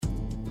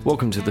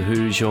Welcome to the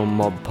Who's Your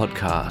Mob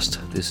podcast.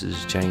 This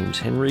is James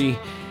Henry,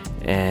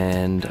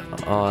 and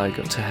I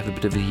got to have a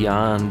bit of a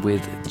yarn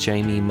with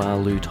Jamie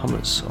Marloo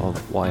Thomas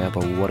of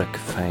Waiapa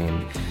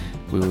fame.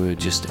 We were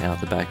just out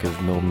the back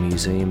of Melbourne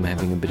Museum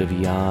having a bit of a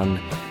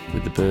yarn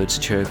with the birds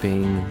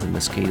chirping, the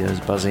mosquitoes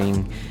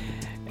buzzing,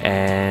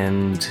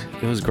 and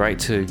it was great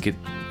to get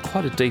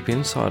quite a deep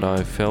insight,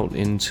 I felt,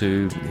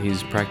 into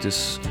his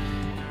practice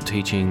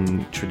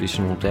teaching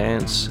traditional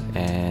dance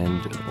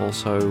and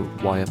also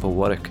Waiapa,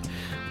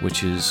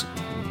 which is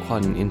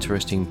quite an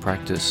interesting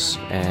practice,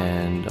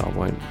 and I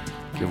won't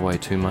give away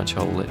too much,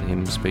 I'll let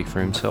him speak for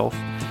himself.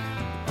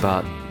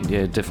 But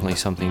yeah, definitely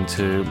something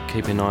to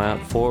keep an eye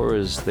out for,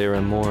 as there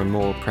are more and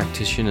more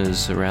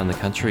practitioners around the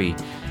country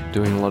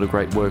doing a lot of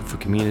great work for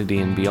community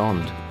and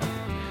beyond.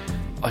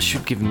 I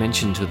should give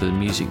mention to the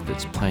music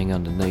that's playing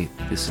underneath.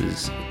 This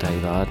is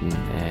Dave Arden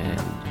and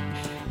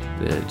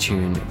the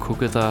tune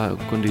Kukatha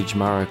Gunditj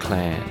Mara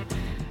Clan,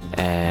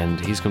 and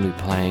he's going to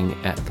be playing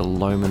at the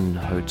Loman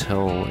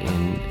Hotel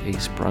in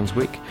East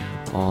Brunswick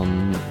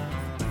on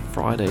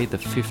Friday the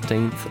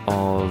 15th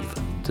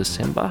of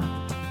December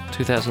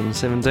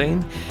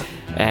 2017,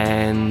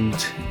 and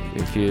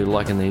if you're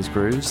liking these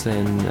grooves,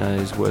 then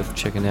it's worth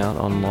checking out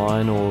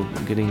online or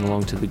getting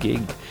along to the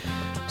gig.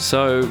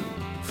 So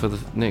for the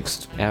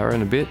next hour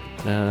and a bit,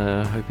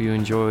 hope you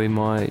enjoy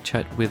my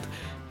chat with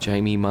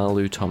Jamie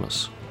Marloo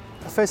Thomas.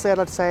 Firstly, I'd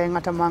like to say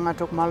ngatamanga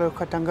tok malu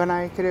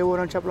katanganai kire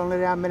urang chaplong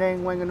leria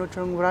mereng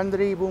wanganutung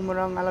randri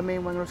boomerang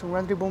alame wanganutung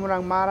randri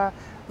boomerang mara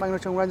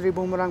wanganutung randri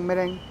boomerang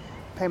mereng.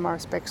 Pay my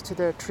respects to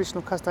the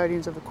traditional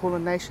custodians of the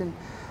Kulin Nation,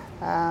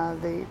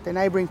 the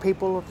neighbouring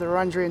people of the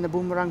Wurundjeri and the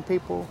Boomerang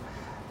people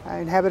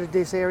inhabited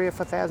this area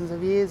for thousands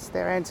of years.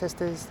 Their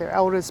ancestors, their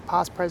elders,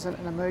 past, present,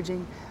 and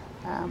emerging.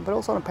 But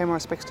also I want to pay my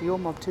respects to your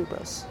mob too,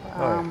 bros.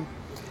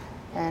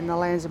 And the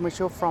lands in which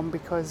you're from,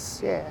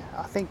 because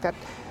I think that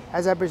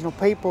as Aboriginal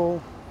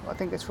people, I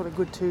think it's really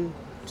good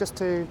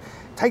to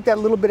take that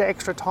little bit of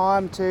extra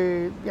time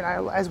to,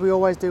 as we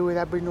always do with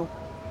Aboriginal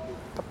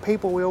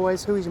people, we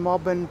always, who is your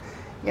mob, and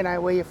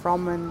where you're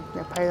from, and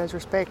pay those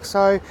respects.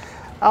 So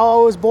I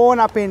was born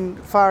up in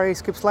Far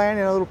East Gippsland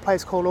in a little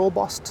place called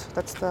Orbost.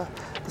 That's the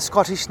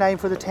Scottish name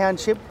for the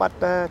township, but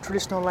the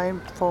traditional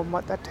name for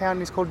that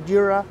town is called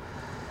Dura.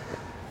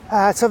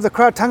 It's of the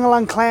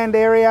Kratangalang clan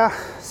area,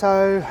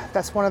 so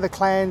that's one of the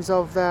clans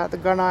of the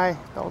Gunai,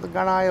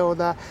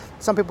 or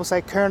some people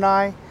say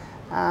Kurnai.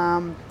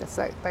 That's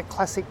that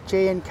classic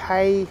G and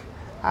K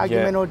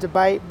argument or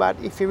debate, but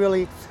if you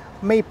really,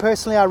 me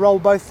personally, I roll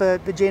both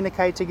the G and the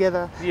K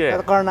together,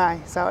 the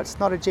Gunai, so it's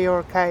not a G or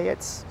a K,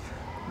 it's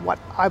what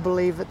I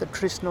believe that the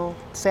traditional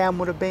sound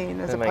would have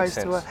been, as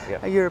opposed to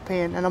a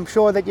European. And I'm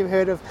sure that you've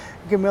heard of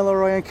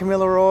Gamilaroi and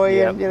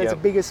Kamilaroi, and it's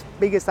the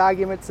biggest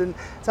arguments. And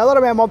so a lot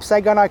of our mobs say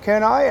Gunai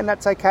Kurnai, and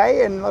that's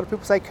okay. And a lot of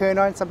people say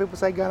Kurnai, and some people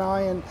say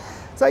Gunai. And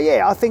so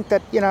I think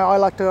that I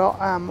like to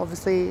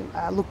obviously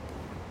look.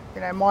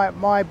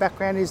 My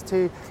background is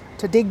to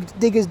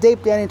dig as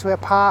deep down into our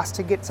past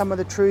to get some of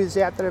the truths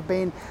out that have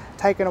been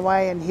taken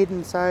away and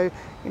hidden. So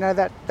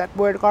that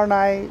word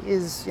Gunai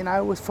is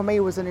for me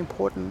was an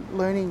important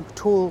learning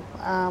tool.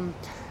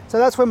 So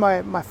that's where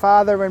my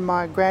father and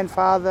my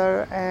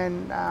grandfather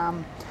and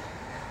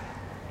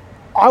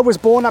I was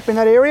born up in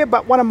that area,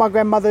 but one of my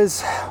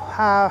grandmothers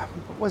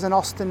was an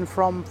Austin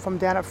from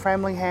down at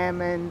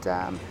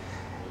Framlingham,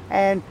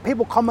 and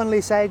people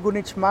commonly say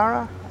Gunditj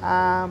Mara.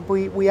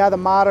 We are the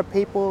Mara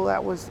people.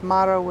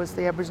 Mara was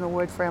the Aboriginal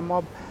word for our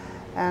mob,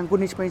 and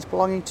Gunditj means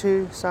belonging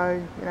to. So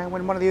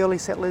when one of the early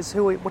settlers,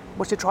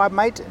 what's your tribe,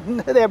 mate?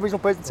 The Aboriginal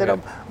person said,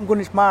 I'm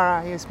Gunditj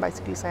Mara. He was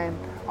basically saying,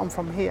 I'm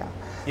from here.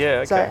 Yeah,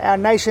 okay. So our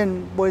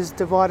nation was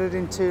divided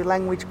into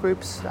language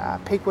groups.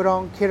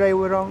 Pequodong,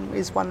 Kirewurong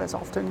is one that's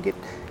often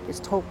gets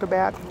talked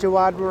about.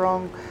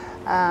 Jawadwurong,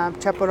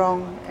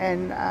 Chaparong,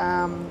 and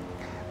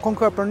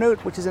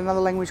Konko-Pranut, which is another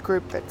language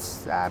group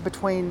that's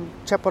between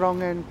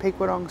Chaparong and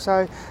Pequodong.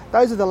 So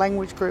those are the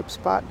language groups,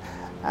 but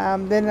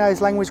then those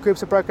language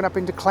groups are broken up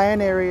into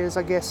clan areas,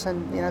 I guess,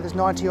 and there's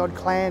 90 odd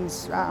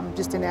clans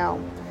just in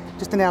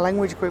our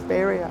language group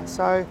area.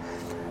 So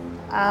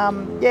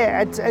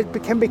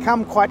it can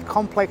become quite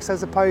complex,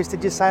 as opposed to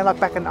just saying, like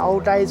back in the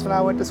old days when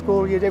I went to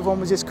school, everyone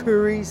was just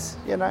Kuris,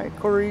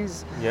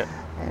 Kuris. Yeah.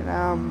 And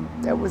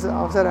when I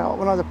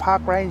was a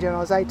park ranger and I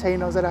was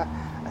 18, I was at a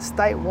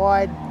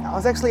statewide, I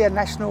was actually a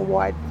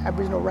national-wide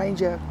Aboriginal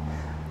Ranger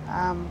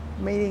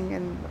meeting,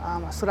 and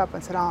I stood up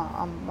and said,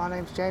 my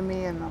name's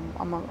Jamie, and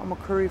I'm a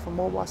Koori from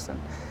Orbost.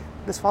 And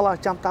this fellow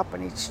jumped up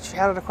and he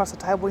shouted across the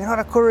table, "You're not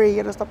a Koori, you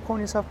gotta stop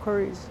calling yourself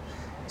Kooris."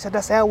 He said,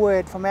 "That's our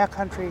word from our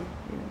country.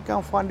 Go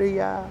and find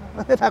a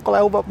knuckle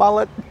elbow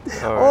mullet."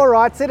 All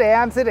right, sit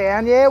down.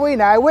 Yeah, we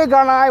know, we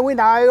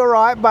know, all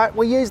right, but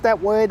we use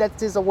that word. That's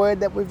just a word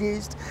that we've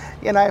used,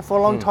 for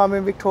a long time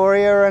in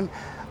Victoria. And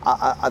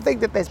I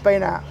think that there's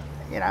been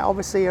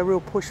obviously a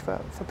real push for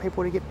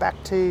people to get back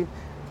to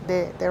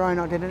their own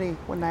identity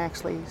when they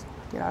actually,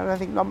 I don't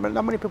think not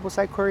many people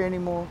say Koori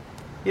anymore.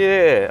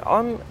 Yeah,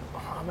 I'm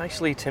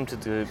actually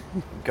tempted to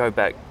go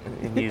back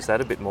and use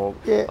that a bit more.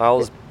 Yeah, I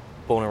was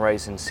born and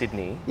raised in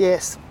Sydney,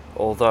 Yes.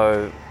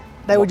 although...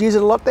 They would use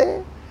it a lot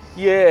there?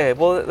 Yeah,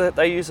 well,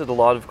 they use it a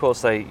lot. Of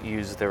course, they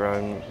use their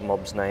own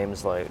mobs'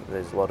 names. Like,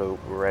 there's a lot of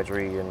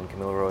Wiradjuri and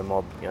Kamilaroi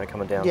mob,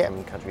 coming down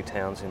from country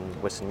towns in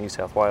western New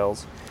South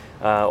Wales.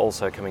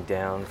 Also coming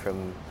down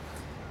from,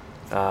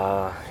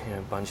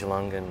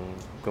 Bunjalung and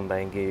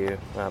Gumbaynggirr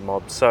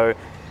mobs. So,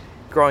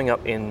 growing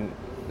up in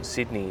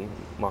Sydney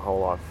my whole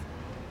life,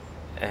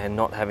 and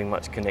not having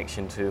much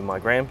connection to my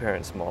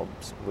grandparents'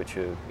 mobs, which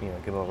are,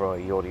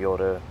 Kamilaroi, Yorta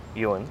Yorta,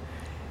 Yuan,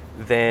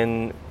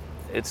 then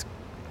it's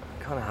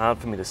kind of hard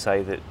for me to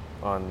say that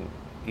I'm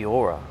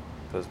Eora,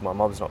 because my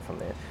mob's not from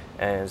there,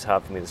 and it's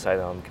hard for me to say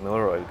that I'm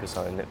Kamilaroi because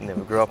I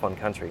never grew up on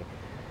country.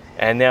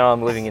 And now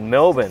I'm living in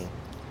Melbourne,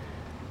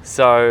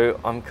 so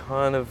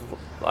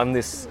I'm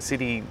this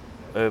city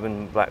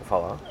urban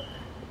blackfella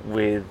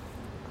with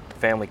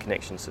family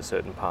connections to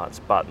certain parts,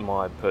 but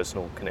my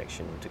personal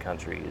connection to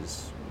country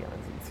is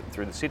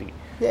through the city.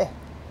 Yeah.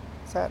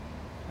 So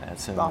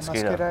that's a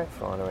mosquito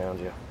flying around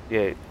you.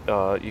 Yeah,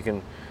 you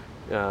can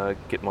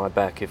get my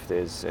back if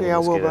there's any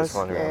mosquitoes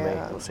flying around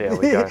me. We'll see how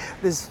we go.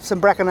 There's some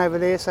bracken over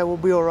there, so we'll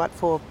be all right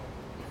for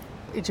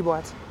itchy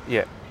bites.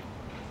 Yeah.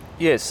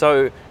 Yeah,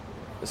 so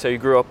you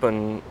grew up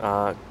in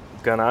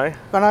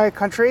Gunai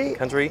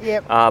country.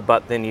 Yep.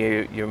 But then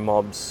your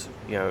mobs,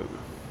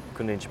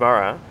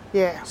 Kundinjmara.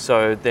 Yeah.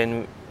 So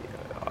then,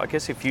 I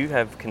guess if you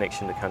have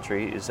connection to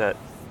country, is that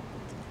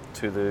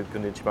to the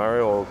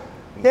Kundinjmara or?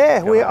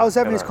 Yeah, I was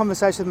having this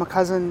conversation with my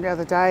cousin the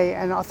other day,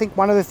 and I think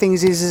one of the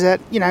things is that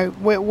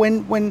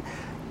when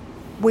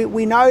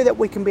we know that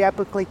we can be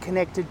epically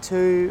connected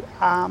to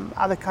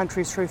other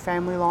countries through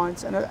family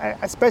lines, and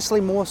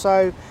especially more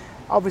so,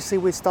 obviously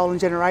with Stolen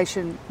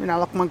Generation.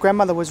 Like my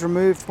grandmother was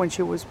removed when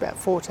she was about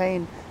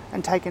 14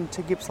 and taken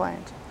to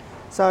Gippsland,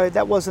 so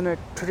that wasn't a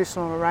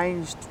traditional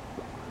arranged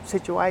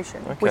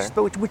situation,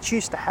 which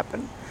used to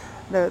happen.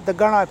 The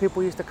Gunai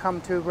people used to come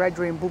to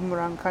Wiradjuri and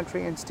Boomerang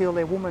country and steal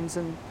their women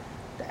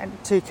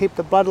and to keep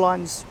the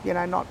bloodlines,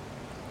 not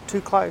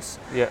too close.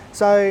 Yeah.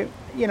 So,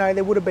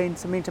 there would have been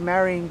some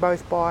intermarrying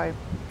both by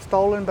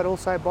stolen but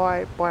also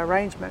by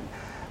arrangement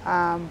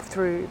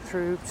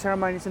through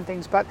ceremonies and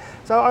things. But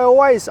so I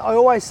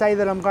always say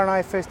that I'm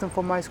Gunai first and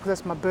foremost because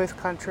that's my birth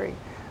country.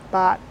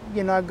 But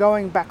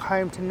going back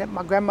home to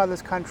my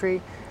grandmother's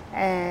country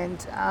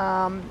and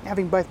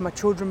having both my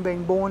children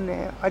being born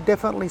there, I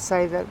definitely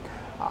say that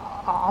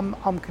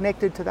I'm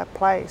connected to that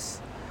place.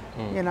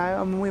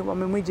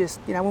 We just,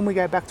 when we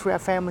go back through our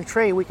family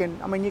tree, you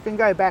can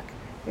go back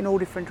in all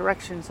different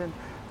directions. And,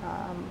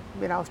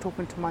 I was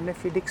talking to my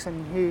nephew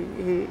Dixon,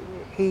 who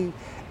he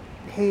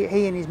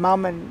and his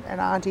mum and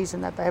aunties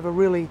and that, they have a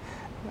really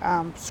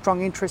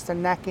strong interest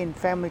and knack in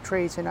family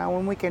trees,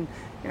 and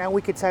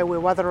we could say we're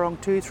Wathaurong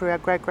too through our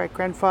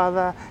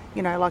great-great-grandfather,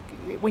 like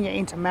when you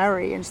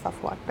intermarry and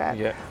stuff like that.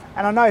 Yeah.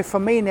 And I know for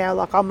me now,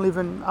 like I'm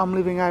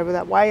living over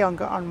that way on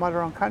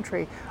Wathaurong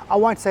country. I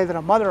won't say that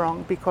I'm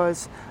Wathaurong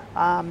because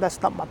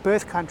that's not my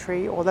birth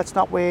country, or that's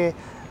not where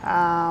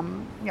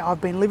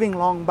I've been living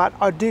long, but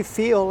I do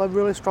feel a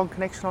really strong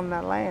connection on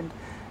that land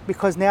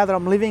because now that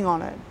I'm living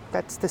on it,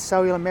 that's the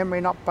cellular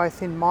memory, not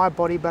both in my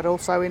body but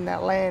also in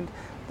that land,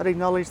 that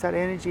acknowledge that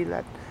energy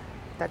that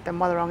the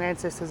Wathaurong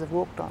ancestors have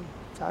walked on.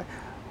 So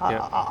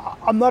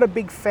I'm not a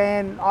big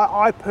fan,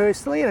 I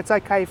personally, and it's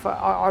okay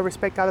I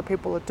respect other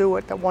people that do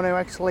it, that want to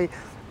actually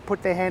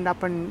put their hand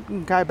up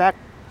and go back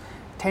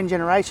 10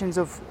 generations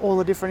of all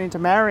the different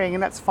intermarrying,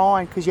 and that's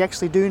fine because you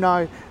actually do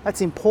know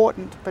that's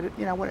important. But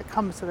when it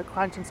comes to the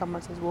crunch and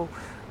someone says, well,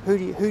 who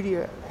do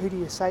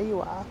you say you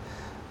are?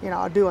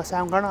 I say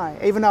I'm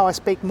Gunai. Even though I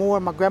speak more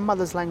in my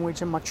grandmother's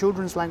language and my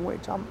children's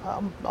language, I'm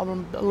a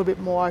little bit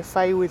more au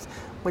fait with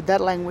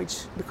that language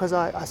because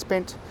I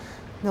spent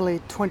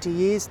nearly 20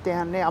 years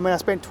down there. I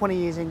spent 20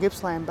 years in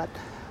Gippsland, but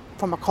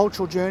from a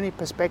cultural journey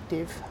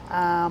perspective,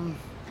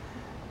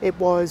 it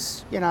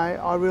was,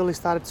 I really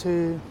started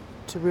to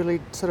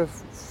really sort of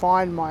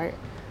find my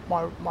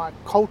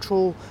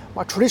cultural,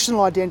 my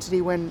traditional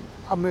identity when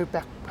I moved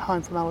back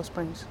home from Alice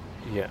Springs.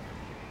 Yeah.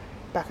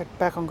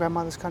 Back on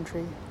grandmother's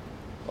country.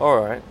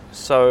 All right.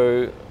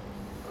 So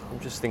I'm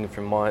just thinking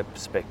from my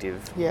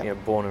perspective, Yeah.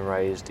 Born and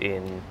raised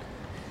in,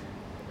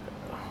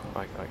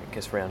 I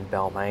guess around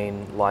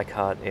Balmain,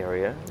 Leichhardt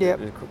area. Yep.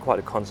 It was quite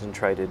a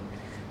concentrated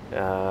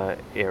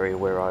area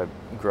where I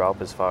grew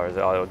up, as far as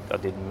I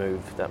didn't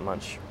move that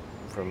much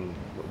from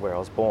where I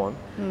was born.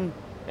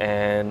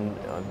 And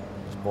I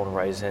was born and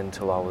raised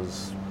until I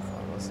was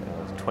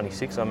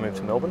 26. I moved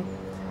to Melbourne.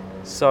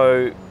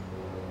 So,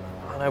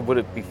 I don't know, would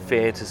it be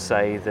fair to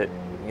say that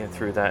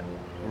through that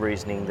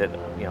reasoning that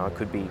I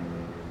could be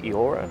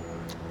Eora?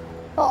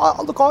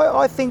 Look,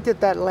 I think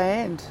that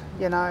land,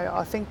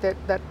 I think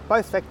that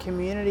both that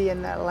community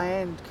and that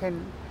land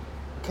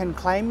can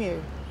claim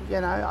you.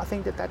 I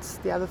think that's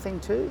the other thing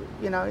too.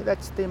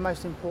 That's the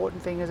most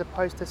important thing as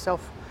opposed to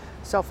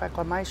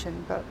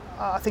self-acclamation. But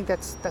I think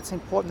that's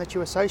important that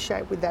you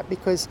associate with that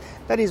because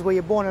that is where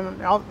you're born.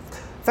 And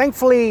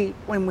thankfully,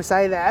 when we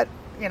say that,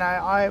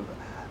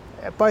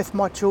 both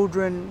my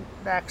children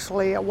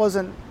actually, it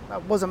wasn't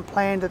wasn't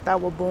planned that they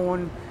were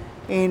born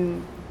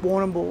in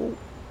Warrnambool,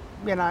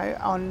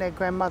 on their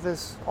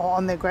grandmother's or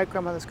on their great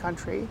grandmother's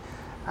country,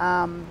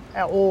 or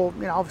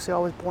obviously I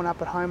was born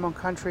up at home on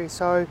country,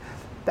 so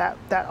that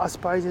I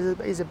suppose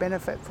is a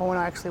benefit for when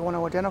I actually want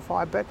to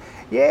identify. But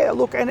yeah,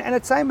 look, and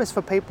it's same as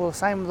for people,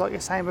 same like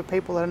you're saying for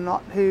people that are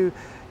not who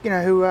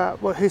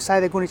say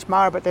they're Gunich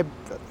Mara, but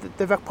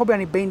they've probably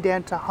only been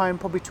down to home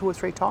probably 2 or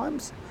 3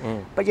 times,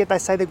 but yet they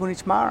say they're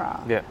Gunich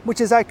Mara,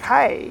 which is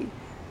okay.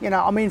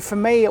 For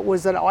me it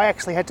was that I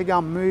actually had to go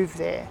and move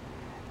there,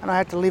 and I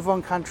had to live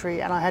on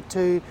country, and I had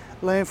to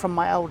learn from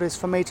my elders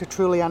for me to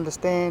truly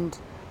understand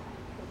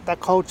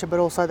that culture, but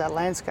also that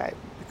landscape,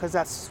 because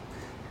that's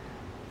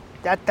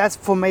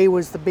for me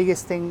was the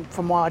biggest thing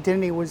for my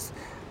identity was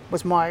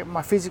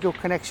my physical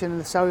connection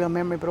and the cellular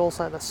memory, but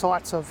also the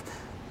sites of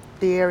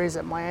the areas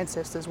that my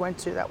ancestors went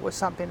to. That was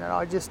something that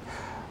I just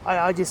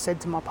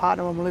said to my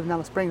partner when we lived in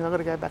Alice Springs, I've got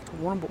to go back to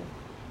Warrnambool.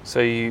 So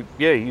you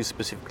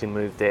specifically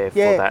moved there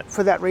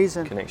for that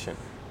reason. Connection.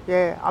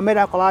 Yeah, I met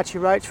Uncle Archie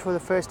Roach for the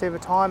first ever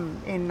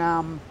time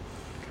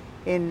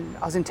I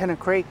was in Tennant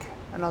Creek,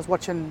 and I was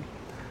watching.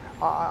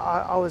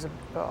 I was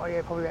probably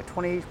about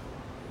 20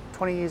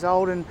 years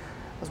old, and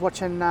I was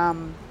watching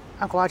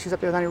Uncle Archie's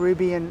up there with Auntie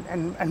Ruby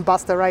and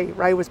Buster Ray.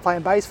 Ray was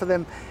playing bass for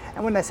them,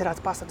 and when they said, it's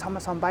Buster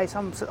Thomas on bass,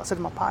 I said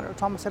to my partner at the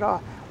time, I said, I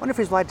wonder if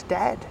he's related to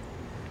Dad,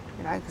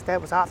 because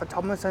Dad was Arthur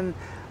Thomas, and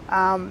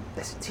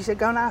she said,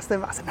 go and ask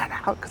them. I said, no,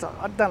 because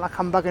I don't like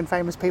humbugging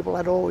famous people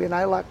at all,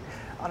 like,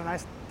 I don't know,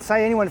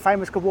 say anyone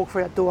famous could walk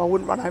through that door, I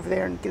wouldn't run over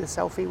there and get a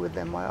selfie with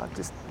them, I'd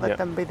just let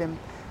them be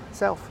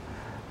themselves.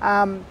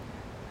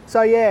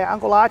 So yeah,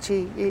 Uncle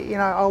Archie,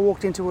 I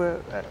walked into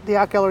the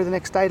art gallery the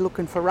next day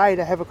looking for Ray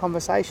to have a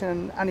conversation,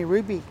 and Auntie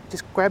Ruby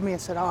just grabbed me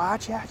and said,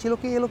 Archie,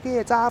 look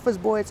here, it's Arthur's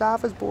boy.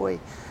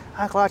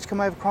 Uncle Archie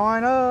come over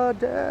crying,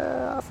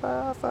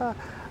 Arthur.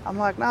 I'm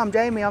like, no, I'm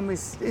Jamie, I'm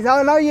his,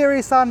 I know you're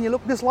his son, you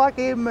look just like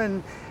him,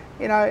 and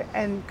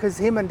and because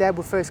him and Dad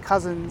were first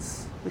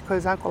cousins,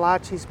 because Uncle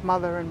Archie's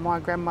mother and my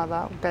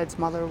grandmother, Dad's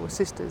mother, were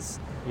sisters.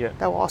 Yeah.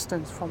 They were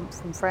Austins from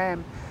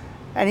Fram.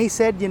 And he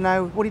said,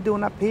 what are you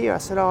doing up here? I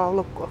said,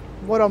 look,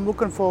 what I'm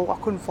looking for, I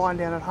couldn't find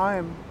down at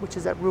home, which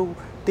is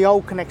the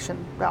old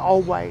connection, the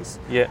old ways.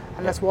 Yeah.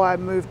 And that's why I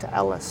moved to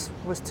Alice,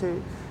 was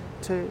to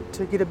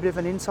get a bit of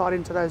an insight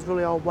into those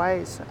really old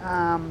ways.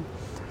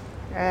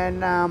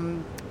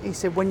 He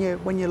said, when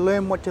you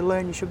learn what you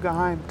learn, you should go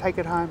home, take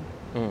it home.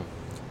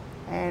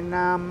 And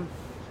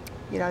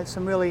had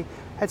some really,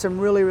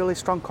 really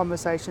strong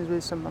conversations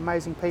with some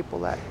amazing people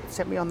that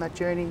sent me on that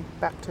journey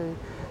back to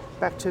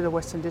the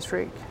Western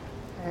District.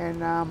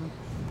 And and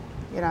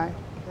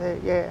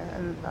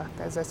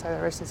as they say, the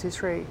rest is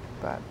history.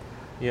 But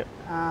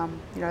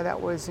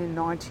that was in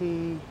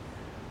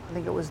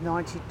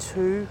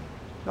 92,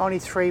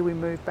 93. We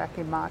moved back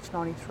in March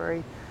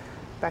 '93,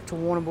 back to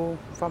Warrnambool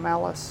from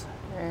Alice,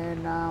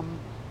 and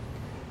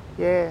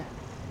there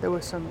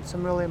were some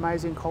really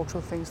amazing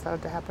cultural things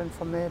started to happen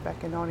from there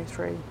back in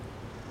 '93.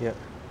 Yeah.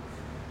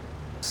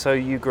 So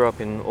you grew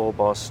up in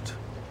Orbost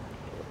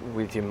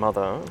with your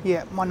mother?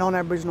 Yeah, my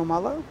non-Aboriginal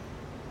mother.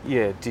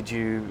 Yeah, did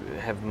you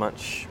have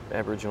much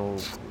Aboriginal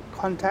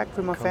contact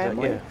with my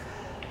family? Yeah.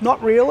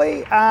 Not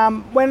really.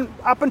 When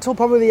up until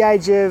probably the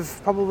age of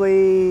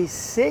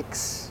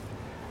 6,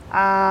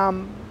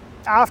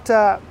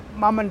 after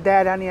Mum and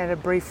Dad only had a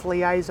brief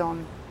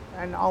liaison,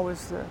 and I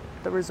was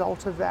the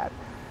result of that.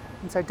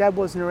 And so Dad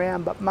wasn't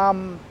around, but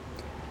Mum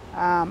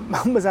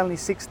was only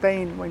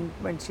 16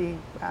 when she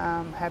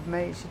had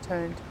me. She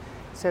turned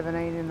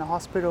 17 in the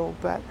hospital,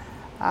 but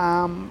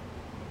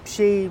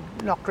she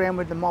knocked around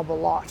with the mob a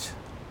lot,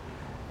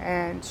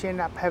 and she ended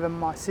up having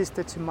my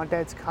sister to my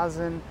dad's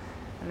cousin,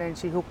 and then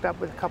she hooked up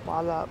with a couple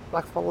other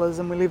blackfellas,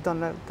 and we lived on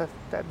that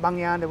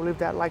Bungyanda. We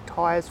lived out Lake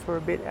Tyers for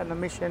a bit at the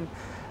mission.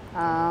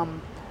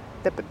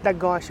 That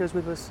guy she was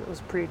with was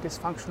a pretty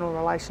dysfunctional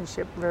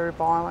relationship, very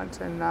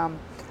violent, and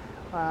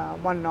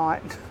one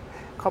night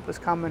coppers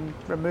come and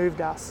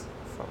removed us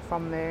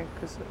from there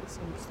because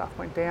some stuff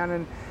went down,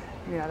 and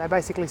they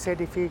basically said,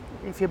 if you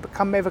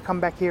ever come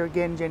back here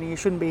again, Jenny, you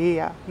shouldn't be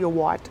here. You're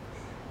white.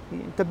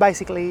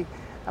 Basically,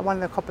 one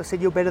of the coppers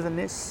said, you're better than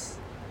this.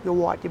 You're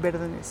white. You're better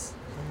than this.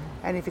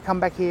 And if you come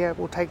back here,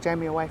 we'll take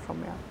Jamie away from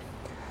you.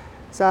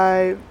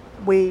 So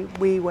we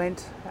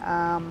went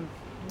and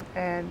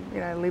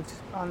lived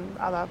on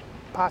other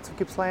parts of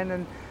Gippsland,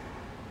 and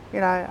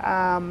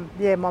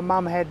my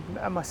mum had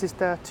my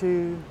sister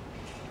to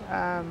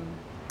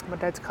my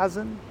dad's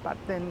cousin, but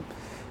then.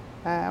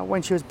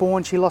 When she was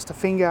born, she lost a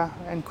finger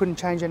and couldn't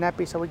change her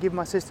nappy, so we give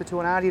my sister to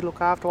an auntie to look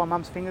after while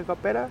Mum's finger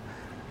got better.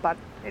 But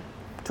it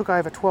took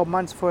over 12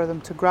 months for them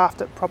to graft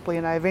it properly,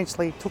 and they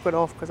eventually took it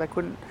off because they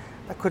couldn't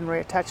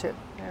reattach it.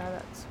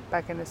 That's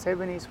back in the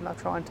 70s when they were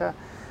trying to.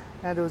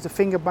 There was a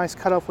finger most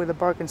cut off with a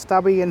broken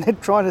stubby, and they're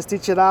trying to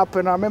stitch it up.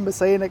 And I remember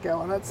seeing it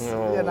going, and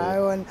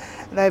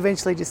they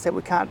eventually just said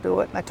we can't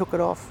do it, and they took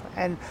it off.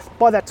 And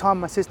by that time,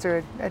 my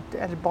sister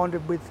had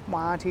bonded with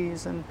my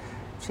aunties, and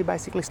she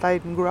basically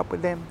stayed and grew up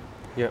with them.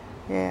 Yep.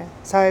 Yeah.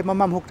 So my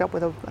mum hooked up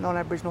with a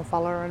non-Aboriginal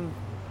fella, and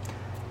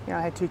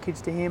I had 2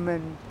 kids to him,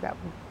 and that,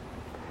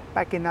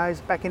 back in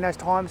those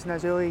times, in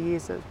those earlier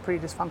years, it was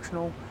pretty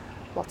dysfunctional.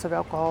 Lots of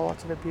alcohol,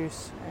 lots of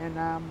abuse,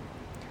 and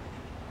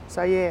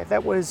so yeah,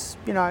 that was,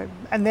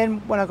 and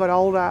then when I got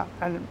older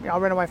and I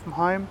ran away from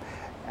home,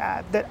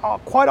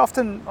 quite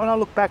often when I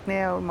look back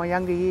now in my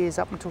younger years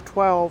up until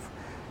 12,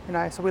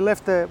 so we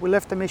left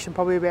the mission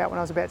probably about when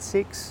I was about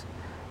 6,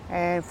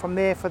 and from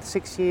there for the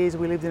 6 years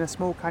we lived in a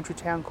small country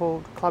town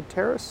called Club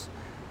Terrace.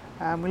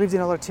 We lived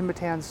in a lot of timber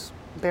towns,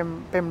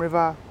 Bem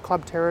River,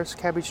 Club Terrace,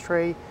 Cabbage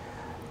Tree,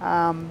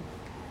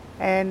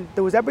 and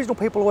there was Aboriginal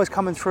people always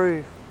coming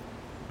through,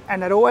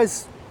 and they'd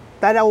always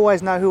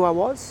know who I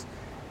was,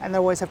 and they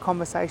always have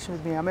conversations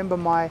with me. I remember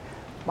my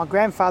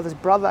grandfather's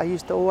brother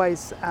used to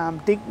always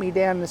dink me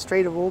down the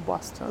street of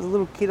Albust. I was a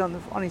little kid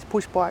on his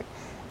push bike,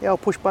 the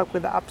old push bike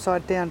with the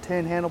upside down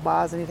turn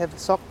handlebars, and he'd have the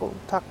sock all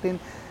tucked in.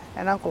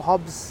 And Uncle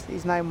Hobbs,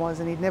 his name was,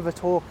 and he'd never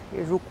talk. He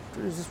was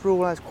just real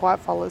one of those quiet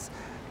fellas.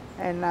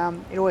 And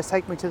he'd always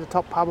take me to the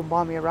top pub and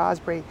buy me a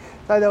raspberry.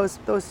 So there was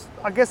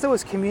I guess there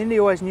was community,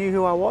 always knew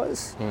who I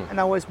was, and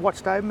they always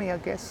watched over me, I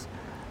guess.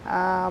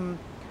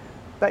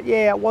 But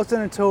yeah, it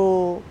wasn't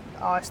until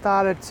I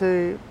started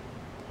to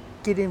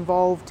get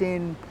involved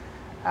in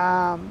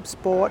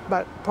sport,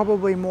 but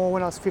probably more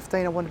when I was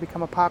 15. I wanted to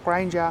become a park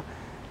ranger.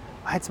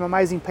 I had some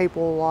amazing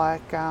people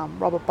like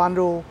Robert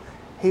Bundle.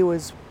 He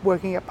was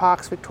working at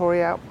Parks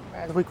Victoria,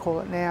 as we call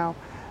it now.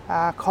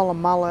 Colin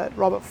Mullett,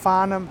 Robert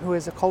Farnham, who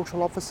is a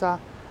cultural officer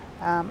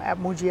at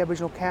Mudgee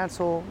Aboriginal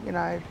Council.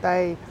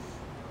 They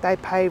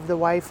paved the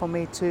way for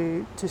me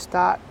to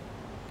start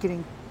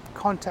getting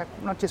contact,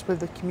 not just with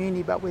the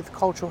community, but with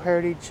cultural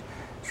heritage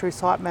through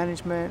site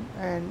management.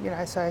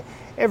 And so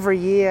every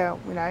year,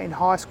 in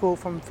high school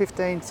from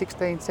 15,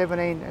 16,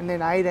 17 and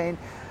then 18,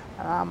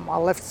 I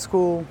left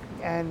school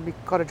and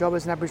got a job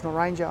as an Aboriginal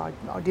ranger.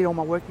 I did all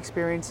my work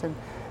experience and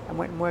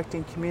went and worked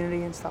in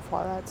community and stuff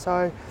like that.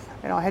 So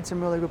I had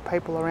some really good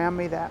people around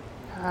me that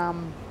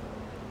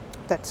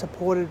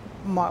supported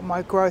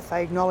my growth.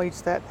 They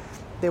acknowledged that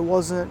there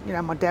wasn't,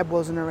 my dad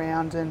wasn't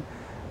around, and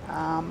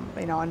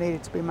I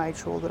needed to be made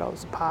sure that I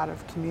was a part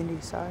of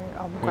community. So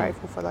I'm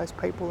grateful for those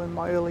people in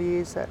my early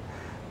years that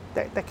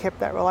kept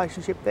that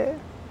relationship there.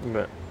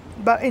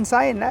 But in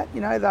saying that,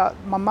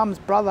 my mum's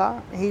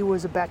brother, he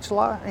was a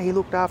bachelor. He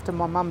looked after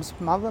my mum's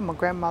mother, my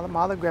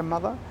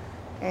grandmother,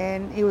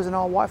 and he was an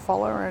old white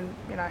fella, and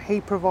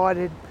he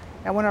provided.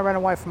 And when I ran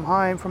away from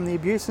home from the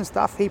abuse and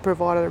stuff, he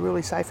provided a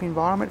really safe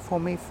environment for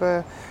me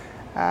for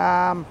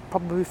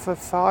probably for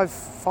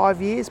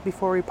five years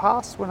before he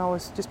passed, when I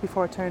was just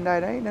before I turned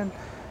 18.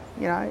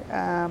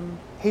 And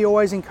he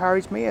always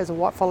encouraged me, as a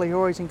white fella, he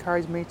always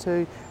encouraged me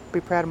to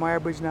be proud of my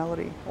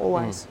Aboriginality,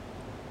 always.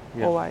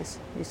 Always.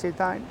 He said,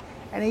 don't,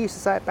 and he used to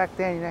say it back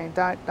then,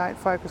 don't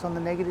focus on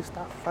the negative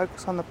stuff,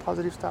 focus on the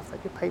positive stuff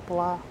that your people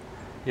are.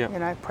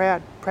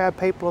 Proud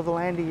people of the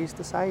land, he used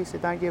to say. He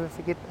said, don't you ever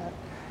forget that.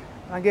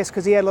 And I guess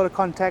because he had a lot of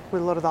contact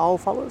with a lot of the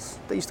old fellas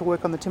that used to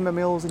work on the timber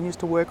mills and used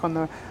to work on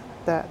the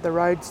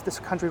roads, this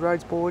country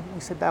roads board. He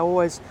said they're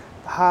always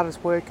the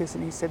hardest workers,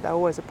 and he said they're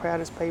always the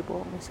proudest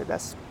people. And he said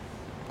that's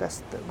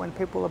when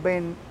people are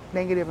being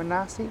negative and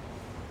nasty,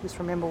 just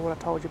remember what I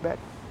told you about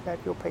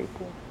your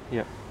people.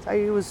 Yeah. So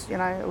it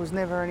was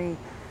never any,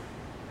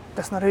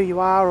 that's not who you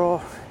are,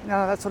 or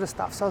that sort of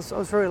stuff. So I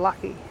was very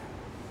lucky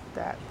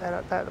that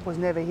was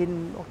never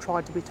hidden or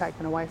tried to be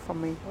taken away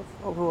from me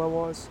of who I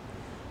was.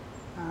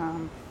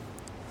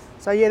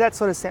 So yeah, that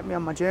sort of set me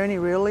on my journey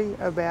really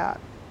about,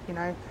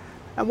 it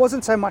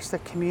wasn't so much the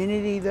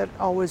community that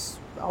I was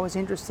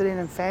interested in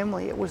and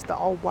family, it was the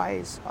old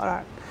ways.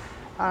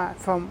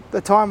 From the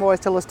time I always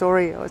tell a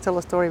story of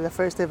the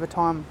first ever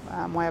time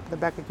way up in the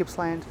back of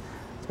Gippsland.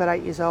 I was about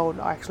 8 years old.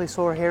 I actually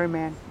saw a hairy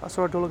man. I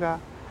saw a Dulaga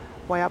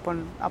way up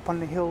on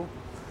the hill.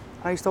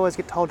 I used to always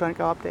get told don't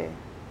go up there.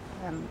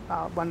 And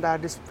one day I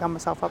just found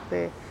myself up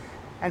there.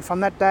 And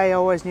from that day I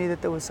always knew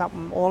that there was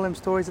something, all them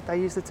stories that they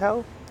used to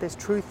tell, there's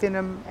truth in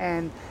them,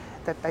 and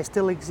that they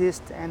still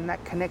exist, and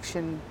that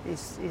connection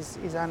is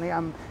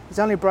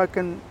only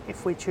broken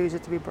if we choose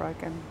it to be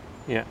broken.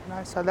 Yeah.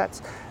 So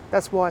that's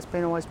why it's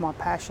been always my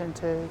passion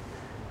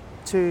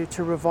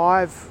to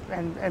revive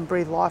and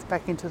breathe life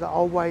back into the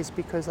old ways,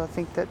 because I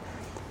think that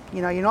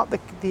you're not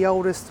the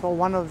oldest or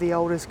one of the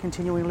oldest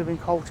continuing living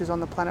cultures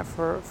on the planet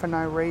for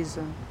no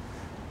reason.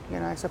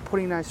 So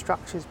putting those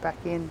structures back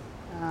in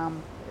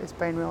has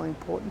been really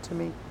important to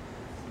me,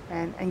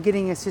 and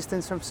getting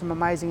assistance from some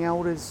amazing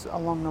elders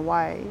along the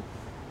way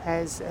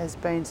has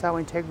been so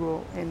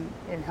integral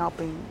in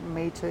helping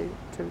me to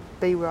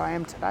be where I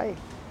am today.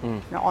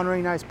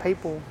 Honouring those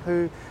people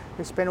who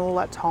spent all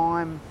that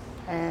time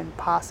and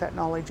passed that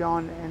knowledge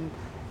on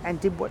and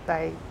did what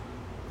that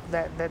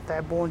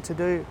they're born to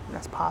do, and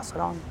that's pass it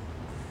on.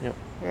 Yep.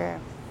 Yeah.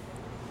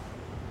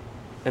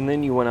 And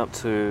then you went up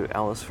to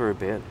Alice for a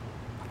bit.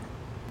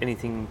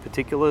 Anything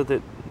particular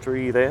that drew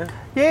you there?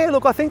 Yeah,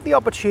 look, I think the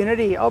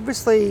opportunity,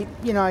 obviously,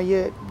 you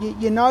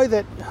know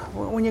that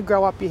when you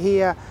grow up you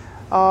hear,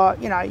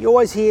 you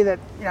always hear that,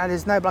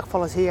 there's no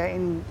blackfellas here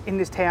in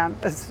this town.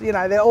 It's,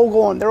 they're all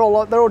gone, they're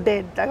all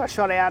dead, they got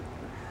shot out.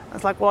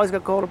 It's like, well, I just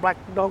got called a black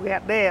dog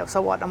out there,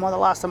 so what, am I the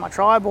last of my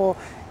tribe? Or,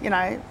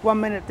 1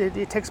 minute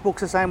the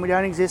textbooks are saying we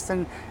don't exist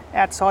and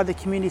outside the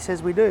community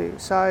says we do.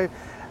 So,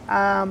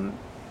 and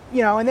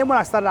then when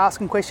I started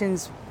asking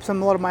questions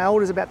from a lot of my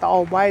elders about the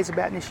old ways,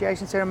 about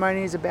initiation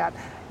ceremonies, about,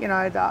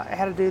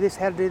 how to do this,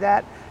 how to do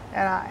that,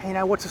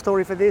 and, what's the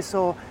story for this,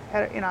 or,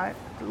 a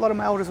lot of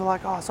my elders were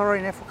like, oh,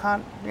 sorry, Neff,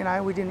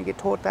 we didn't get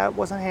taught that, it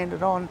wasn't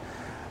handed on.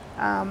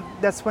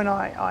 That's when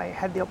I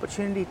had the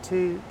opportunity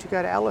to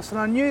go to Alice,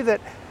 and I knew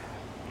that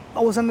I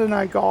was under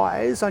no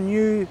guise. I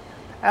knew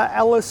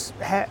Alice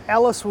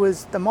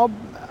was the mob.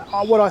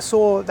 What I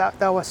saw, that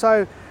they were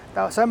so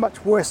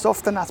much worse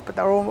off than us, but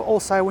they were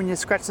also, when you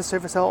scratch the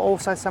surface, they were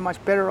also so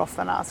much better off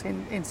than us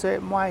in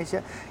certain ways.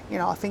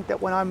 I think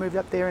that when I moved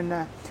up there in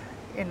the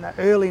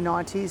early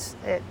 90s,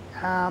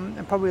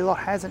 and probably a lot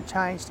hasn't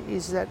changed,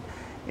 is that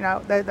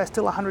they're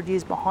still 100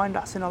 years behind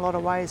us in a lot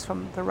of ways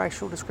from the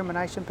racial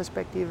discrimination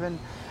perspective, and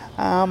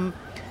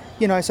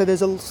so there's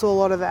still a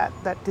lot of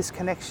that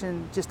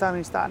disconnection just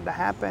only starting to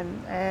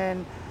happen,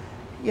 and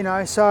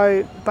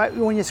but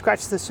when you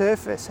scratch the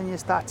surface and you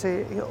start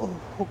to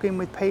hook in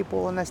with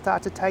people and they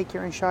start to take you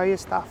and show you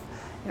stuff,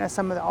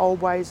 some of the old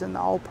ways and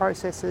the old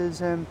processes,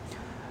 and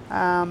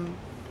I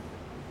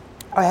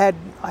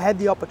had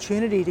the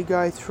opportunity to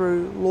go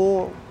through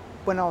law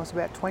when I was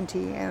about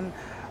 20, and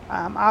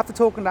after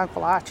talking to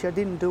Uncle Archie, I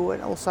didn't do it.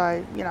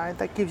 Also,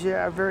 that gives you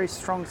a very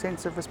strong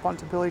sense of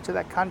responsibility to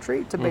that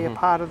country to be a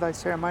part of those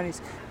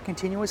ceremonies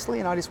continuously,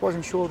 and I just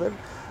wasn't sure that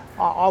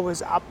I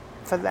was up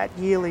for that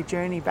yearly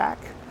journey back.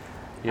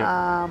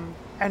 Yeah.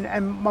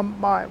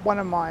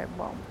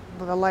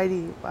 The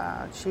lady,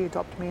 she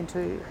adopted me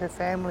into her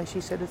family. She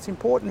said it's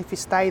important if you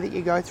stay that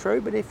you go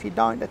through, but if you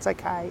don't, that's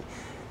okay,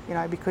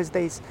 because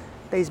these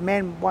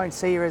men won't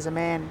see you as a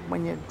man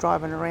when you're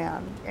driving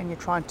around and you're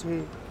trying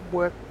to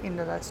work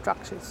into those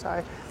structures.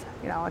 So,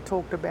 I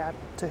talked about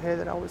to her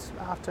that I was,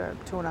 after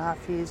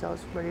 2.5 years, I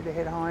was ready to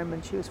head home,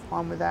 and she was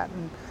fine with that.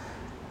 And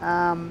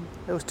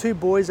there was 2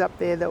 boys up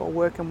there that were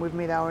working with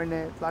me. They were in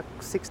their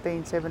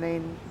 16,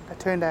 17. They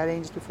turned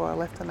 18 just before I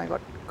left, and they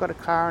got a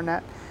car and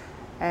that.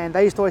 And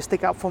they used to always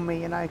stick up for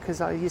me, because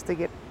I used to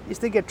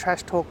get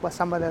trash talked by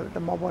some of the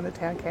mob on the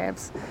town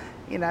camps.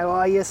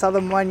 Oh, you're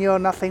Southern one, you're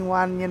nothing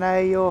one,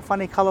 you're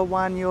funny colour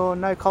one, you're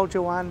no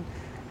culture one.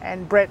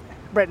 And Brett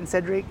and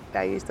Cedric,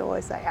 they used to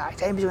always say,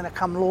 James, you're going to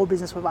come law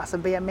business with us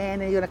and be a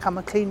man, and you're going to come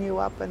and clean you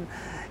up, and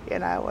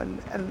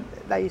and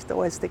they used to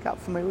always stick up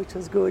for me, which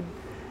was good.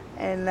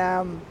 And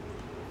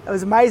it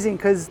was amazing,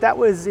 because that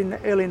was in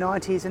the early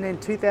 90s, and then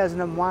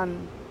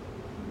 2001,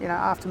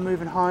 after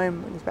moving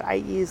home, it was about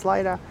 8 years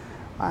later,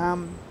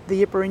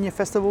 the Yiparinya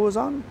Festival was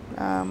on.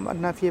 I don't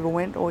know if you ever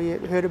went or you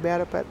heard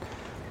about it, but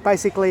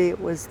basically it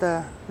was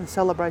the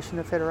celebration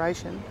of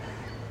Federation,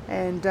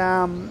 and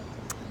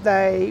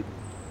they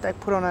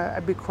put on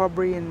a big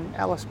corroboree in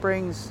Alice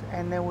Springs,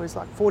 and there was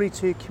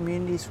 42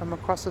 communities from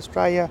across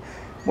Australia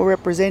were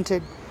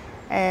represented,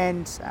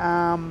 and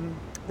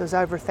there was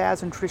over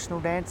 1,000 traditional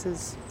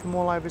dancers from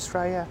all over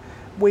Australia.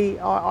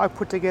 I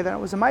put together, and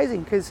it was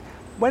amazing, because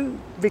when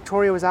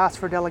Victoria was asked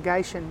for a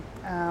delegation,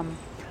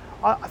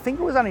 I think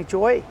it was only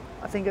Joy,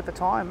 at the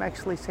time,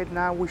 actually said,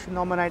 no, we should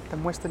nominate the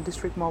Western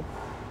District mob.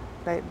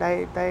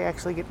 They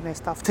actually getting their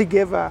stuff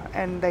together,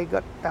 and they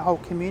got the whole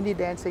community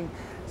dancing.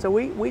 So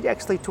we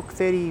actually took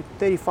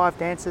 35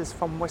 dancers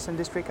from Western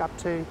District up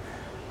to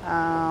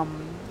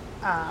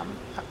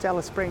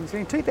Alice Springs. And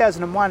in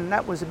 2001,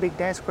 that was a big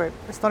dance group.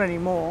 It's not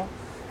anymore.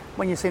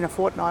 When you've seen a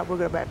fortnight, we've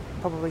got about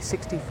probably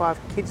 65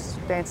 kids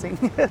dancing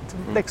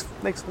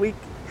next week.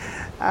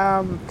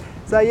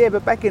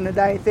 But back in the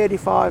day,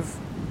 35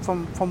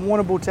 from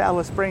Warrnambool to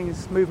Alice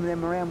Springs, moving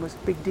them around was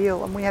a big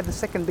deal. And we had the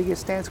second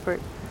biggest dance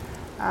group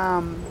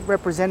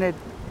represented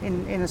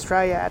in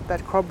Australia at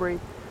that corroboree.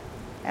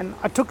 And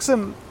I took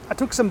some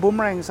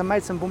boomerangs. I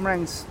made some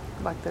boomerangs,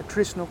 like the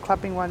traditional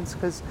clapping ones,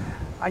 because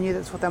I knew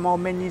that's what them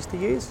old men used to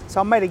use. So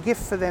I made a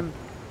gift for them,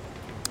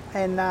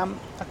 and I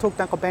talked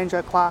to Uncle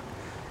Banjo Clark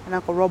and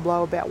Uncle Rob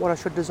Lowe about what I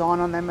should design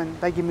on them, and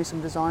they give me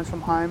some designs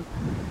from home.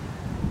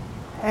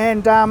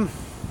 And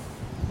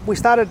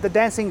the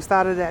dancing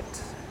started at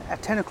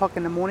 10 o'clock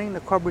in the morning. The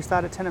corroboree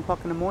started at 10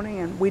 o'clock in the morning,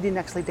 and we didn't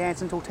actually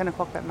dance until 10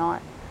 o'clock that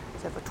night.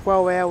 So for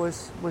 12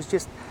 hours was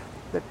just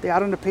the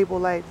Arunda people,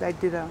 they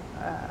did a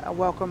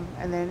welcome,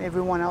 and then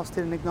everyone else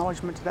did an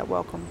acknowledgement to that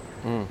welcome.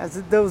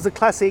 As there was a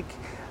classic,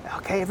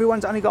 okay,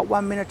 everyone's only got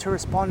 1 minute to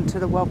respond to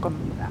the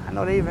welcome. Nah,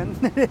 not even.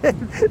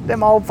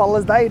 Them old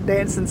fellas, they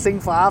dance and sing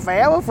for half an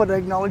hour for the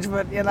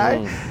acknowledgement,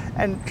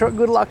 and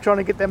good luck trying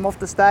to get them off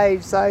the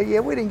stage. So yeah,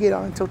 we didn't get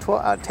on until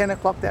 10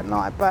 o'clock that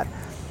night, but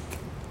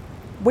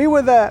we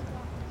were the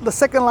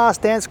second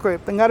last dance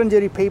group. The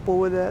Ngarrindjeri people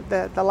were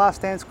the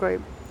last dance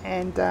group,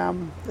 and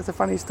there's a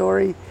funny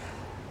story.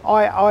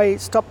 I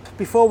stopped,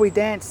 before we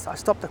danced, I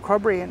stopped the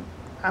corroboree, and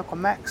Uncle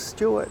Max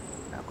Stewart,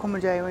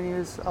 Kumajay, when he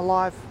was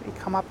alive, he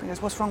come up and he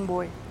goes, "What's wrong,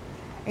 boy?"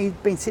 And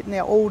he'd been sitting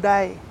there all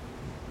day.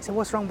 He said,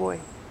 "What's wrong, boy?"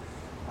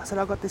 I said,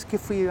 "I got this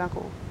gift for you,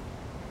 Uncle."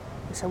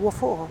 He said, "What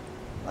for?"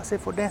 I said,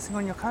 "For dancing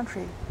on your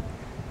country."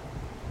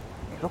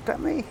 looked at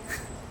me.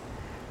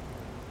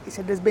 He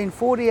said, there's been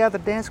 40 other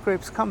dance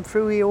groups come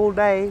through here all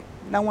day.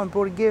 No one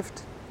brought a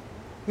gift.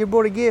 You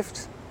brought a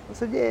gift? I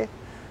said, yeah.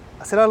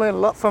 I said, I learned a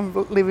lot from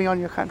living on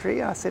your country.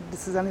 And I said,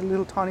 this is only a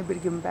little tiny bit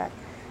of giving back.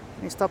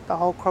 And he stopped the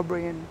whole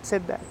corroboree and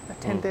said that at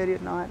 10:30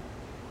 at night.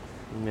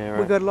 Yeah, right.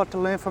 We've got a lot to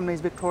learn from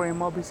these Victorian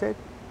mob, he said.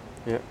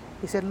 Yeah.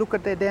 He said, look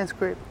at their dance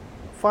group.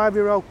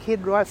 5-year-old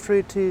kid right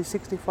through to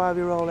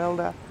 65-year-old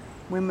elder.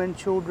 Women,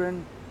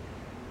 children,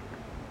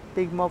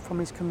 big mob from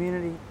his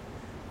community.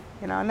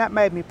 You know, and that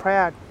made me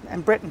proud.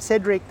 And Brett and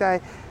Cedric,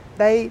 they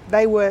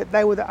were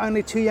the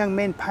only two young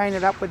men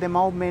painted up with them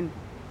old men.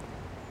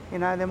 You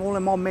know, all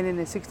them old men in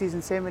their 60s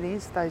and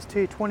 70s, those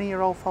two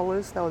 20-year-old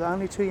followers, they were the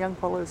only two young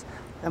followers.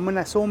 And when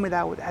they saw me, they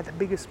had the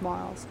biggest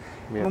smiles.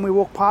 Yeah. When we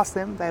walked past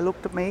them, they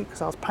looked at me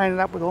because I was painted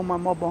up with all my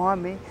mob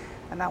behind me,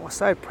 and they were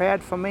so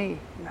proud for me.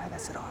 You know, they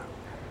said, oh,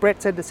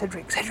 Brett said to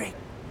Cedric,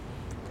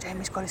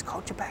 Jamie's got his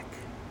culture back.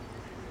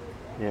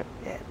 Yeah.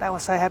 Yeah, they were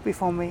so happy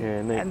for me. Yeah,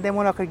 and then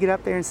when I could get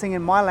up there and sing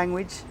in my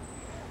language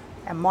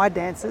and my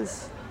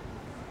dances,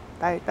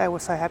 they were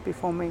so happy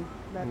for me.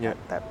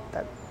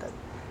 That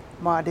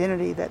my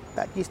identity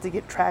that used to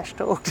get trash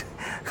talked,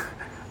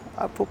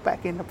 I put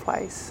back into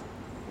place.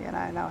 You know,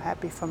 and they were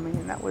happy for me,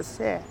 and that was,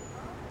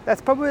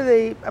 that's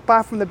probably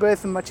apart from the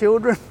birth of my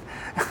children,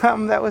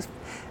 that was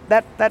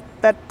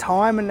that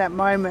time and that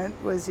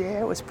moment was,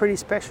 it was pretty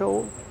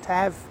special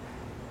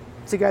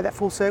to go that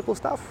full circle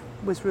stuff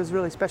was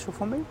really special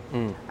for me.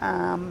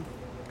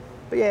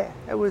 But yeah,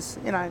 it was,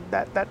 you know,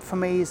 that for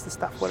me is the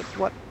stuff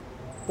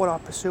what I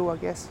pursue, I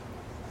guess.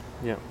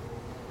 Yeah.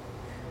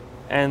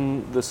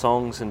 And the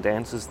songs and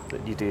dances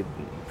that you did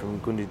from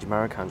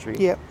Gunditjmara country.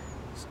 Yeah.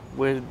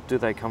 Where do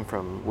they come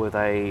from? Were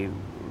they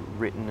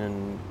written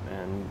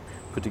and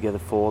put together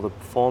for the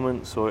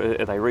performance, or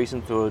are they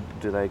recent, or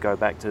do they go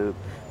back to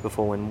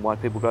before when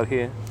white people got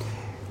here?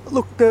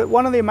 Look,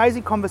 one of the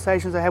amazing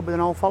conversations I had with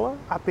an old fella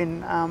up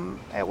in,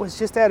 it was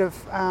just out of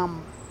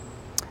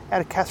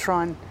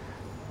Catherine.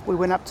 We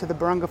went up to the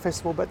Barunga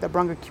Festival, but the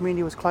Barunga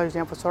community was closed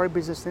down for sorry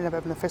business. They ended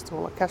up having the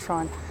festival at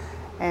Catherine,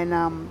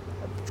 and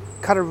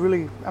cut a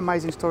really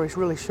amazing story. It's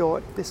really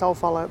short. This old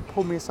fella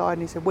pulled me aside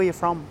and he said, "Where you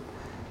from?"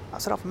 I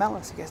said, "I'm from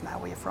Alice." He goes, "No,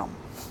 where you from?"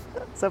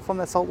 So from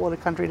the saltwater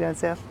country down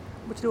south.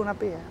 "What you doing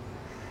up here?"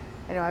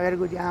 Anyway, we had a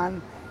good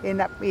yarn.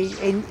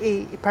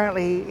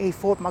 Apparently he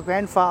fought my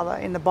grandfather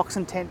in the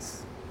boxing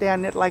tents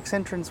down at Lake's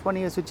entrance when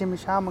he was with Jimmy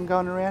Sharman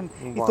going around.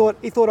 Wow.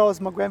 He thought I was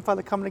my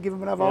grandfather coming to give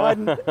him another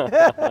hiding.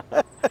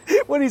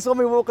 When he saw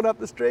me walking up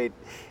the street,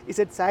 he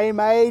said, "Same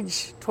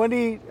age,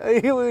 20.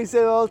 He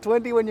said, "I was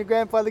 20 when your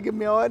grandfather gave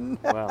me a hiding."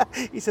 Wow.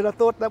 He said, "I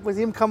thought that was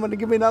him coming to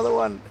give me another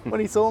one when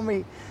he saw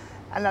me."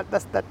 And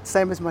that's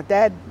same as my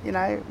dad. You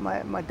know,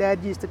 my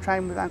dad used to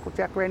train with Uncle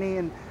Jack Rennie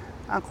and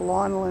Uncle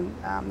Lionel,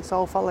 and this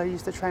old fellow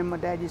used to train my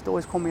dad, used to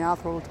always call me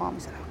Arthur all the time.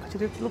 He said, "Oh,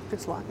 you look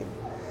just like him."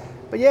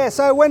 But yeah,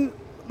 so when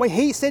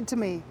he said to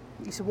me,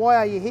 he said, "Why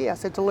are you here?" I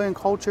said, "To learn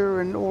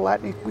culture and all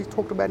that." And we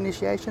talked about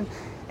initiation.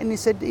 And he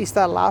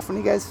started laughing.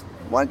 He goes,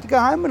 "Why don't you go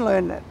home and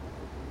learn that?"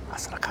 I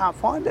said, "I can't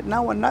find it.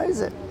 No one knows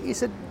it." He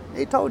said,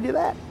 "Who told you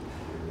that?"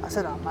 I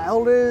said, "Oh, my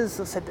elders."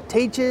 I said, "The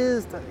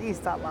teachers." He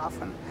started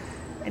laughing.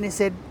 And he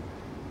said,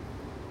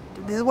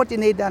 "This is what you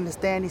need to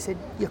understand." He said,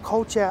 "Your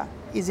culture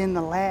is in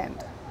the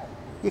land.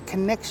 Your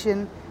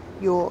connection,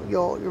 your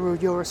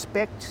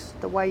respect,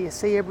 the way you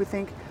see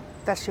everything,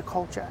 that's your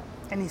culture."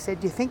 And he said,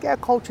 "Do you think our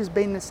culture's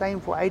been the same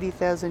for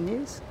 80,000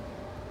 years?"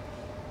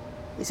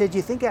 He said, "Do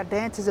you think our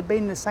dances have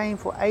been the same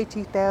for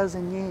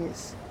 80,000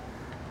 years?"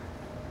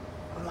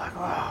 I'm like,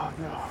 "Oh,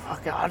 no,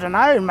 fuck, I don't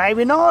know,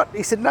 maybe not."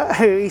 He said, "No."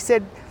 He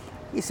said,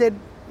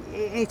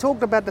 he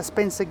talked about the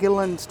Spencer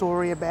Gillen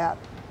story about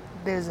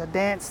there's a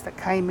dance that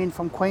came in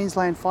from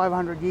Queensland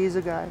 500 years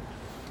ago,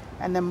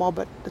 and the mob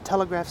at the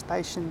telegraph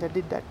station that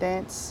did that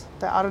dance,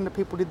 the Aranda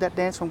people did that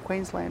dance from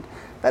Queensland.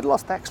 They'd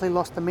actually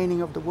lost the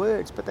meaning of the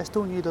words, but they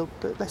still knew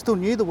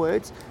the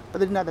words, but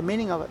they didn't know the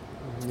meaning of it.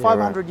 It's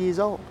 500 years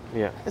old.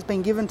 Yeah. It's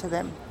been given to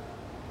them.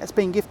 It's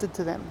been gifted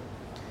to them.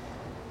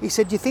 He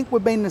said, "Do you think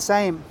we've been the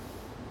same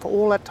for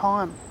all that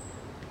time?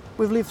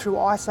 We've lived through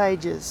ice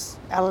ages.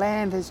 Our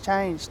land has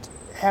changed.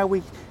 How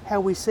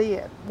we see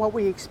it, what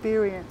we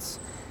experience."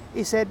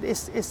 He said,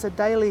 it's a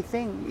daily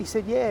thing. He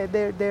said, "Yeah,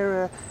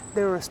 there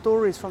are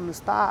stories from the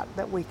start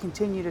that we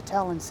continue to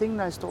tell and sing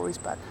those stories,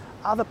 but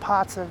other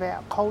parts of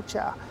our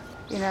culture,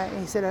 you know,"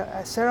 he said,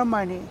 a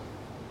ceremony,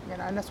 you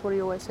know, and that's what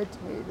he always said to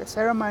me, the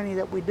ceremony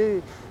that we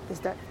do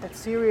is that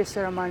serious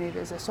ceremony,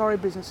 there's a sorry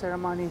business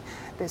ceremony,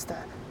 there's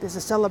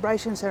the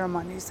celebration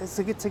ceremonies, there's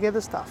the get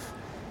together stuff.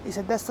 He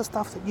said, "That's the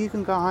stuff that you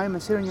can go home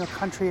and sit in your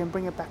country and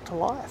bring it back to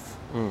life."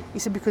 He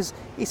said, because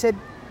he said,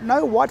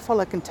 no white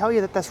fella can tell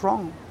you that that's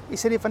wrong. He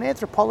said, if an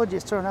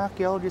anthropologist or an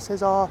archaeologist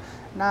says, "Oh,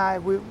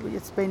 no,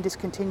 it's been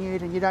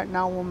discontinued and you don't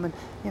know them," and,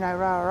 you know,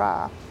 rah,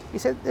 rah. He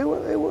said,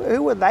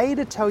 who are they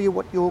to tell you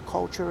what your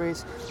culture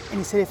is? And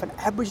he said, if an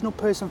Aboriginal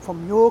person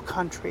from your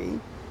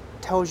country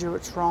tells you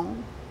it's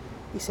wrong,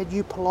 he said,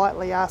 you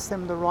politely ask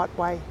them the right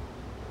way.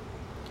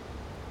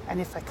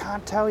 And if they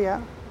can't tell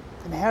you,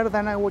 then how do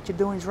they know what you're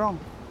doing is wrong?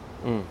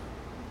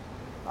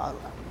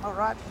 All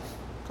right.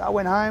 So I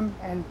went home,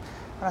 and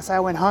when I say I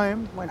went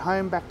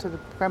home back to the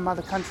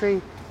grandmother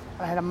country.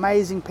 I had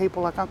amazing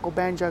people like Uncle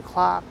Banjo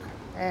Clark,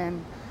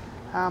 and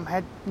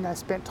had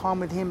spent time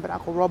with him. But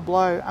Uncle Rob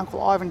Lowe,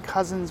 Uncle Ivan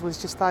Cousins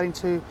was just starting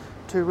to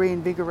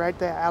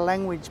reinvigorate our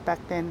language back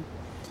then.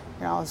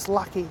 I was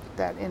lucky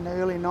that in the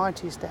early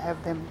 90s to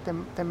have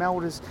them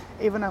elders.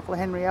 Even Uncle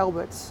Henry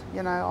Alberts,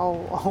 they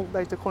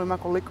used to call him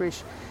Uncle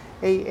Licorice.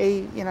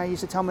 He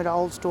used to tell me the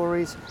old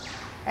stories.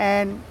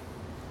 And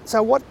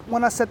so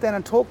when I sat down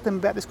and talked to them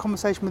about this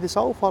conversation with this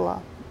old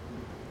fella,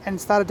 and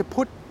started to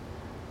put,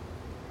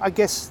 I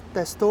guess,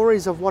 the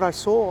stories of what I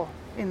saw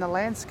in the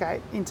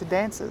landscape into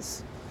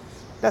dances,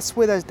 that's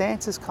where those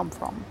dances come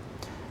from.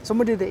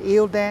 Someone did the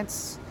eel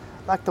dance,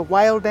 like the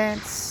whale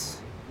dance.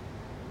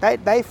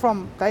 They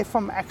from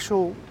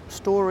actual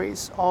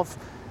stories of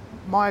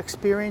my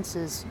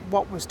experiences,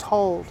 what was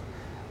told,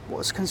 what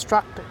was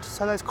constructed.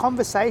 So those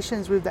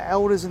conversations with the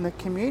elders in the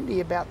community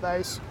about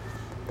those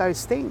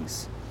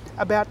things,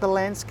 about the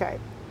landscape,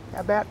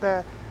 about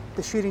the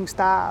shooting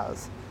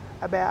stars,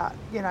 about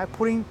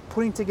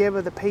putting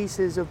together the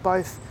pieces of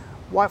both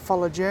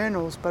whitefellow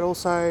journals but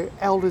also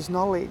elders'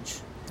 knowledge.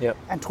 Yep.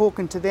 And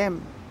talking to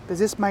them. Does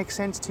this make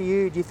sense to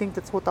you? Do you think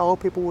that's what the old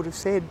people would have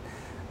said?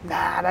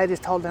 Nah, they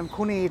just told them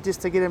kuni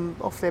just to get them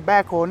off their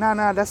back, or no,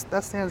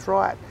 that sounds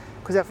right.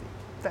 Because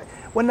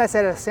when they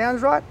say that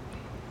sounds right,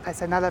 they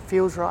say no, that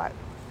feels right.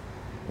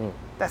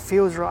 That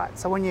feels right.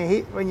 So when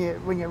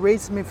you read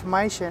some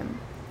information,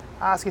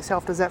 ask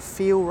yourself, does that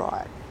feel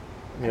right?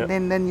 Yep.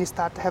 And then you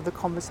start to have the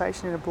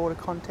conversation in a broader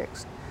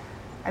context,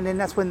 and then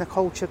that's when the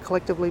culture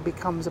collectively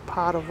becomes a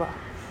part of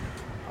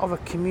a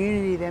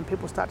community. Then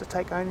people start to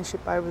take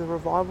ownership over the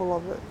revival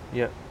of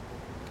it.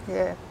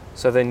 Yeah.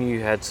 So then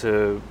you had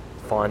to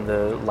find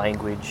the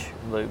language,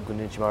 the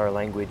Gunditjmara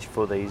language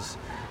for these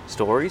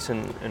stories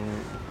and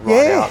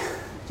write out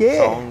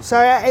songs.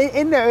 So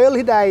in the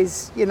early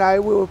days, we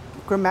were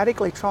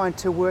grammatically trying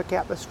to work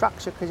out the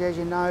structure, because as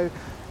you know,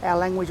 our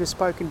language was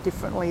spoken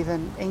differently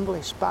than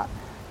English. But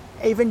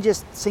even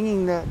just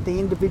singing the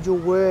individual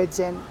words,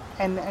 and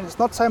it's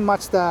not so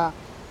much the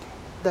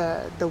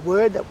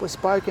word that was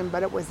spoken,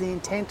 but it was the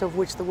intent of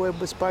which the word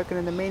was spoken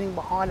and the meaning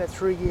behind it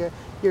through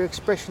your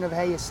expression of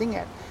how you sing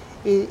it,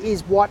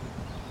 is what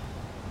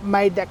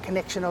made that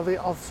connection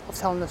of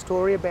telling the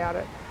story about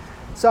it.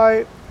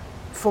 So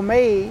for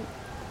me,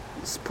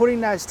 putting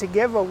those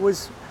together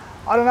was,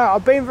 I don't know,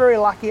 I've been very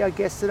lucky, I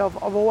guess, that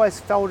I've always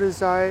felt as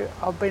though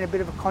I've been a bit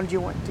of a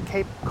conduit to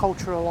keep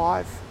culture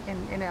alive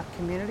in our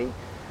community.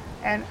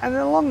 And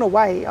along the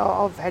way,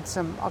 I've had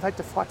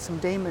to fight some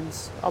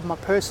demons of my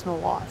personal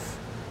life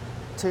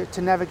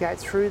to navigate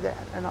through that.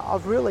 And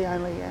I've really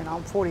only, and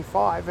I'm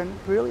 45, and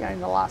really only in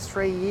the last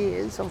 3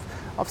 years of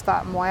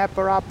starting my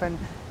APA up and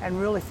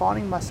really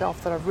finding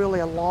myself that I've really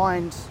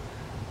aligned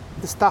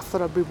the stuff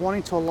that I've been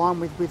wanting to align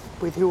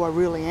with who I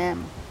really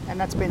am. And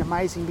that's been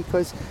amazing,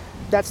 because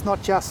that's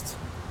not just,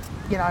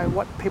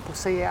 what people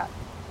see out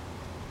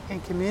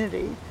in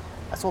community,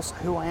 that's also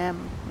who I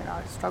am.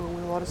 I struggled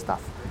with a lot of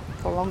stuff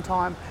for a long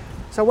time.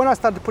 So when I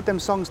started to put them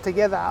songs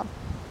together,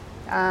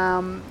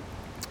 and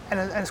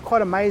it's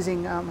quite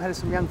amazing, I had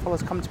some young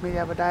fellas come to me the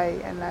other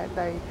day, and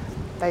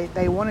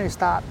they want to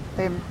start,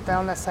 they're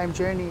on that same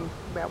journey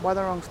about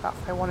Wathaurong stuff.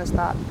 They want to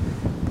start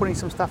putting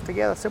some stuff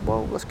together. I said,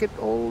 well, let's get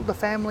all the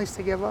families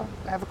together,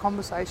 have a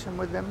conversation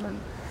with them,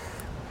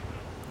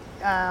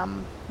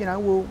 and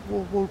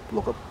we'll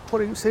look at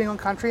sitting on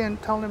country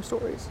and telling them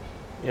stories.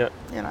 Yeah.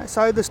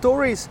 So the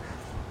stories,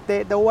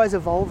 they're always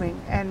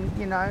evolving, and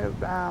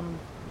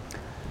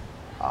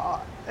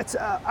it's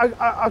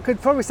I could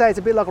probably say it's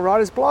a bit like a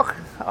writer's block.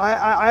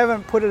 I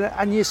haven't put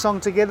a new song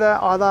together,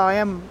 although I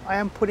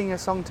am putting a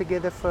song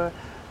together for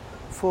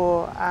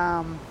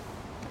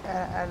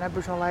an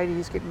Aboriginal lady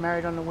who's getting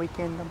married on the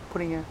weekend.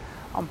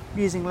 I'm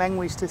using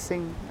language to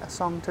sing a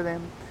song to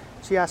them.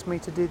 She asked me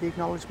to do the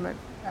acknowledgement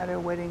at her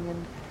wedding,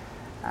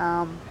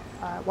 and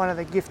one of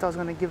the gifts I was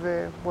going to give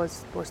her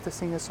was to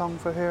sing a song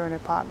for her and her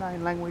partner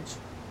in language.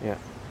 Yeah.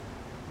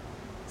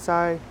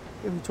 So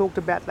we talked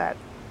about that,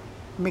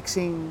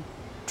 mixing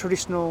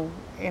traditional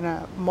in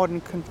a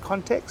modern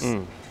context.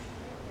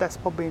 That's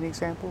probably an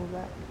example of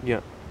that.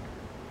 Yeah.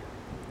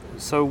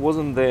 So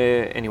wasn't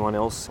there anyone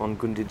else on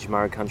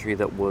Gunditjmara country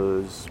that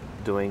was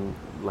doing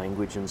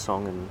language and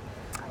song and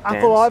dance?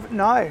 Uncle Ivan,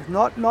 no,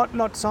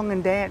 not song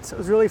and dance. It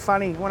was really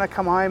funny. When I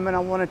come home and I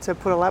wanted to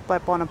put a lap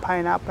on and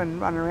paint up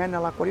and run around, they're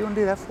like, what do you want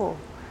to do that for?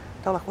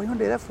 They're like, what do you want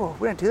to do that for?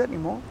 We don't do that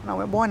anymore. And I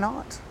went, why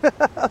not?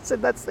 I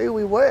said, that's who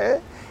we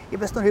were. If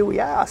that's not who we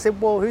are. I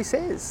said, well, who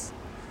says?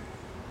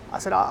 I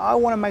said, I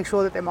want to make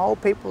sure that them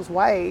old people's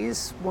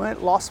ways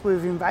weren't lost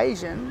with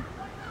invasion.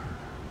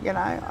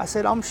 I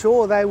said, I'm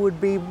sure they would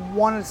be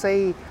wanting to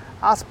see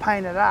us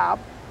painted up,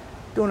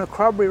 doing a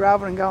corroboree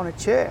rather than going to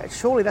church.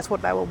 Surely that's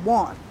what they would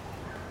want.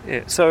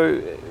 Yeah.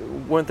 So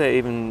weren't there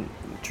even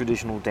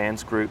traditional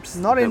dance groups?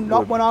 Not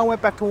when I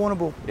went back to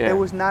Warrnambool. Yeah. There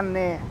was none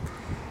there.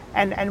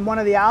 And one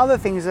of the other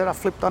things that I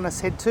flipped on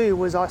its head too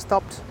was I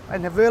stopped,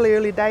 in the very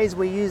early days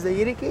we used the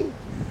yidiki,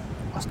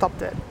 I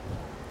stopped it.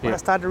 When I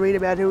started to read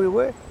about who we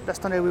were,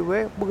 that's not who we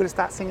were. We're going to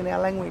start singing our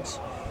language.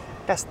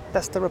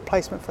 That's the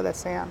replacement for that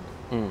sound.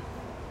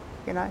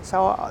 You know,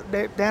 so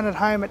down at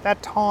home at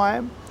that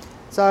time,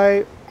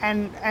 so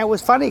and it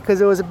was funny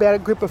because it was about a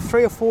group of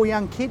 3 or 4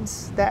 young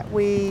kids that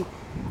we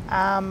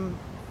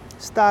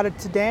started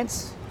to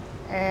dance,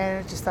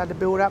 and it just started to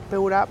build up,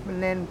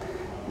 and then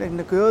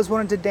the girls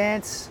wanted to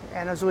dance,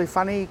 and it was really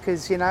funny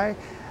because, you know,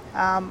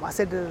 I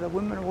said to the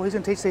women, well, who's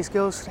going to teach these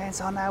girls to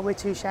dance? Oh no, we're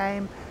too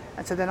ashamed.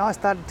 And so then I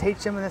started to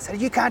teach them, and they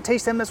said, you can't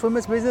teach them, that's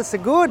women's business. So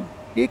good,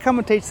 you come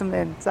and teach them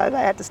then. So they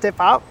had to step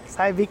up.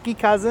 So Vicky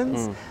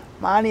Cousins,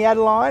 Marnie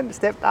Adeline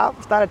stepped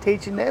up, started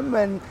teaching them,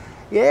 and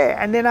yeah,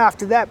 and then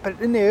after that, but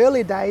in the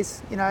early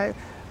days, you know,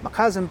 my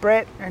cousin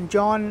Brett and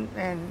John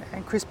and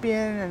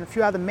Crispian and a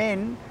few other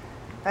men,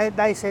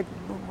 they said,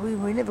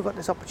 we never got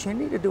this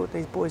opportunity to do what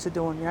these boys are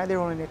doing. You know, they're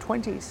all in their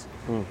 20s.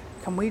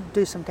 Can we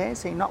do some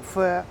dancing? Not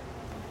for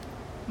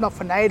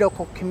NAIDOC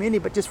or community,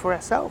 but just for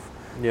ourselves.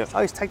 Yeah. So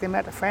I used to take them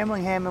out to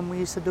Framlingham, and we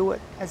used to do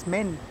it as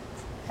men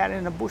out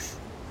in the bush.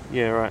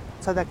 Yeah, right.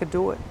 So they could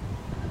do it.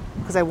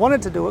 Because they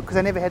wanted to do it, because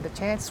they never had the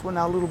chance when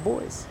they were little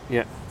boys.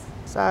 Yeah.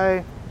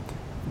 So,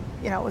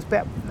 you know, it was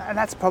about, and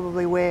that's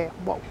probably where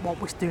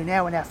what we do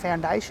now in our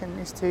foundation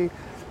is to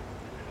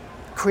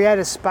create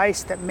a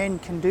space that men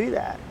can do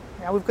that.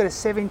 Now we've got a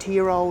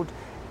 70-year-old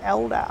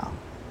elder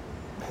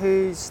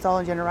who's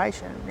stolen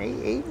generation.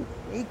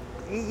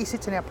 He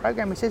sits in our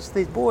program. He says to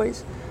these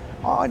boys,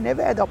 oh, I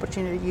never had the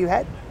opportunity you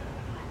had.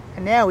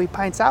 And now he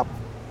paints up.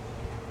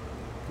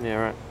 Yeah,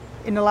 right.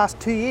 In the last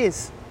 2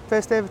 years,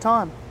 first ever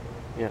time.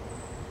 Yeah.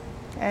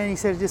 And he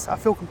said, I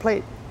feel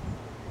complete.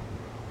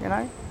 You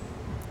know?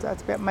 So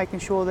it's about making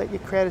sure that you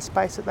create a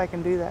space that they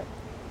can do that.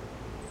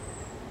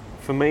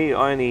 For me,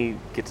 I only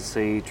get to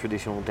see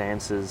traditional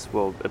dancers,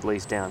 well, at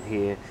least down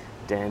here,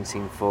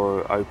 dancing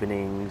for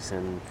openings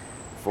and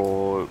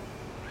for,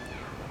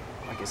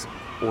 I guess,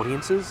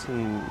 audiences,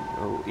 and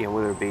you know,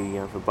 whether it be, you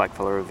know, for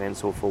blackfella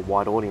events or for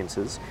white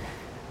audiences.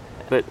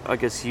 But I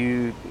guess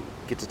you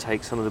get to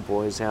take some of the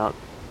boys out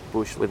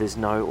bush where there's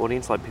no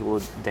audience, like people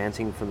are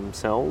dancing for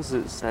themselves.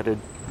 Is that a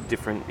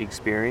different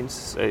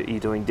experience? Are you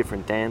doing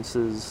different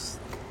dances?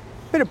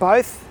 Bit of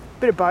both.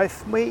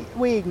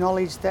 We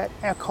acknowledge that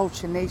our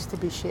culture needs to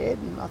be shared,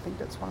 and I think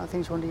that's one of the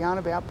things we want to yarn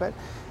about. But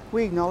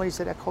we acknowledge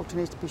that our culture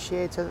needs to be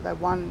shared so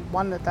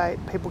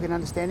that people get an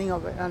understanding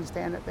of it and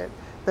understand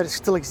that it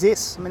still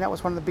exists. I mean, that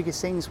was one of the biggest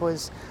things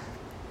was,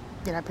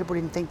 you know, people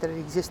didn't think that it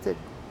existed,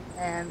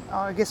 and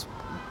I guess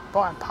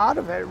by part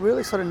of it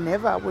really sort of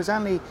never. It was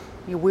only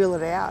you wheel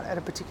it out at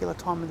a particular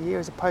time of the year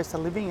as opposed to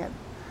living it,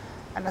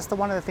 and that's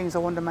one of the things I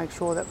wanted to make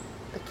sure that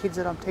the kids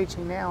that I'm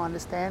teaching now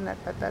understand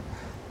that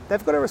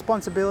they've got a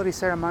responsibility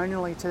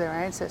ceremonially to their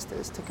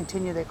ancestors to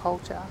continue their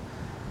culture,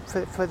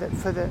 for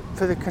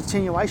the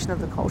continuation of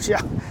the culture.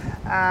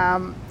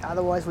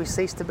 Otherwise, we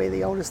cease to be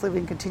the oldest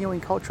living continuing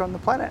culture on the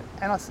planet.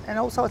 And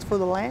also, it's for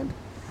the land.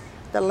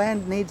 The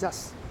land needs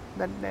us.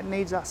 That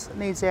needs us. It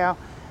needs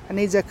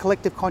our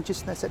collective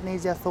consciousness. It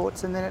needs our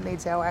thoughts, and then it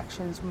needs our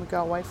actions when we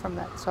go away from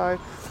that. So,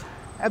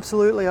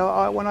 absolutely.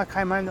 When I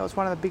came home, that was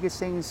one of the biggest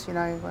things. You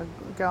know,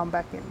 going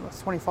back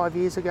 25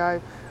 years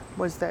ago,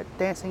 was that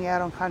dancing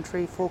out on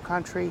country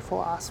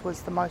for us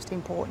was the most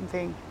important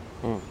thing.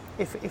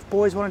 If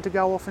boys wanted to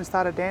go off and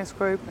start a dance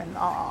group, and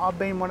I've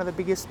been one of the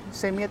biggest,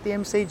 see me at the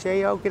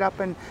MCG, I'll get up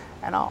and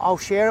I'll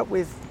share it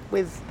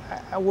with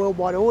a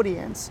worldwide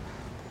audience.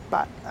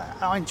 But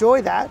I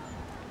enjoy that,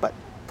 but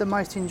the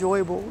most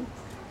enjoyable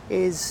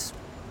is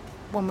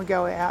when we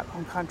go out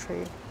on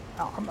country.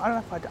 I don't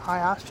know if I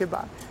asked you,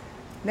 but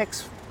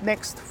next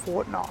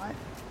fortnight,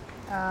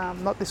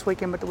 not this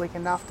weekend but the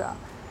weekend after,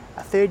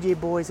 our third year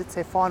boys, it's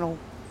their final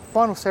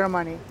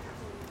ceremony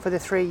for the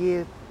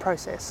 3-year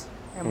process,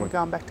 and we're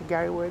going back to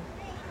Garryword.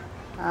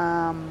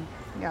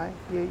 You know,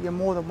 you're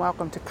more than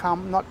welcome to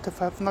come, not to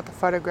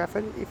photograph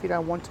it if you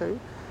don't want to,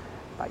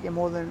 but you're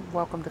more than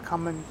welcome to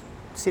come and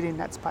sit in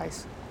that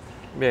space.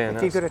 Yeah,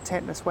 if you've got a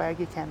tent and a swag,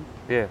 you can.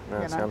 Yeah, no,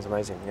 it sounds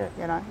amazing. Yeah,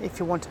 you know, if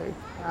you want to,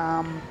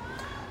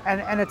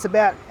 and it's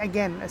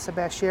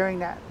about sharing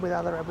that with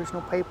other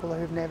Aboriginal people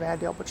who've never had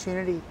the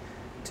opportunity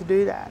to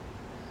do that.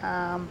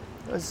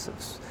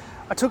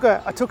 I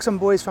took some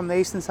boys from the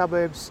eastern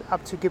suburbs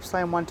up to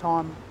Gippsland one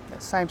time,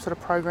 that same sort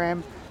of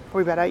program,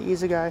 probably about 8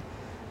 years ago.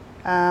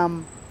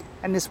 And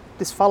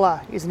this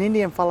fella is an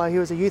Indian fella. He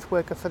was a youth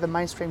worker for the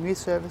mainstream youth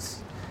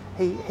service.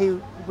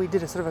 We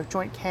did a sort of a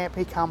joint camp.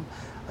 He come.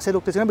 I said,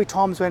 look, there's going to be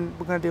times when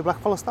we're going to do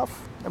blackfella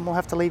stuff, and we'll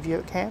have to leave you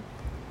at camp,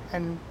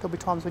 and there'll be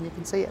times when you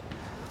can see it.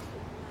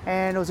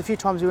 And there was a few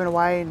times we went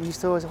away, and he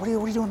used to always say, what are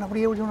you doing up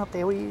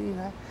there? What are you, you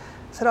know?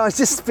 I said, it's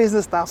just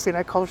business stuff, you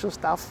know, cultural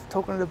stuff,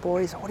 talking to the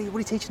boys. What are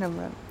you teaching them?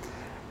 And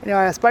anyway,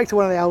 I spoke to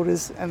one of the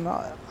elders, and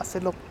I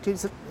said, look,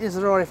 is it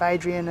all right if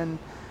Adrian, and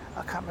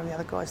I can't remember the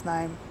other guy's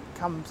name,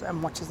 comes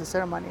and watches the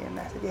ceremony? And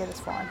they said, yeah, that's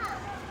fine.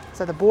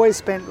 So the boys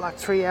spent like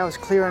 3 hours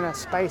clearing a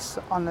space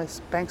on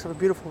the banks of a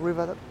beautiful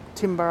river, the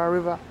Timborough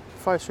River,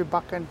 flows through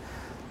Buchan.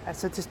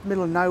 It's just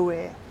middle of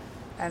nowhere.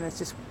 and it's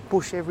just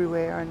bush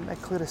everywhere, and they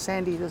cleared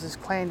there's this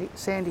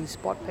sandy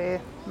spot there,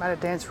 made a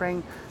dance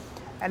ring,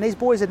 and these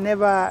boys had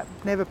never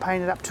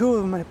painted up. 2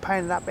 of them had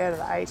painted up out of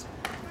the 8,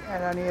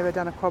 and only ever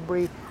done a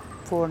corroboree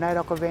for an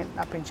ADOC event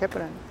up in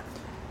Shepparton.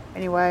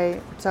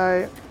 Anyway,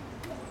 so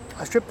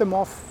I stripped them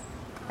off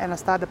and I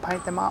started to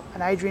paint them up,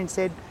 and Adrian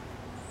said,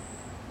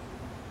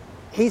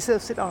 he's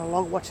sitting on a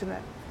log watching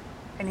it,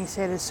 and he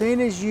said, as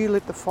soon as you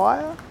lit the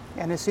fire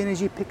and as soon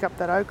as you pick up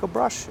that ochre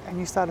brush and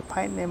you started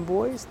painting them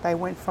boys, they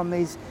went from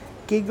these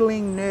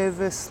giggling,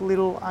 nervous,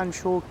 little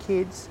unsure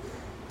kids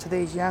to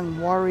these young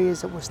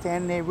warriors that were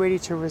standing there ready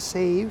to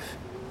receive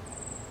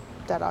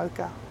that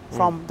ochre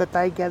that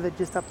they gathered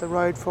just up the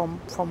road from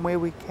where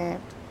we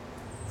camped,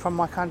 from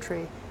my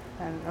country.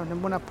 And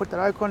then when I put that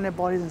ochre on their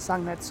bodies and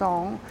sung that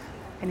song,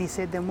 and he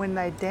said then when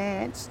they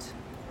danced,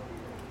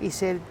 he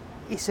said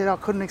I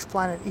couldn't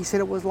explain it. He said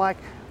it was like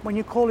when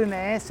you call in the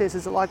ancestors,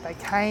 it's like they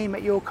came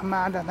at your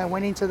command and they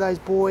went into those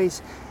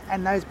boys,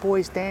 and those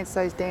boys danced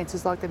those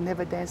dances like they'd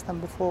never danced them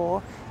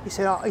before. He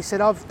said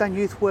I've done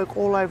youth work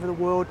all over the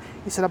world.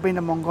 He said I've been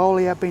to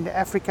Mongolia, I've been to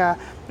Africa,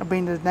 I've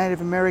been to the Native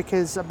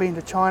Americas, I've been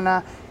to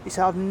China. He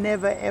said I've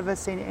never ever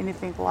seen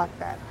anything like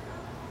that.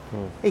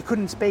 He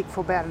couldn't speak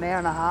for about an hour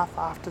and a half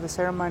after the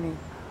ceremony.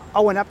 I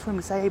went up to him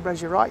and said, hey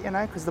bros, you're right,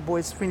 because the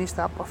boys finished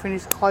up. I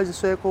closed the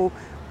circle,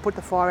 put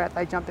the fire out,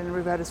 they jumped in the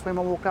river, had to swim.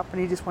 I walked up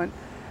and he just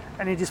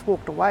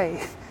walked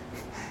away.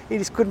 he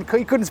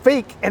couldn't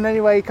speak. And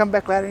anyway, he come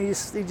back later and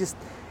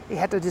he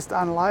had to just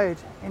unload.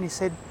 And he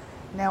said,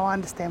 now I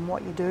understand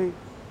what you do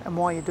and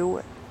why you do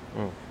it.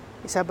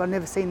 He said, but I've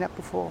never seen that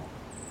before.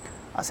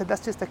 I said,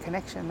 that's just a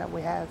connection that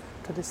we have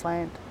to this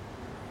land.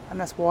 And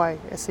that's why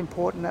it's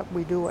important that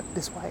we do it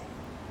this way.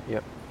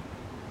 Yep.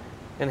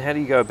 And how do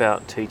you go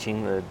about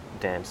teaching the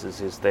dancers?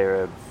 Is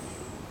there a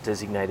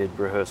designated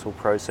rehearsal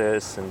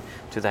process, and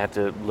do they have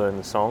to learn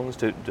the songs?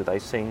 Do they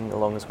sing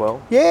along as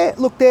well? Yeah,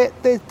 look,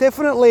 there's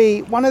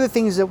definitely one of the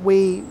things that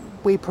we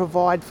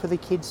provide for the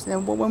kids.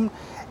 And when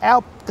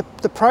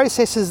the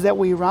processes that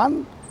we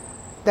run,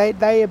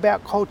 they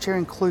about culture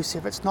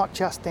inclusive. It's not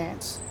just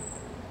dance.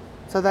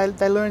 So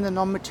they learn the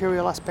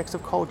non-material aspects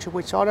of culture,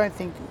 which I don't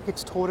think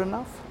gets taught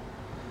enough.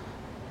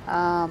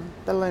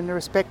 They learn the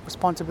respect,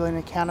 responsibility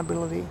and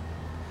accountability,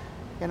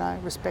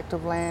 respect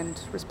of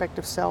land, respect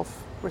of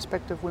self,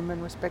 respect of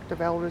women, respect of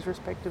elders,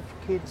 respect of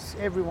kids,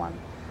 everyone.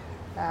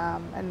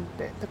 And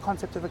the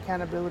concept of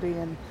accountability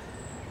and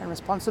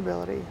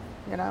responsibility,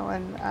 and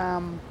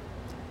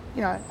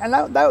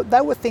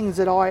they were things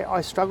that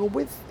I struggled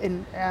with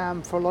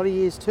for a lot of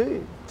years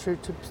too,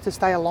 to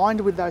stay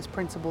aligned with those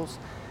principles.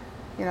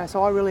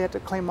 So I really had to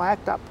clean my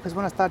act up, because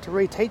when I started to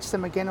reteach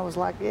them again, it was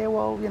like, I've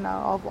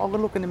got to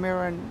look in the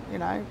mirror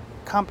and,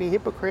 can't be a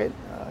hypocrite,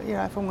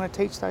 if I'm going to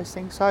teach those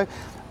things. So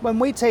when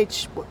we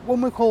teach,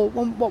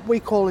 what we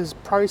call is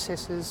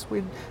processes,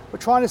 we're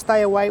trying to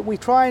stay away, we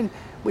try and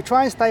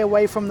stay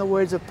away from the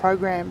words of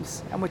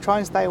programs, and we try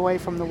and stay away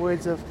from the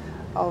words of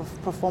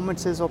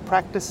performances or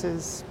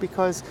practices,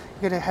 because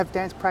you're going to have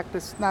dance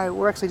practice. No,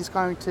 we're actually just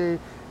going to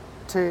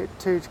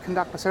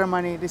conduct a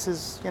ceremony. This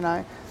is,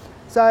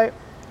 so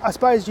I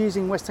suppose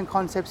using Western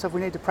concepts of we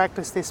need to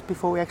practice this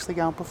before we actually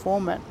go and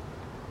perform it.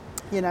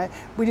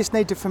 We just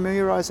need to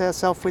familiarise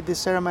ourselves with this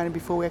ceremony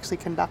before we actually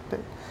conduct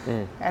it.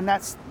 And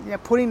that's,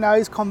 putting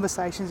those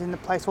conversations into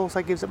place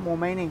also gives it more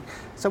meaning.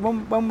 So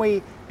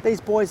when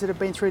these boys that have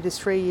been through this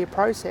 3-year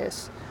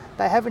process,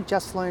 they haven't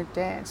just learned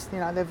dance.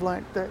 They've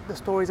learned the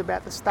stories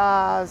about the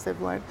stars.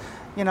 They've learned,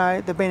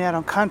 they've been out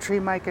on country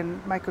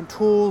making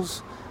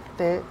tools.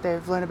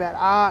 They've learned about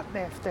art.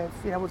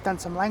 We've done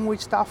some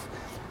language stuff.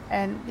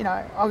 And,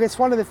 I guess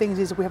one of the things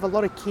is that we have a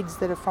lot of kids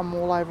that are from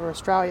all over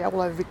Australia, all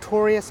over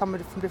Victoria, some are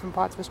from different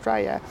parts of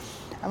Australia.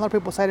 And a lot of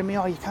people say to me,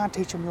 you can't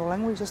teach them your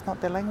language, that's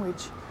not their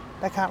language.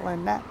 They can't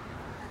learn that.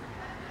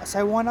 I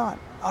say, why not?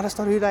 That's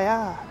not who they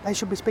are. They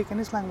should be speaking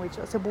this language.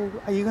 I said, well,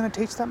 are you going to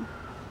teach them?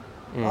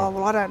 Oh,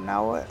 well, I don't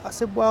know it. I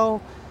said,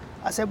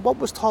 what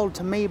was told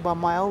to me by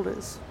my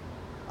elders?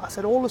 I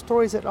said, all the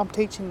stories that I'm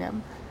teaching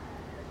them,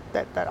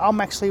 that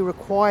I'm actually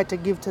required to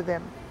give to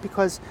them,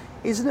 because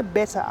isn't it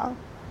better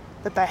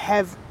that they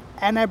have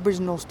an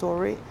Aboriginal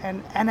story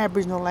and an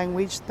Aboriginal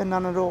language than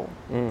none at all?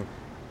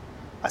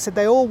 I said,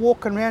 they all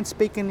walk around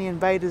speaking the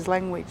invaders'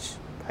 language.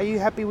 Are you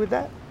happy with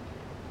that?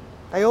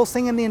 They all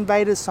singing the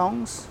invaders'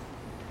 songs.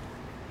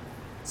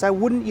 So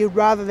wouldn't you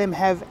rather them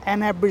have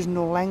an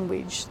Aboriginal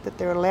language that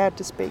they're allowed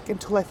to speak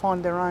until they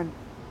find their own?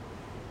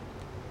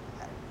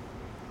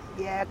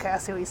 Yeah, okay, I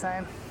see what you're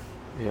saying.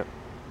 Yep.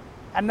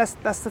 And that's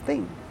the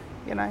thing.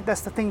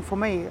 That's the thing for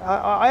me.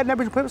 I had an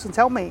Aboriginal person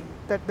tell me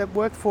that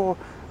worked for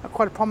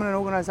quite a prominent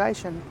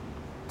organisation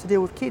to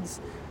deal with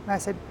kids. And I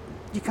said,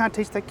 you can't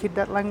teach that kid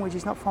that language,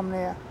 he's not from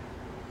there.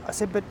 I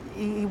said, but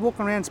he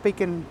walking around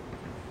speaking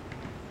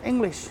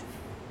English.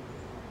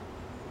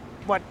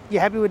 What, you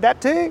happy with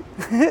that too?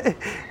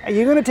 Are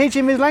you going to teach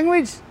him his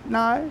language?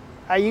 No.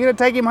 Are you going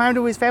to take him home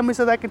to his family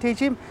so they can teach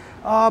him?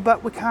 Oh,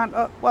 but we can't.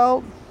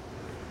 I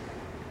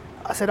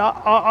said,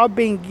 I've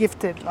been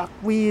gifted. Like,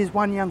 we use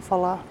one young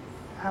fella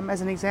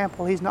as an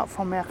example, he's not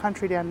from our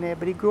country down there,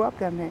 but he grew up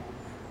down there.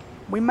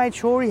 We made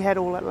sure he had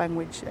all that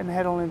language and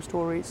had all them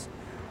stories.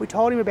 We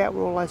told him about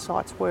where all those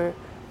sites were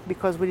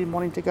because we didn't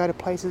want him to go to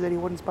places that he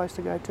wasn't supposed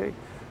to go to.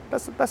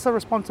 That's a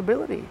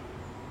responsibility.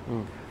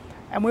 Mm.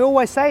 And we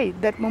always say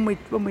that when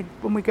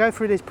we go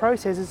through these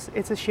processes,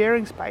 it's a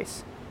sharing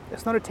space.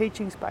 It's not a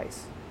teaching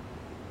space.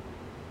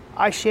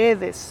 I share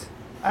this,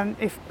 and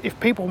if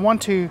people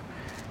want to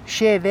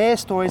share their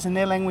stories in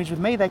their language with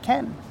me, they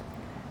can.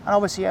 And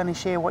obviously only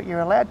share what you're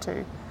allowed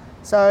to.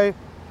 So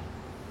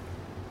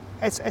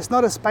it's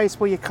not a space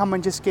where you come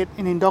and just get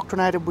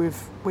indoctrinated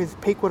with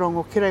Pikwarong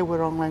or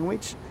Kirewurong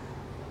language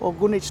or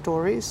Gunich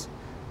stories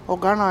or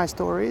Gunai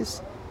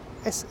stories.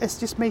 It's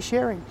just me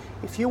sharing.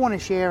 If you want to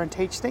share and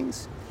teach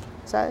things,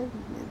 so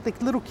the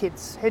little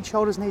kids, head,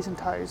 shoulders, knees and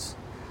toes,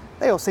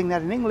 they all sing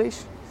that in English.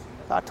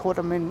 I taught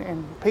them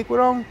in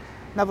Pikwarong.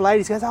 Another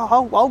lady goes,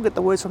 I'll get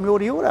the words from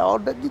Yorta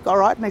Yorta. All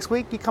right, next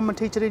week you come and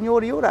teach it in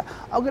Yorta Yorta.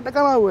 I'll get the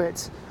Gunai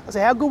words. I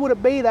say, how good would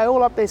it be? They're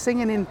all up there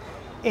singing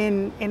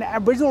in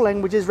Aboriginal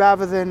languages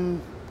rather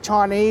than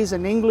Chinese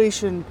and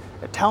English and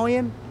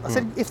Italian. I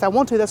said, if they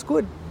want to, that's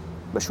good.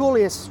 But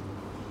surely it's,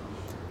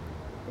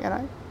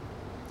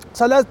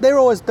 So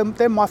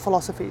they're my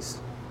philosophies.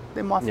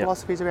 They're my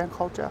philosophies around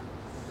culture.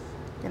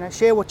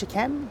 Share what you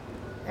can,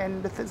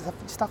 and the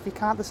stuff you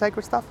can't, the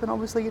sacred stuff, then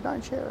obviously you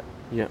don't share it.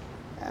 Yeah.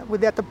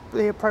 Without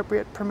the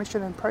appropriate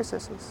permission and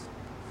processes.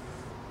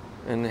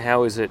 And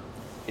how is it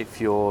if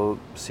you're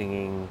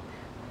singing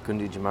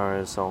Gundi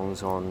Jamara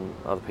songs on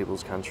other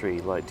people's country?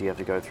 Like, do you have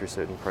to go through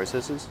certain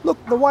processes? Look,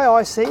 the way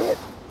I see it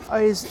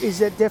is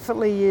that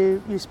definitely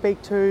you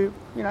speak to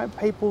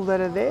people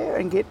that are there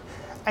and get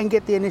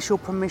the initial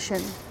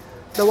permission.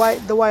 The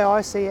way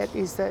I see it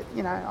is that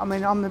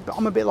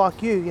I'm a bit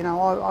like you.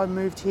 I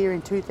moved here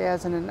in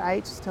 2008.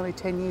 It's nearly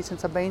 10 years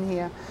since I've been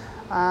here.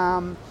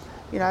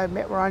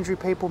 Met Wurundjeri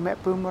people,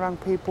 met Boomerang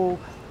people,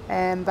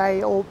 and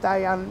they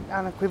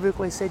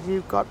unequivocally said,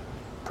 you've got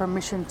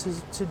permission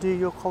to do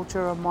your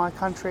culture in my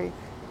country,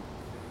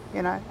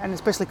 and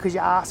especially because you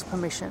ask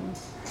permission.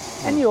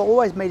 And you'll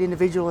always meet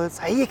individuals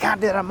that say, you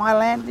can't do that on my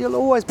land. You'll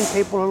always be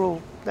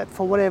people that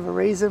for whatever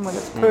reason, whether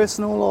it's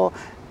personal or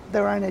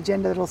their own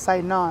agenda, that'll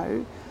say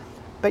no.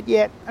 But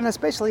yet, and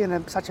especially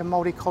in such a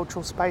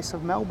multicultural space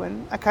of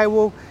Melbourne, okay,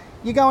 well,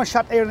 you go and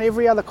shut down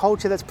every other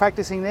culture that's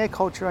practicing their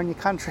culture on your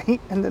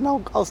country, and then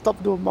I'll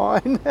stop doing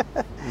mine.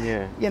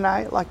 Yeah.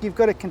 You've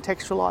got to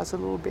contextualise it a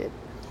little bit.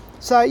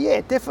 So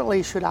yeah, definitely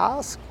you should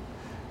ask.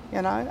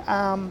 And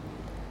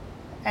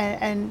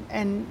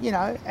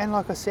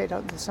like I said,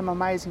 there's some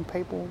amazing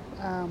people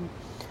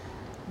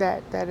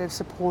that have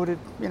supported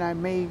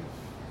me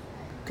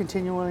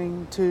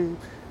continuing to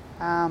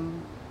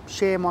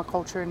share my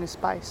culture in this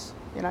space.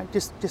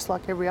 Just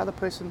like every other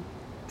person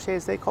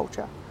shares their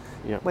culture.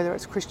 Yeah. Whether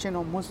it's Christian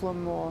or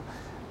Muslim or,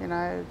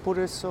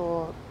 Buddhist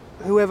or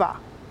whoever,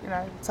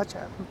 such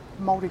a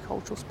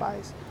multicultural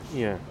space.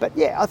 Yeah. But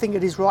yeah, I think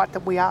it is right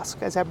that we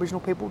ask as Aboriginal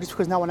people. Just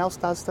because no one else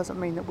doesn't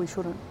mean that we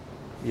shouldn't.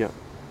 Yeah.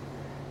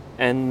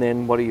 And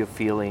then what are your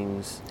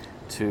feelings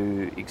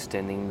to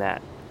extending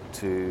that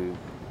to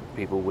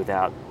people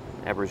without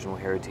Aboriginal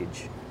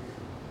heritage?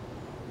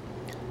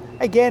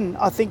 Again,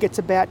 I think it's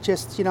about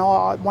just,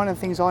 one of the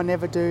things I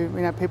never do,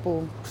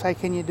 people say,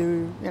 can you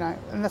do,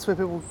 and that's where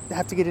people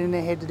have to get it in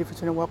their head, the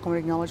difference between a welcome and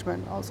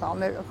acknowledgement.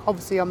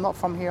 Obviously, I'm not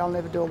from here, I'll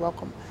never do a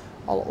welcome.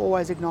 I'll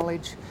always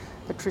acknowledge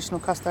the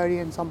traditional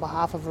custodians on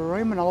behalf of a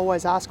room, and I'll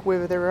always ask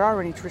whether there are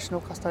any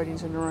traditional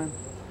custodians in the room,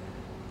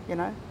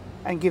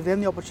 and give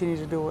them the opportunity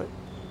to do it,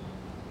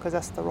 because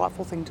that's the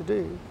rightful thing to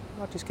do,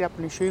 not just get up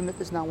and assume that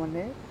there's no one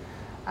there.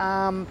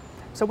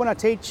 So when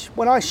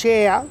I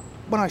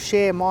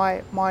share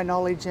my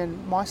knowledge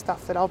and my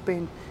stuff that I've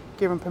been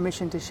given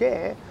permission to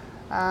share,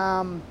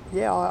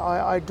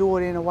 I do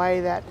it in a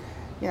way that,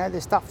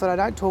 there's stuff that I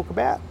don't talk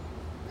about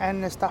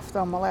and there's stuff that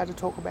I'm allowed to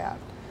talk about.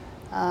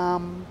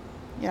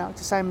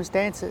 It's the same as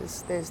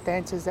dances. There's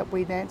dances that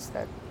we dance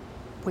that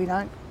we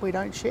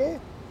don't share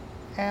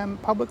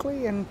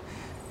publicly, and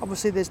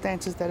obviously there's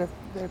dances that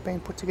have been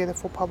put together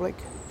for public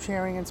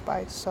sharing and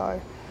space. So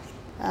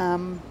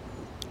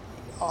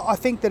I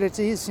think that it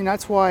is,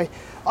 that's why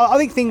I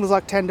think things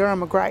like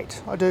Tanduram are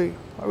great. I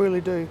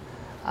really do.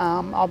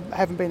 I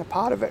haven't been a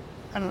part of it,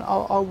 and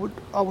I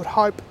would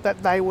hope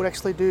that they would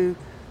actually do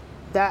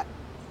that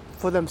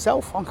for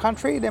themselves on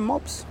country, their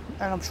mobs,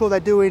 and I'm sure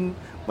they do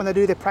when they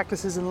do their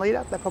practices and lead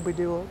up. They probably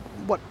do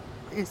what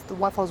is the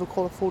white fellas will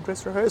call a full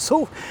dress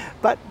rehearsal,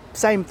 but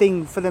same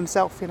thing for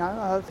themselves.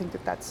 I think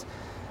that's.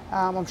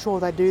 I'm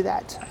sure they do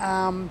that.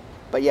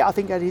 But yeah, I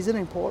think that is an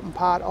important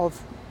part of.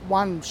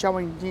 One,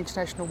 showing the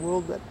international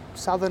world that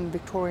Southern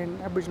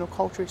Victorian Aboriginal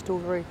culture is still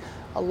very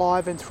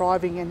alive and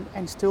thriving,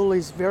 and still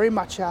is very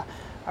much a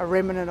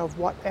remnant of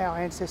what our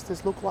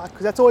ancestors look like.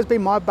 Because that's always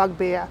been my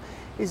bugbear,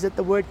 is that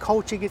the word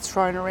culture gets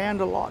thrown around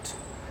a lot.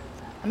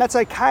 And that's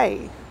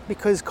okay,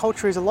 because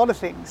culture is a lot of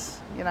things.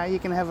 You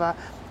can have a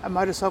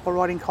motorcycle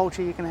riding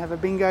culture, you can have a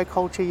bingo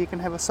culture, you can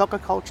have a soccer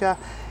culture,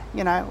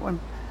 and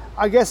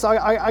I guess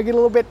I get a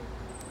little bit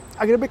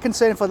I get a bit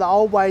concerned for the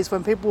old ways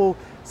when people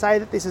say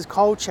that this is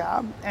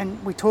culture,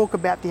 and we talk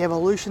about the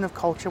evolution of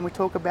culture, and we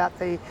talk about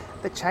the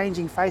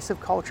changing face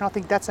of culture. And I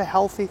think that's a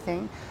healthy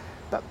thing.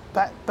 But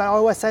I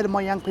always say to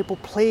my young people,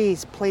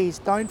 please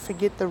don't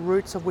forget the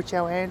roots of which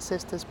our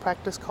ancestors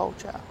practiced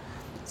culture.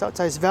 So it's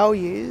those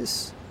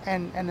values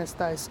and it's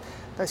those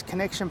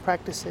connection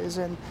practices.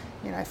 And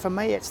for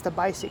me, it's the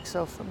basics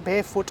of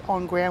barefoot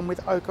on ground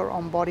with ochre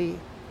on body.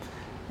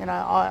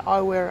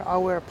 I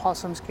wear a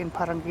possum skin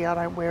parangi. I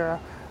don't wear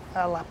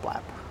a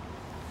lap.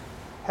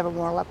 Haven't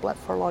worn a lap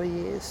for a lot of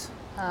years.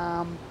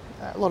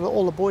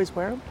 All the boys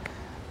wear them.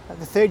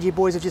 The third year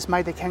boys have just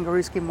made the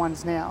kangaroo skin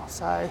ones now.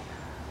 So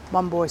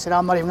one boy said,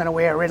 I'm not even going to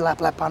wear a red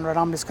lap under it,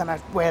 I'm just going to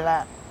wear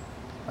that.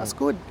 That's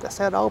good. That's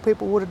how the old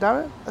people would have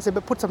done it. I said,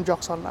 but put some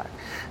jocks on though.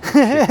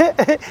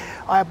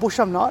 I bush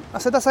I'm not. I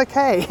said, that's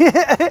okay.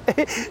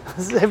 I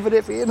said, but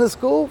if you're in the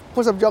school,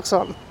 put some jocks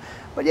on.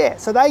 But yeah,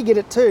 so they get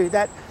it too,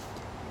 that,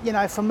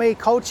 for me,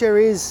 culture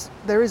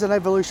there is an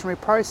evolutionary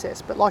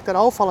process, but like that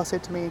old fella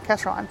said to me in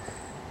Kashrine,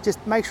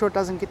 just make sure it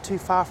doesn't get too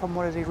far from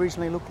what it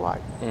originally looked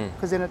like,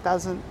 because then it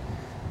doesn't,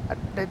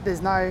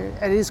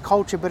 it is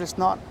culture, but it's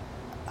not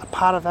a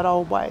part of that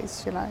old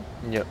ways,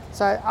 Yep.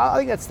 So I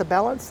think that's the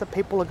balance that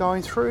people are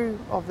going through,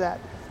 of that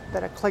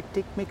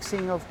eclectic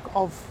mixing of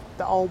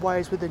the old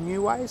ways with the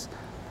new ways.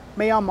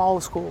 Me, I'm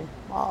old school.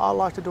 I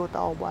like to do it the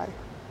old way.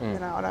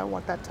 I don't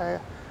want that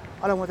to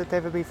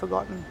ever be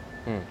forgotten.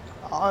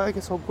 I think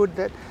it's all good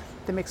that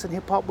they're mixing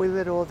hip hop with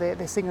it, or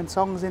they're singing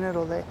songs in it,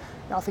 or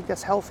I think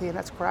that's healthy and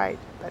that's great.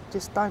 But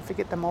just don't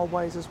forget them old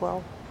ways as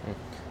well.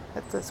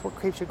 That's what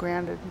keeps you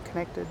grounded and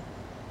connected.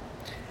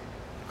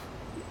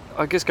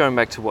 I guess going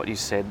back to what you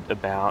said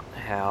about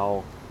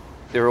how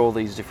there are all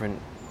these different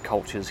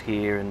cultures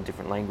here and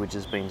different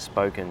languages being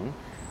spoken.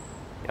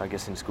 I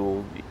guess in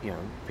school,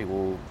 people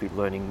will be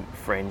learning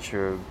French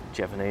or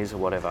Japanese or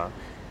whatever.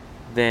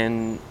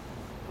 Then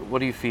what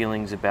are your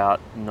feelings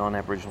about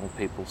non-Aboriginal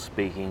people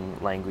speaking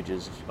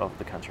languages of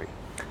the country?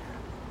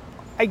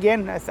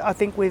 Again, I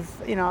think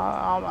with,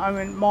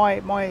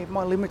 my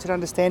limited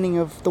understanding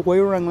of the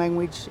Wirrung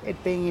language,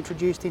 it being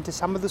introduced into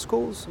some of the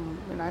schools,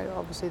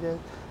 obviously the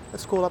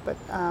school up at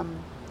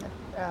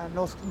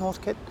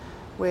Northcote,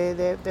 where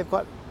they've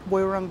got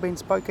Wirrung being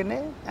spoken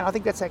there, and I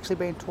think that's actually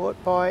being taught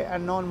by a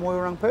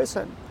non-Wirrung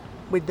person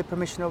with the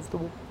permission of the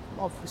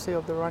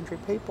Wurundjeri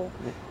people.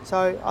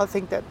 So I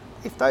think that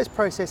if those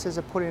processes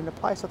are put into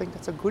place, I think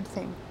that's a good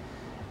thing.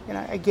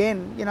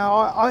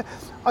 I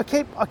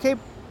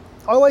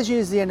always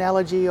use the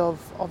analogy of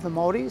the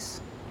Māoris.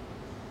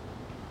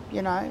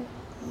 The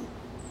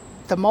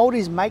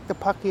Māoris make the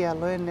Pākehā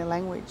learn their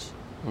language.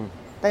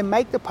 They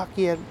make the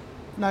Pākehā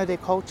know their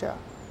culture.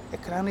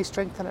 It can only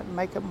strengthen it and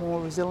make it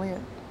more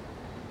resilient.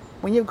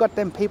 When you've got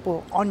them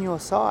people on your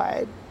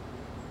side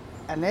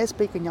and they're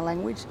speaking your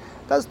language,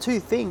 it does two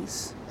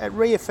things. It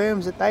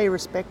reaffirms that they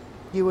respect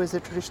you as the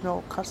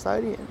traditional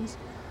custodians,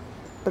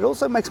 but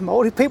also makes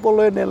Māori people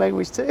learn their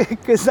language too,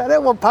 because they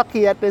don't want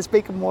Pākehā out there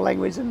speaking more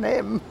language than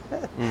them.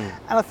 And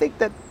I think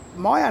that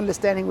my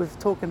understanding with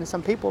talking to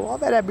some people,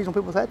 I've had Aboriginal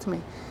people say to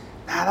me,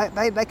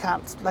 they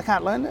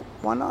can't learn it.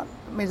 Why not?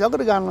 It means I've got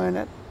to go and learn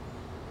it.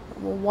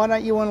 Well, why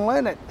don't you want to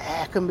learn it?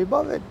 I couldn't be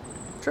bothered.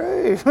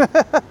 True.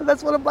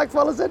 That's what a black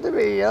fella said to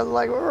me. I was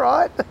like, all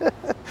right.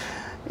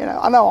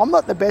 I know I'm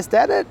not the best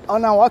at it. I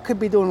know I could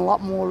be doing a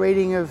lot more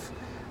reading of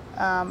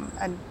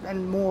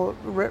and more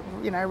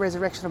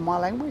resurrection of my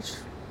language.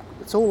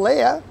 It's all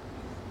there.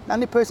 The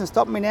only person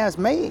stopping me now is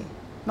me,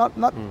 not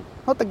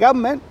the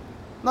government,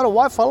 not a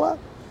white fella.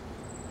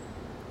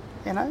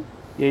 Yeah,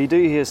 you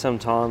do hear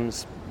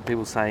sometimes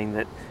people saying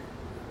that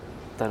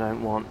they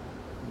don't want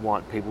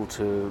white people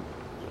to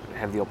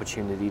have the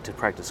opportunity to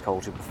practice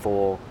culture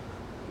before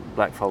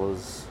black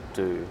fellas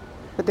do.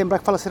 But then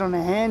black fellas sit on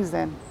their hands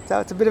then. So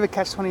it's a bit of a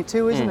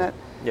catch-22, isn't it?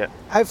 Yeah.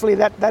 Hopefully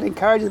that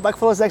encourages black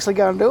fellas to actually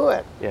go and do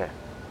it. Yeah.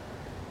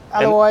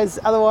 Otherwise,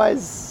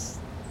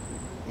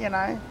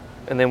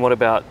 And then what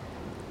about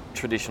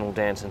traditional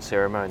dance and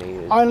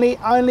ceremony?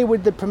 Only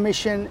with the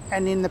permission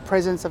and in the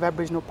presence of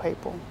Aboriginal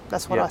people.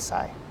 That's what I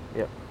say.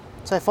 Yep.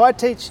 So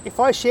if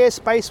I share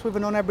space with a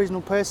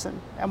non-Aboriginal person,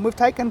 and we've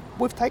taken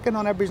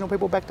non-Aboriginal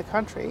people back to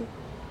country,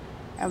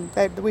 and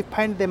we've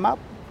painted them up,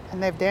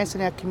 and they've danced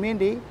in our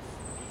community,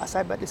 I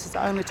say, but this is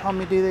the only time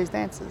we do these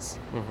dances.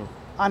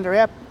 Under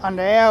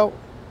our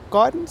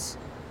guidance.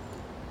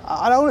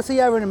 I don't want to see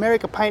you over in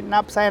America painting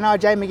up, saying, "Oh,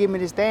 Jamie, give me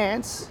this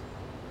dance,"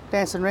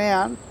 dancing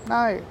around.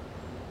 No,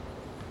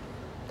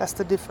 that's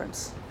the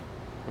difference.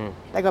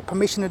 They got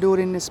permission to do it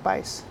in this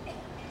space.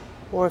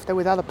 Or if they're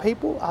with other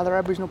people, other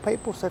Aboriginal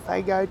people, so if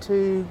they go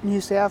to New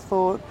South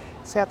or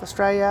South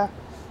Australia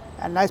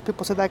and those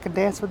people said they can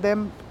dance with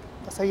them,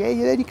 I say, yeah,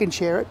 then you can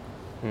share it.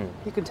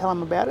 You can tell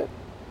them about it.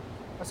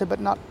 I said,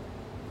 but not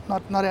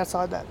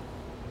outside that.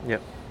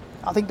 Yep.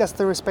 I think that's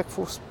the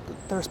respectful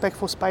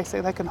space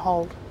that they can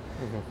hold,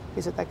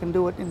 is that they can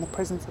do it in the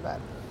presence of that.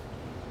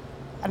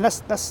 And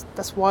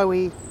that's why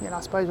we, I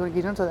suppose we want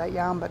to get into that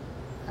yarn, but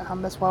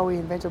that's why we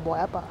invented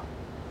Waiapa.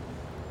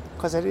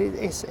 Because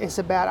it's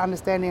about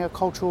understanding a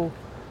cultural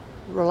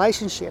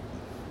relationship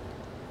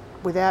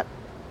without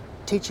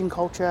teaching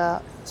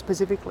culture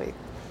specifically.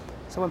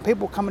 So when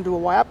people come into a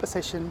Waiapa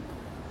session,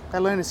 they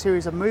learn a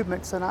series of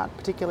movements that aren't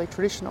particularly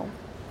traditional.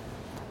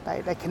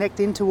 They connect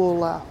into all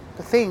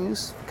the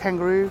things,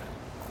 kangaroo,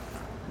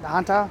 the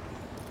hunter,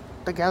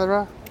 the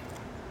gatherer,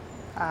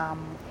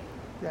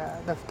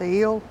 the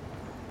eel,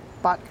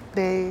 but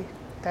they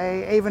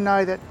even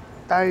know that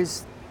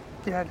those,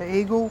 the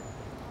eagle,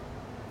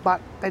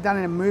 but they're done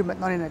in a movement,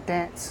 not in a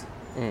dance.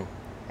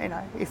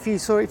 If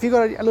you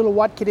got a little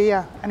white kid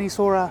here and he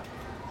saw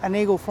an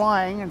eagle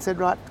flying and said,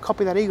 right,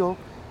 copy that eagle,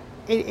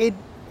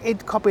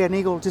 it'd copy an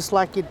eagle just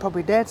like you'd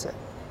probably dance it.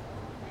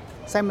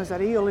 Same as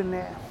that eel in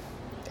there.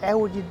 How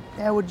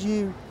would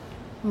you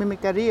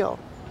mimic that eel?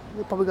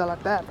 You'd probably go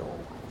like that or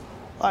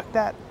like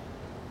that.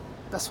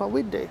 That's what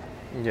we'd do.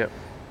 Yep.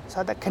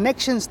 So the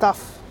connection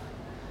stuff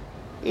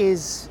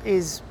is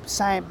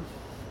same,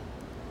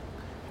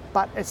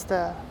 but it's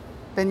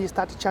then you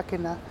start to chuck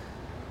in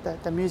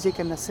the music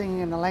and the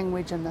singing and the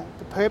language and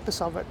the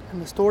purpose of it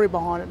and the story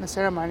behind it and the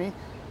ceremony.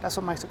 That's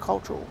what makes it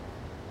cultural,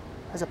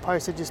 as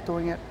opposed to just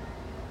doing it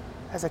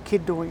as a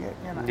kid doing it.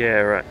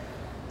 Yeah, right.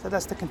 So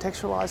that's the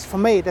contextualised. For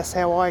me, that's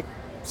how I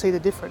see the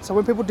difference. So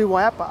when people do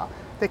Waiapa,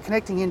 they're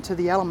connecting into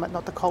the element,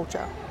 not the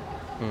culture.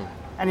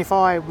 And if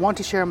I want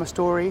to share them a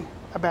story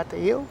about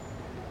the eel,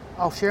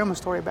 I'll share them a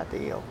story about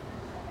the eel.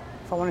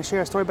 If I want to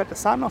share a story about the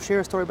sun, I'll share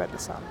a story about the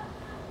sun.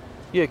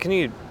 Yeah, can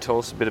you tell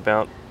us a bit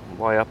about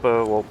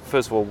Waiapa? Well,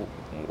 first of all,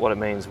 what it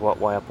means, what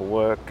Waiapa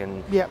work,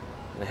 and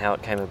how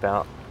it came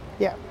about.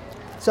 Yeah.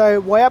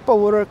 So Waiapa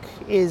work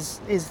is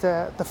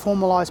the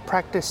formalised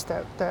practice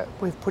that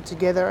we've put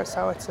together.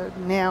 So it's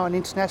now an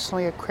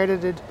internationally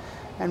accredited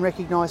and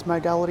recognised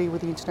modality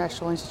with the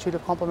International Institute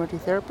of Complementary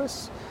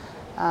Therapists.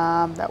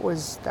 That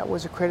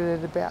was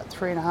accredited about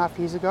 3.5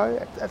 years ago.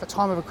 At the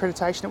time of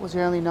accreditation, it was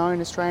the only known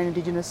Australian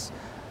Indigenous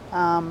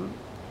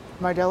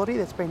modality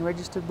that's been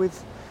registered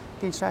with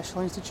the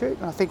International Institute,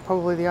 and I think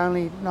probably the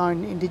only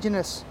known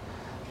Indigenous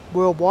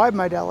worldwide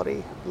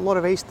modality. A lot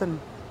of Eastern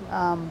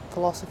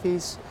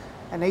philosophies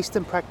and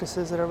Eastern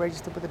practices that are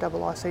registered with the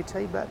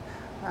IICT, but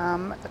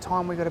at the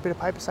time we got a bit of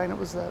paper saying it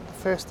was the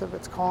first of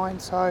its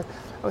kind, so it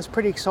was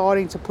pretty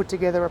exciting to put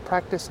together a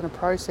practice and a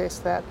process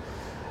that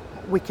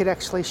we could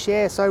actually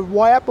share. So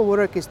Waiapa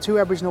Wurruk is two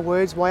Aboriginal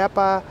words.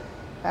 Waiapa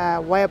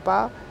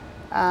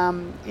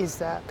is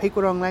the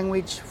Pequodong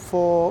language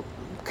for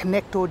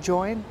connect or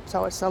join,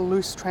 so it's a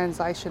loose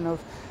translation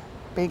of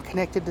being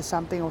connected to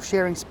something or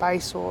sharing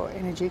space or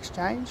energy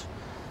exchange.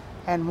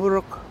 And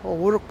Wurruk or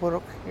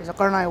Wurruk is a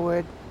Kaurna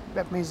word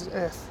that means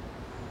earth,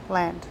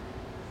 land.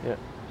 Yeah.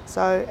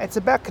 So it's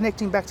about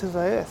connecting back to the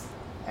earth,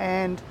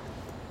 and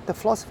the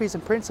philosophies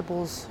and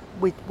principles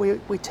we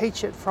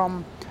teach it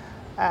from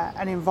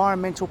an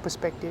environmental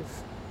perspective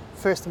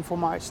first and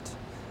foremost.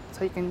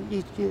 So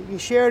you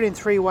share it in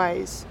three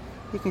ways.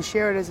 You can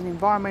share it as an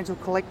environmental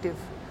collective.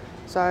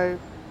 So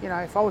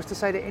if I was to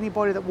say to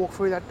anybody that walked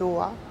through that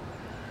door,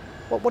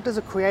 what does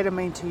a creator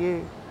mean to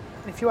you?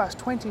 And if you ask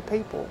 20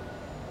 people,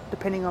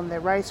 depending on their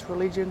race,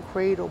 religion,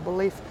 creed or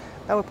belief,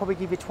 they would probably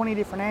give you 20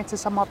 different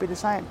answers. Some might be the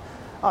same.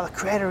 Oh, the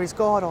creator is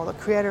God, or the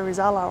creator is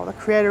Allah, or the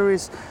creator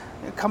is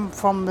come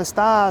from the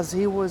stars,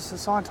 he was a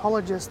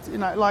Scientologist,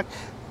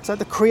 so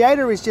the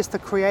creator is just the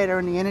creator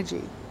and the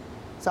energy.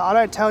 So I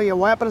don't tell you,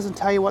 Waiapa doesn't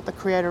tell you what the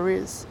creator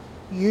is.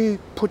 You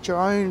put your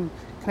own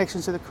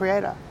connections to the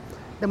creator.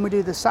 Then we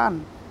do the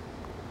sun.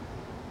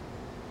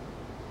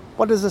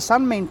 What does the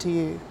sun mean to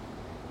you?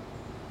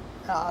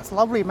 It's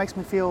lovely, it makes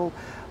me feel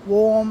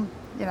warm,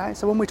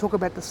 So when we talk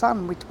about the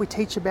sun, we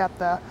teach about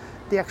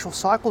the actual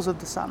cycles of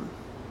the sun.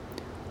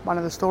 One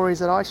of the stories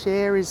that I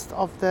share is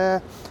of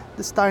the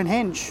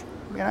Stonehenge.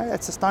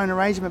 It's a stone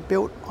arrangement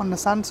built on the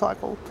sun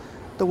cycle.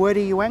 The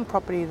Wurdi Yuang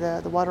property,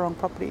 the Wadawurrung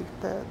property,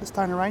 the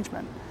stone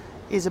arrangement,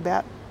 is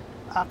about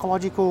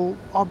archaeological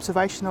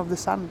observation of the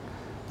sun,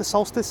 the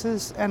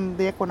solstices and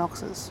the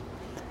equinoxes.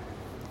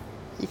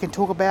 You can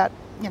talk about,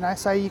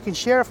 so you can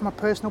share it from a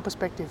personal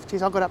perspective.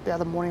 Geez, I got up the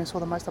other morning and saw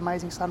the most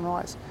amazing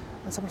sunrise.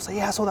 And someone will say,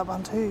 yeah, I saw that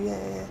one too,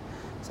 yeah.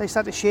 So you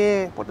start to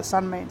share what the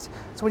sun means.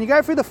 So when you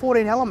go through the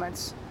 14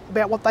 elements,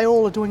 about what they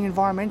all are doing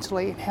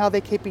environmentally and how they're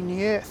keeping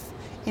the earth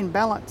in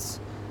balance.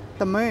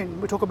 The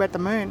moon, we talk about the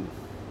moon.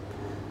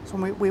 So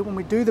when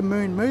we do the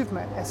moon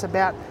movement, it's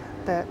about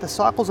the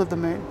cycles of the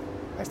moon.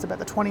 It's about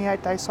the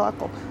 28-day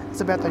cycle.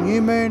 It's about the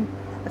new moon,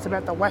 it's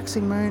about the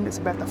waxing moon, it's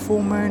about the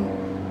full moon.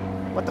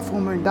 What the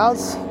full moon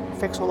does,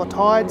 affects all the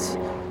tides,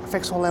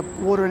 affects all our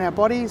water in our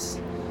bodies.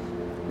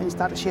 Then you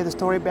start to share the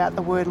story about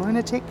the word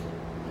lunatic,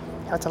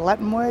 how it's a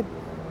Latin word,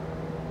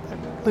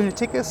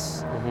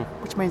 lunaticus,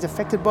 which means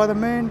affected by the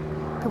moon.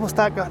 People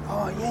start going,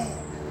 oh yeah.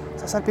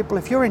 So I say to people,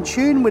 if you're in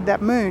tune with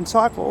that moon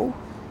cycle,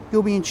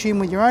 you'll be in tune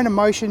with your own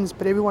emotions,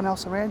 but everyone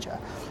else around you.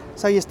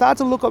 So you start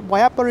to look at,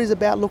 Waiapa is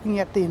about looking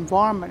at the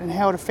environment and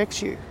how it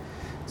affects you.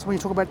 So when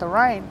you talk about the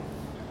rain,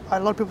 a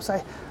lot of people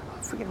say, oh,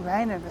 it's freaking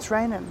raining, it's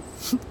raining.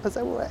 I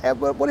say,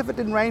 well, what if it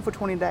didn't rain for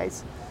 20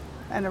 days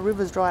and the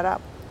rivers dried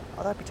up?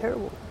 Oh, that'd be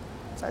terrible.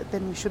 So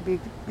then you should be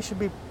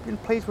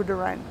pleased with the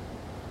rain.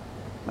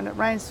 When it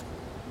rains,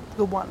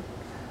 good one.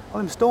 All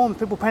them storms,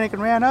 people panicking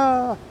around,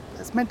 oh,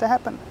 it's meant to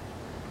happen.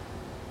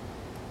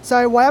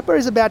 So Waiapa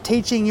is about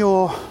teaching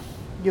your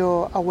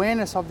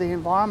awareness of the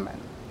environment.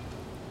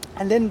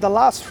 And then the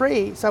last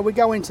three, so we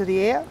go into the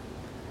air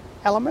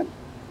element.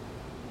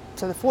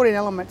 So the 14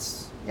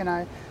 elements,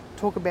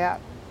 talk about,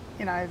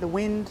 the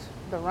wind,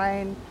 the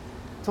rain,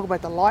 talk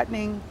about the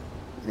lightning,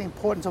 the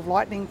importance of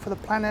lightning for the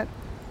planet.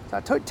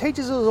 So it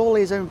teaches us all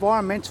these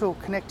environmental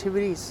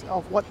connectivities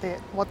of what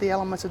the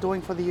elements are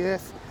doing for the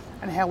earth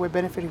and how we're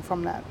benefiting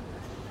from that.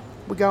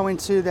 We go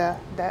into the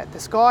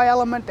sky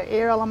element, the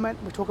air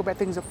element, we talk about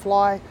things that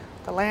fly,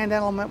 the land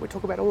element, we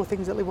talk about all the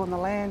things that live on the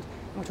land,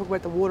 and we talk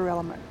about the water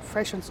element,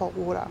 fresh and salt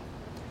water.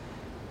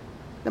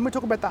 Then we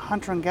talk about the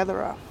hunter and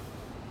gatherer,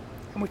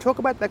 and we talk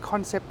about the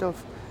concept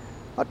of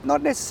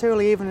not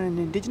necessarily even an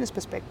indigenous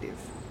perspective.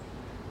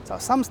 So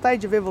at some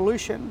stage of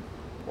evolution,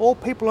 all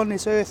people on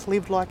this earth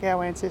lived like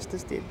our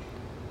ancestors did.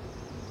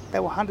 They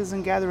were hunters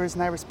and gatherers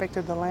and they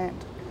respected the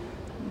land.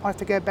 You might have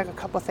to go back a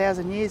couple of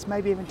thousand years,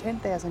 maybe even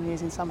 10,000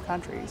 years in some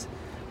countries,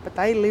 but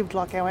they lived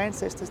like our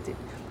ancestors did.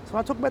 So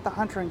when I talk about the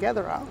hunter and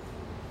gatherer,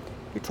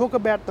 you talk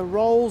about the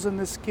roles and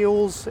the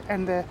skills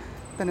and the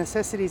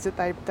necessities that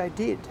they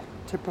did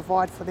to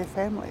provide for their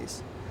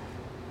families.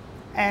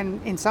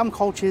 And in some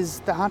cultures,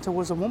 the hunter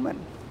was a woman.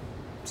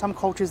 Some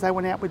cultures, they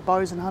went out with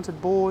bows and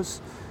hunted boars,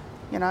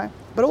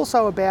 but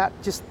also about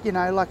just,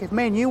 like if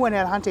me and you went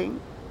out hunting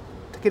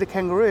to get a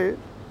kangaroo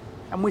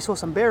and we saw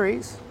some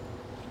berries,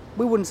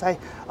 we wouldn't say,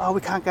 oh,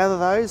 we can't gather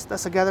those,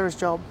 that's a gatherer's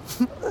job.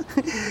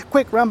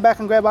 Quick, run back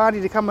and grab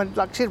Auntie to come and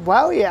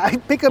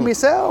pick them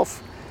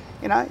yourself.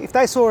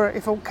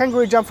 If a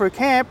kangaroo jumped through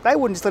camp, they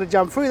wouldn't just let it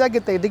jump through, they'd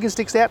get their digging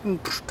sticks out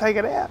and take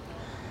it out.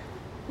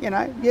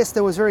 Yes,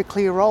 there was very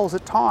clear roles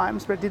at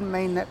times, but it didn't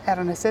mean that out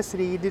of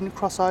necessity you didn't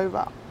cross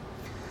over.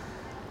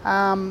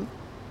 And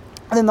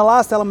then the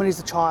last element is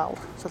the child.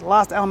 So the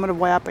last element of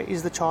Waiapa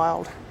is the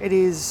child. It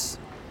is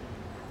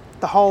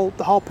the whole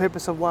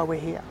purpose of why we're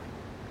here.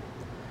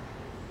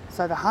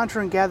 So the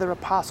hunter and gatherer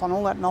pass on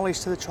all that knowledge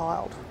to the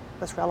child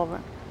that's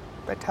relevant.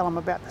 They tell them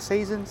about the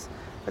seasons,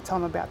 they tell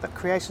them about the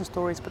creation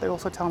stories, but they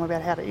also tell them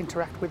about how to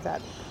interact with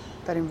that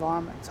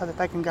environment so that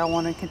they can go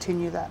on and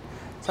continue that.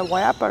 So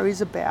Waiapa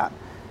is about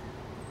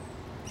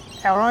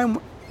our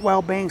own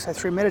well-being, so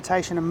through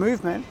meditation and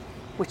movement,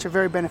 which are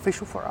very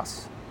beneficial for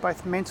us,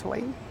 both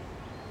mentally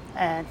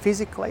and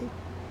physically.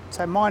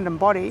 So mind and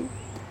body,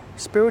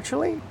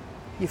 spiritually,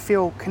 you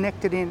feel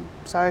connected in.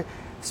 So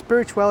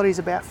spirituality is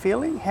about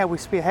feeling,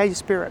 how's your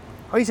spirit?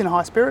 Oh, he's in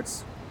high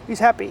spirits, he's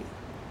happy.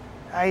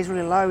 Oh, he's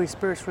really low, his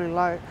spirit's really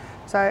low.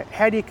 So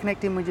how do you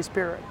connect in with your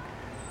spirit?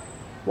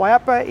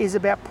 Waiapa is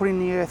about putting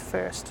the earth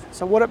first.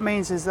 So what it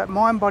means is that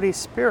mind, body,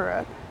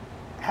 spirit,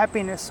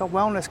 happiness or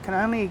wellness can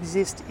only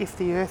exist if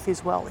the earth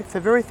is well, if the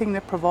very thing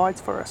that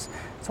provides for us.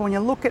 So when you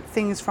look at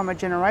things from a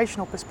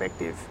generational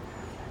perspective,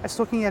 it's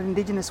looking at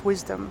indigenous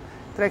wisdom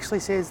that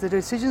actually says the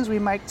decisions we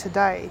make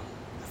today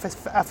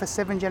are for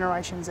 7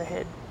 generations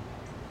ahead.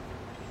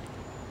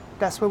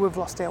 That's where we've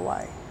lost our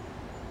way.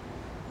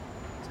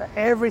 So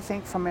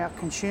everything from our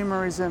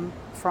consumerism,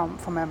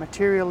 from our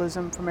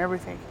materialism, from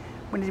everything,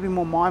 we need to be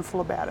more mindful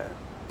about it.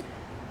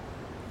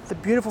 The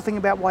beautiful thing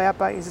about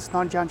Waiapa is it's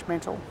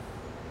non-judgmental.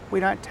 We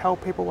don't tell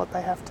people what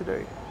they have to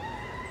do.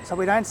 So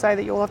we don't say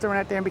that you all have to run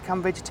out there and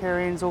become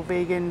vegetarians or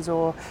vegans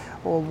or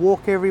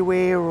walk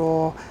everywhere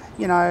or,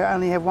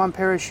 only have one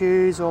pair of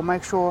shoes or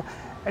make sure.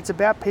 It's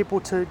about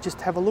people to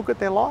just have a look at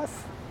their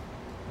life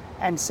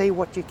and see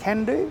what you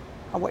can do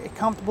and what you're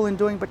comfortable in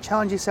doing, but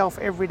challenge yourself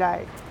every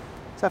day.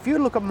 So if you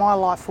look at my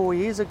life 4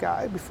 years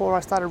ago, before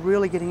I started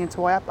really getting into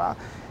Waiapa,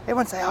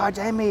 everyone say, oh,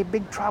 Jamie,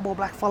 big trouble,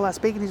 black fella,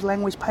 speaking his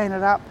language,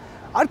 painted up.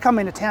 I'd come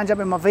into town,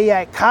 jump in my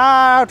V8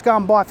 car, I'd go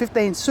and buy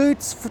 15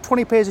 suits for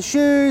 20 pairs of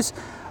shoes.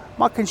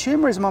 My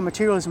consumerism, my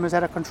materialism was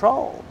out of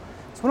control.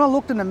 So when I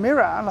looked in the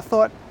mirror and I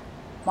thought,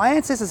 my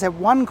ancestors had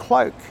one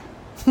cloak.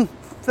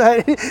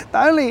 they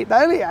only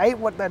ate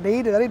what they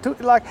needed.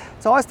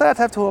 So I started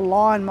to have to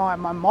align my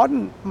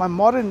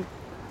modern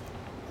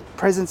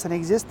presence and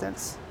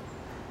existence.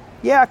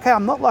 Yeah, okay,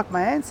 I'm not like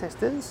my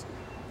ancestors.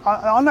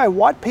 I know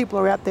white people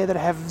are out there that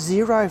have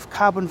 0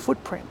 carbon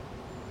footprint,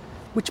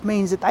 which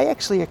means that they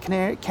actually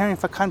are caring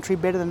for country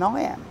better than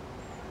I am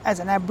as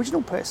an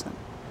Aboriginal person.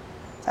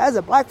 So as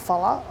a black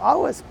fella, I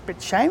was a bit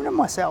ashamed of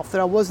myself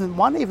that I wasn't,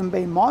 even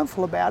being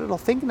mindful about it or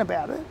thinking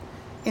about it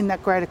in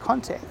that greater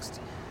context.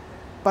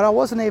 But I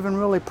wasn't even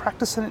really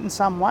practicing it in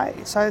some way.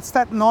 So it's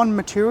that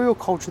non-material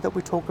culture that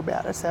we talk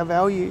about. It's our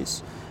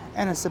values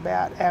and it's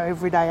about our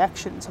everyday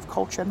actions of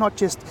culture, not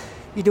just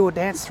you do a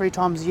dance 3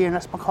 times a year and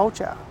that's my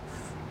culture.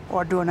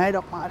 Or I do an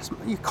ADOC march.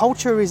 Your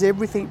culture is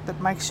everything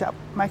that makes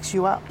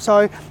you up.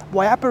 So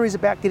Waiapa is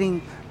about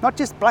getting not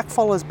just black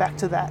followers back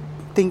to that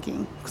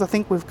thinking, because I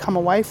think we've come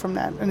away from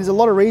that. And there's a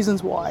lot of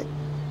reasons why.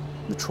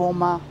 The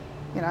trauma,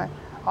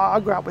 I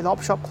grew up with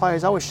op shop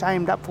clothes. I was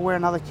shamed up for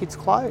wearing other kids'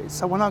 clothes.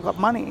 So when I got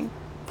money,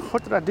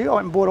 what did I do? I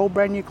went and bought all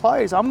brand new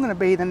clothes. I'm going to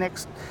be the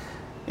next,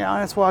 and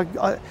that's why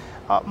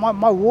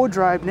my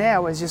wardrobe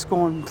now is just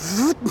gone.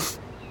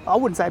 I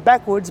wouldn't say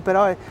backwards, but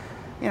I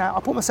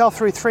put myself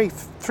through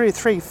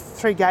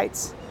three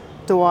gates.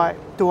 Do I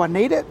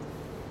need it?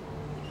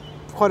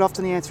 Quite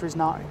often the answer is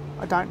no,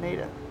 I don't need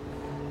it.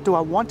 Do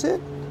I want it?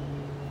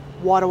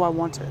 Why do I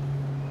want it?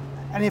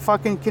 And if I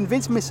can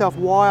convince myself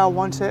why I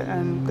want it,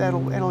 and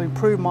it'll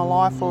improve my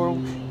life, or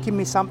it'll give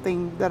me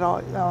something that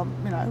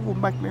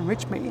will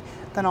enrich me,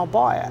 then I'll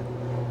buy it.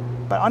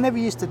 But I never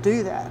used to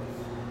do that.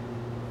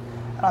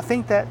 And I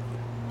think that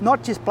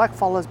not just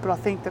blackfellas, but I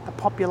think that the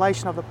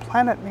population of the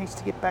planet needs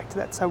to get back to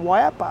that. So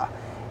Waiapa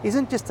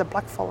isn't just a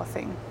blackfella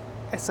thing;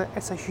 it's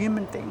a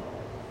human thing,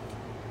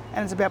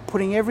 and it's about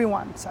putting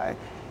everyone. So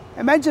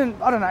imagine,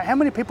 I don't know how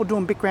many people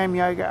doing Bikram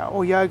yoga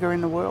or yoga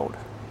in the world.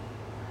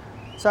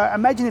 So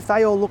imagine if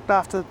they all looked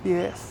after the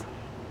earth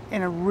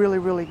in a really,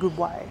 really good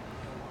way.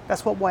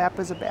 That's what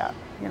Waiapa's about.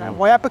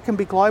 Waiapa can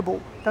be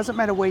global. Doesn't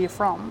matter where you're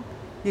from,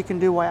 you can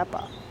do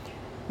Waiapa.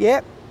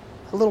 Yeah,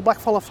 a little black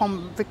fella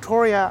from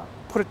Victoria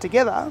put it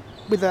together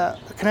with a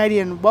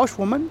Canadian Welsh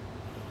woman.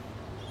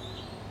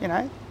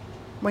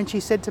 When she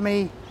said to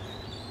me,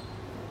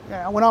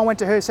 when I went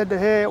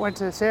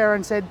to Sarah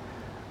and said,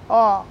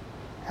 "Oh,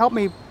 help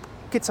me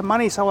get some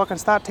money so I can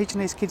start teaching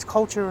these kids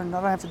culture, and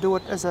I don't have to do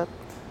it as a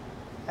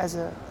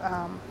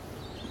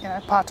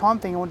part-time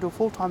thing. I want to do a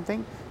full-time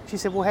thing." She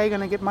said, "Well, how are you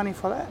going to get money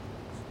for that?"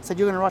 I said,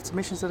 "You're going to write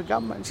submissions to the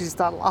government." She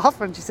started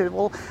laughing. She said,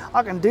 "Well,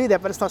 I can do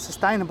that, but it's not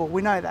sustainable.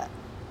 We know that.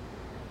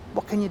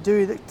 What can you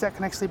do that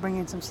can actually bring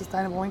in some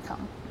sustainable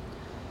income?"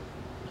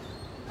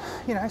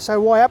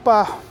 So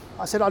Waiapa,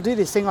 I said, I'll do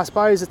this thing. I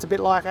suppose it's a bit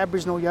like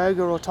Aboriginal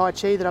yoga or Tai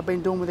Chi that I've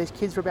been doing with these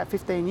kids for about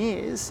 15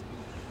 years.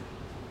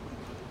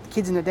 The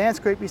kids in the dance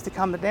group used to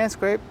come to the dance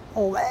group,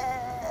 all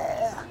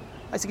there.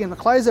 I used to get them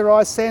to close their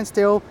eyes, stand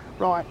still.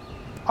 Right,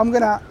 I'm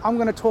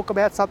gonna talk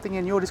about something,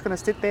 and you're just gonna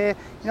sit there.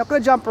 You're not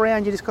gonna jump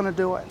around. You're just gonna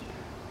do it.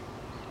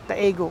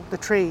 The eagle, the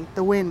tree,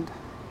 the wind.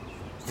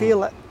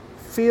 Feel it.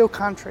 Feel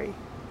country.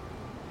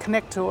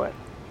 Connect to it.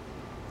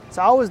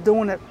 So I was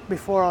doing it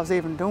before I was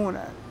even doing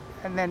it,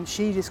 and then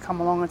she just come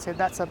along and said,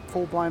 "That's a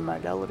full-blown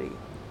modality.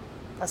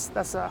 That's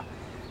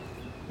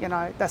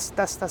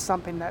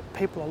something that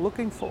people are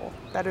looking for.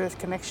 That earth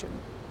connection."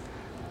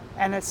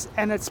 And it's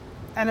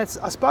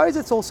I suppose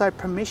it's also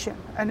permission,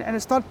 and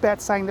it's not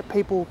about saying that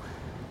people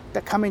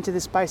that come into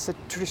this space are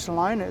traditional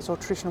owners or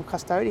traditional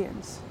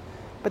custodians,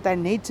 but they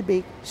need to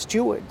be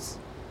stewards.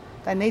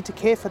 They need to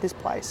care for this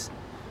place,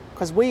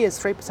 because we as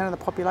 3% of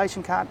the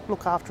population can't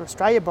look after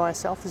Australia by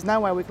ourselves. There's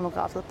no way we can look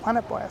after the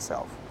planet by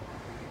ourselves.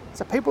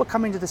 So people that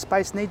come into the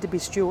space need to be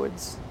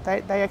stewards.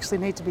 They actually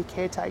need to be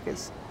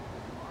caretakers.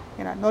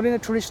 Not in a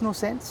traditional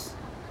sense,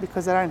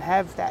 because they don't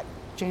have that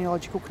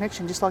genealogical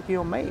connection, just like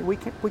you and me. We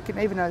can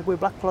even though we're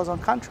blackfellas on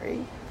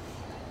country,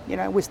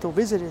 we're still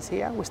visitors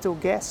here, we're still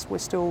guests, we're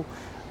still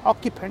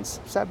occupants,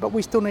 but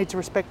we still need to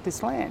respect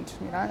this land.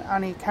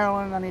 Auntie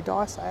Carolyn, Auntie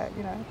Di say it,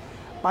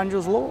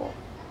 Bunjil's law,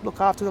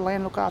 look after the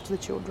land, look after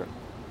the children.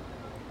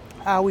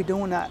 Are we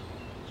doing that?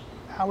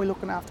 Are we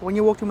looking after? When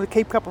you walked in with a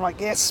keep cup, I'm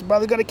like, yes,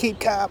 brother, got a keep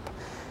cup.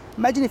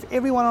 Imagine if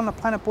everyone on the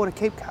planet bought a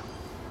keep cup.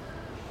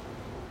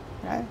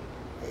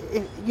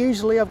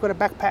 Usually I've got a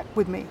backpack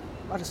with me.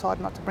 I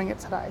decided not to bring it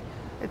today.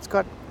 It's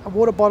got a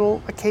water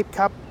bottle, a keep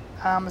cup,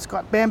 it's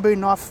got bamboo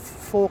knife,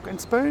 fork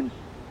and spoon,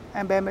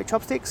 and bamboo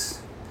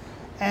chopsticks,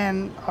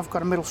 and I've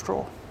got a metal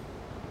straw.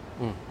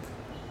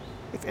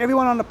 If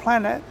everyone on the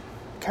planet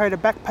carried a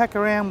backpack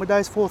around with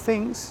those 4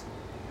 things,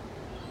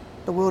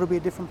 the world would be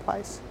a different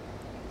place.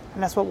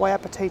 And that's what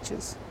Waiapa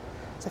teaches.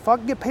 So if I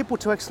can get people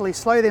to actually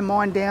slow their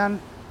mind down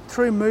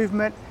through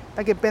movement,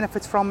 they get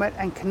benefits from it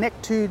and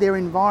connect to their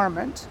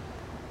environment,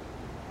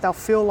 they'll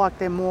feel like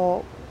they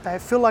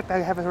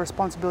have a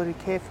responsibility to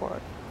care for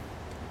it.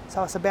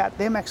 So it's about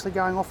them actually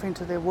going off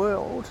into their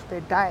world,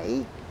 their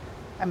day,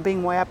 and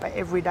being Waiapa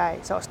every day.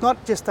 So it's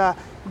not just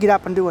get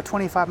up and do a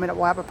 25-minute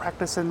Waiapa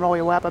practice and roll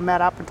your Waiapa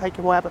mat up and take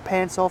your Waiapa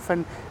pants off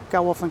and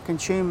go off and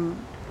consume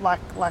like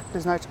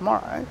there's no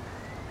tomorrow,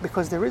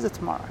 because there is a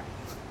tomorrow.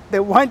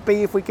 There won't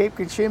be if we keep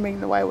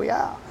consuming the way we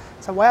are.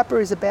 So Waiapa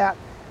is about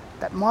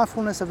that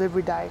mindfulness of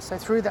every day. So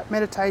through that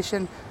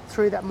meditation,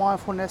 through that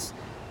mindfulness,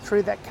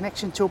 through that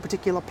connection to a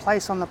particular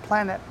place on the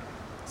planet.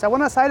 So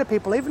when I say to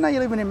people, even though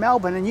you're living in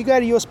Melbourne and you go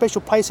to your special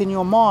place in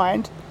your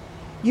mind,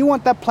 you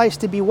want that place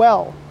to be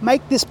well.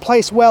 Make this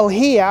place well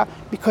here,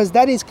 because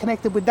that is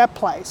connected with that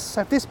place.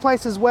 So if this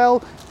place is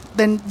well,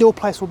 then your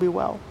place will be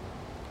well,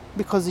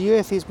 because the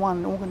earth is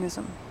one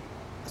organism.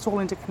 It's all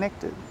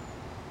interconnected.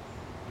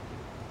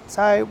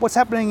 So what's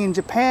happening in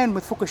Japan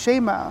with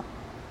Fukushima,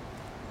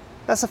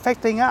 that's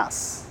affecting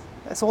us.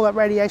 That's all that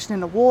radiation in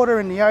the water,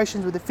 in the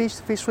oceans with the fish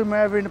swim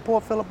over into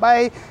Port Phillip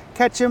Bay,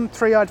 catch them,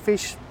 3-eyed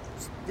fish,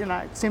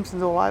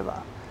 Simpsons all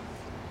over.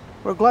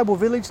 We're a global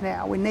village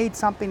now. We need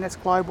something that's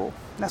global.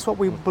 That's what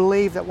we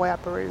believe that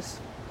Waiapa is.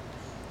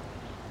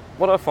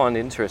 What I find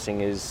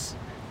interesting is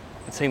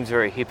it seems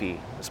very hippie,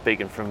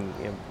 speaking from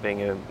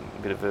being a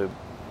bit of a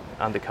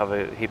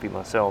undercover hippie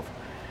myself.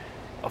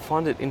 I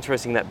find it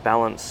interesting, that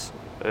balance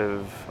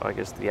of, I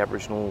guess, the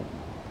Aboriginal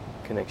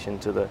connection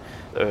to the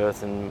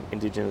earth and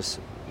Indigenous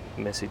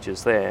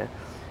messages there,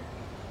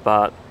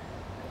 but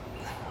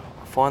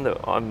I find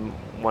that I'm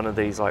one of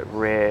these like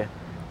rare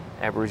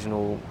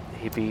Aboriginal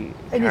hippie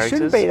And characters. you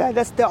shouldn't be, though.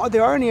 That's the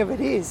irony of it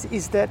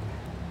is that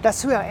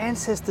that's who our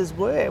ancestors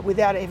were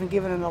without even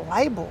giving it a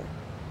label.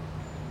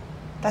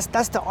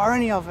 That's the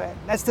irony of it.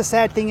 That's the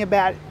sad thing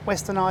about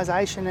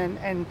westernisation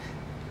and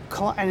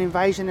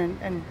invasion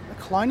and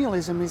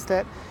colonialism, is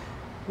that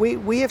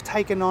we have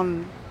taken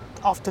on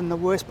often the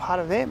worst part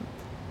of them.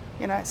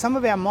 You know, some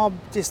of our mob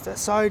just are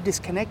so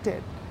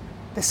disconnected.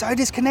 They're so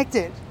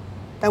disconnected.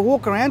 They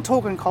walk around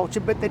talking culture,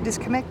 but they're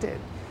disconnected.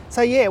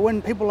 So yeah,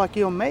 when people like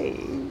you and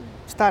me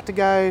start to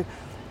go,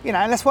 you know,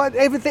 and that's why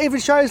every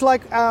show's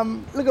like,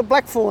 look at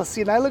Black Force,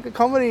 you know, look at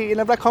comedy, you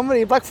know, black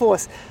comedy, Black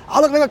Force.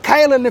 Oh, look, they've got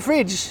kale in the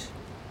fridge.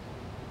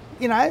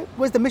 You know,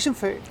 where's the mission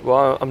food?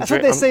 Well, I'm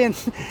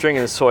drinking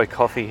a soy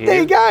coffee here.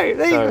 There you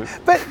go.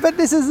 But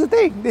this is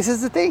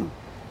the thing.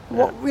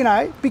 Well, you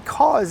know,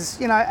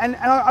 because, you know, and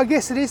I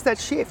guess it is that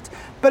shift.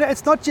 But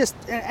it's not just,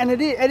 and it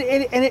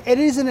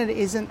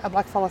isn't a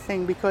blackfella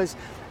thing, because,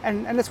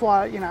 and that's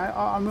why, you know,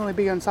 I'm really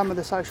big on some of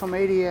the social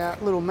media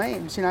little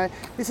memes. You know,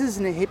 this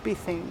isn't a hippie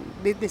thing.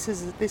 This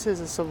is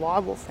a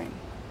survival thing,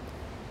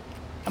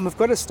 and we've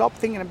got to stop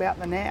thinking about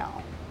the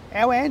now.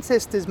 Our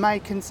ancestors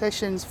made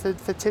concessions for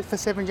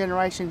 7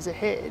 generations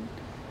ahead.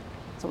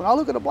 So when I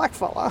look at a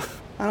blackfella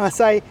and I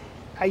say,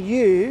 are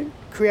you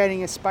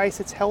creating a space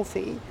that's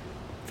healthy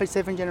for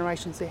 7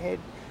 generations ahead?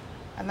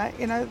 And that,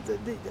 you know,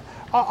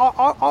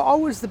 I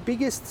was the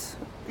biggest,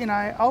 you know,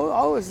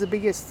 I was the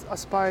biggest, I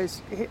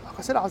suppose, like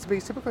I said, I was the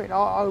biggest hypocrite.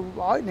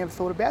 I never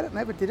thought about it,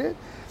 never did it.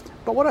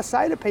 But what I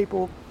say to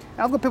people,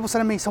 and I've got people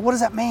saying to me, so what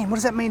does that mean? What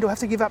does that mean? Do I have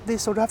to give up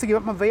this, or do I have to give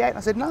up my V8? And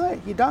I said,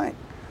 no, you don't.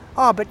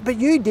 Oh, but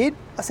you did.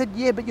 I said,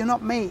 yeah, but you're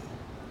not me.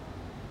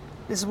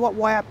 This is what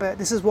Waiapa,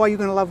 this is why you're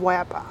going to love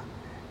Waiapa.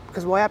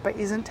 Because Waiapa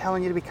isn't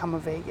telling you to become a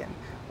vegan.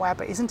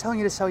 Waiapa isn't telling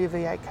you to sell your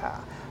V8 car.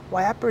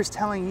 Waiapa is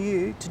telling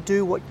you to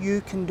do what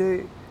you can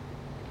do.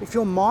 If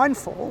you're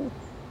mindful,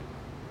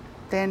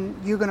 then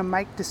you're going to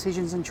make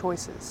decisions and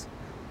choices.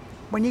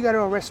 When you go to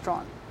a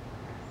restaurant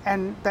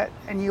and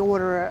you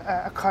order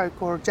a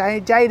Coke or a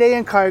JD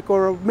and Coke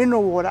or a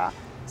mineral water,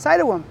 say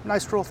to them, no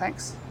straw,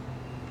 thanks.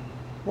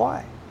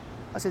 Why?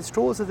 I said,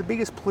 straws are the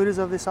biggest polluters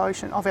of this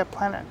ocean, of our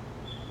planet.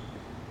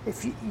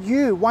 If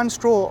you one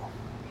straw,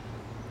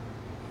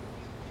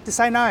 to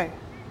say no.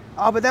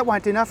 Oh, but that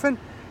won't do nothing.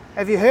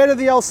 Have you heard of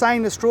the old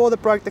saying, the straw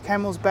that broke the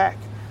camel's back?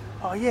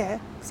 Oh yeah,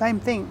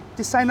 same thing.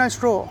 Just say no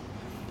straw.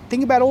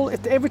 Think about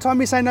every time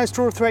you say no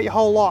straw throughout your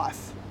whole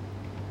life,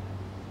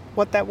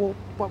 what that will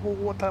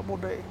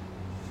do.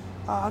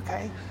 Oh,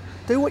 okay.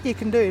 Do what you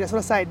can do. That's what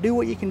I say. Do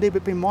what you can do,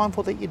 but be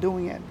mindful that you're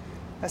doing it.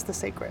 That's the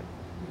secret.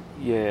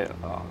 Yeah,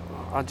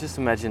 I just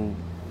imagine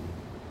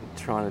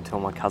trying to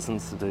tell my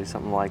cousins to do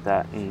something like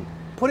that and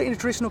put it in a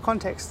traditional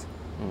context.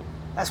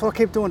 That's what I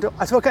keep doing.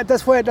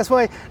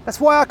 That's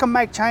why I can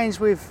make change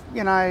with,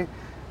 you know,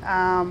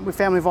 with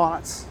family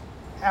violence.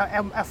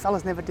 Our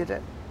fellas never did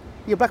it.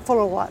 You're blackfella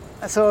or what?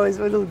 That's always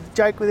a little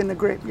joke within the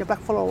group. You're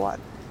blackfella or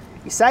what?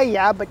 You say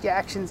yeah, but your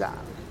actions aren't.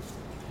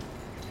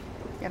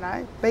 You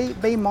know,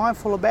 be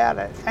mindful about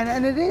it,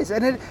 and it is,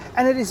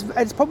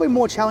 it's probably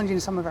more challenging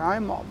in some of our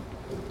own mob.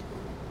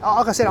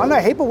 Like I said, I know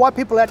a heap of white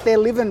people out there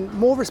living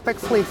more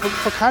respectfully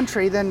for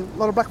country than a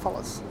lot of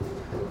blackfellas.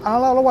 And a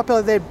lot of white people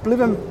out there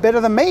living better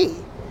than me.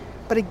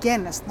 But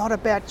again, it's not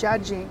about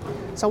judging.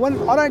 So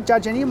when I don't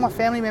judge any of my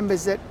family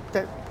members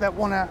that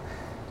want to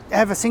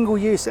have a single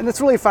use, and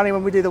it's really funny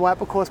when we do the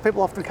WAP, of course,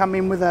 people often come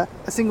in with a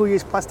single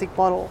use plastic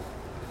bottle.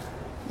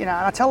 You know,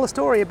 and I tell the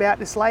story about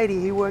this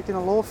lady who worked in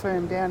a law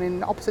firm down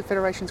in opposite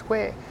Federation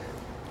Square.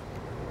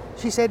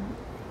 She said,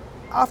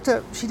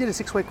 after she did a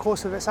 6-week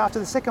course with us, after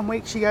the second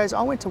week, she goes,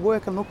 I went to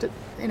work and looked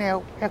in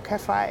our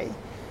cafe,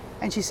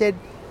 and she said,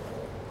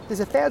 there's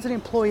 1,000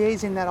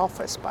 employees in that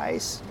office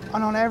space,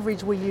 and on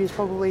average we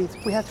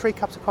have 3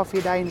 cups of coffee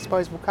a day in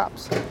disposable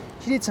cups.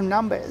 She did some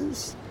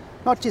numbers,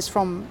 not just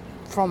from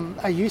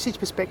a usage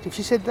perspective.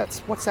 She said,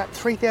 what's that,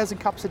 3,000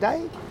 cups a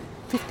day?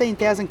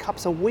 15,000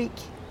 cups a week.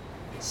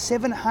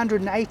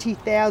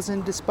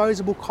 780,000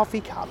 disposable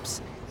coffee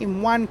cups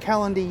in 1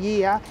 calendar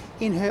year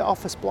in her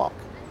office block.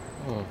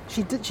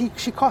 She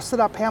costed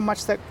up how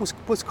much that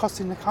was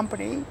costing the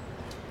company.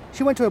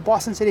 She went to her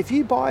boss and said, if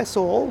you buy us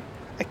all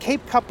a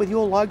keep cup with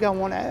your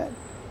logo on it,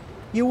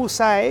 you will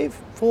save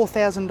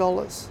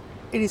 $4,000.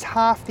 It is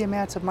half the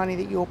amount of money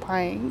that you're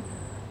paying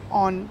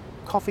on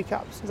coffee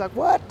cups. He's like,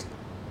 what?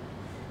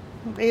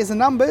 Here's the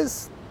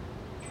numbers.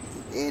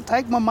 Yeah,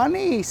 take my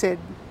money, he said.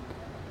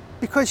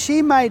 Because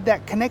she made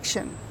that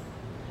connection.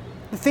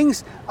 I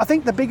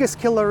think the biggest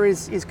killer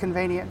is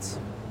convenience.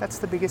 That's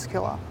the biggest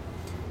killer,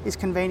 is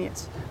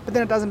convenience. But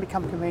then it doesn't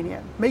become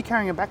convenient. Me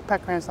carrying a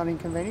backpack around is not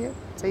inconvenient.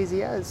 It's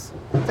easy as.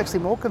 It's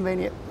actually more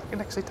convenient. I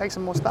can actually take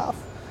some more stuff.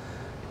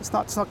 It's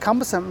not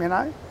cumbersome, you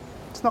know.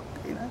 It's not,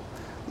 you know.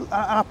 And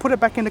I put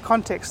it back into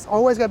context. I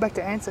always go back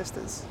to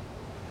ancestors.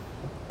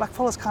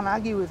 Blackfellas can't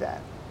argue with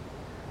that.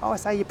 I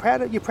always say, you're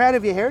proud of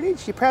your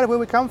heritage? You're proud of where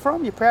we come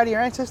from? You're proud of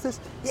your ancestors?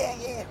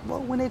 Yeah.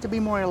 Well, we need to be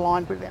more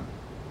aligned with them.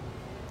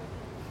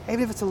 Even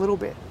if it's a little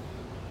bit.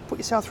 put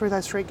yourself through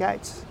those 3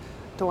 gates.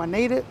 Do I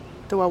need it?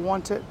 Do I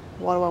want it?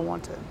 Why do I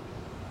want it?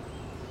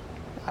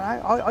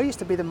 I used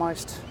to be the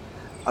most.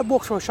 I'd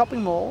walk through a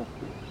shopping mall.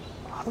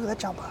 Oh, look at that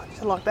jumper,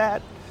 just like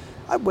that.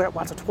 I'd wear it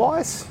once or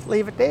twice,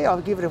 leave it there.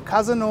 I'd give it to a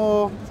cousin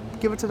or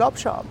give it to the op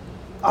shop.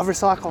 I've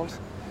recycled.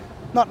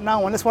 Not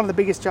knowing, that's one of the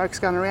biggest jokes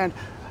going around.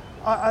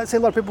 I see a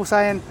lot of people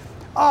saying,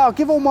 "Oh, I'll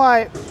give all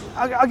my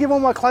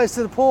clothes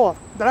to the poor."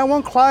 They don't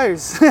want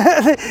clothes.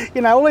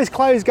 All these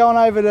clothes going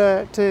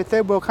over to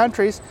third world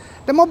countries.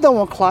 The mob don't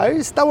want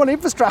clothes. They want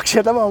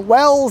infrastructure. They want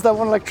wells. They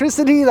want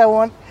electricity. They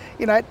want,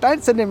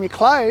 don't send them your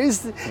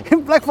clothes.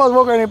 Black folks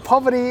walking around in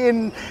poverty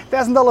in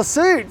 $1,000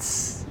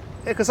 suits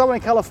because someone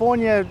in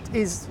California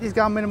is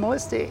going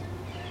minimalistic.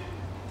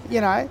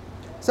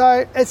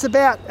 So it's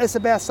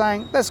about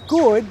saying that's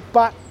good,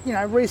 but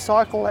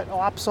recycle it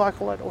or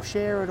upcycle it or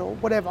share it or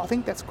whatever. I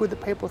think that's good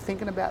that people are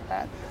thinking about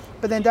that.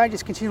 But then don't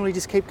just continually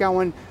just keep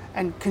going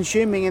and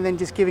consuming and then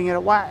just giving it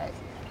away.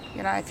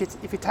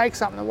 If you take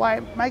something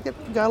away, make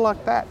it go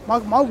like that.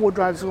 My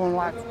wardrobe's going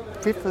like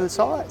fifth of the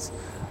size.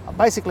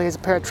 Basically, it's a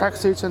pair of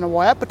tracksuits and a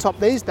Waiapa top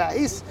these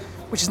days,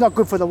 which is not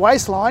good for the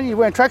waistline. You're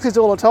wearing tracksuits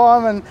all the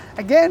time, and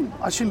again,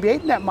 I shouldn't be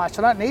eating that much.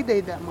 I don't need to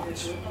eat that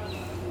much.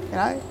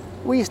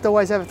 We used to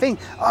always have a thing.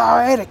 Oh,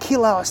 I ate a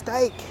kilo of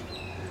steak.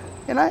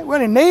 We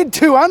only need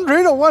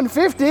 200 or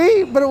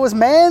 150, but it was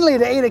manly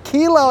to eat a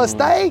kilo of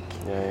steak.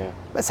 Yeah.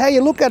 That's how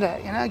you look at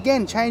it.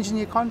 Again, changing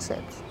your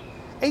concepts.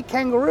 Eat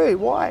kangaroo.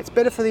 Why? It's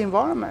better for the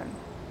environment.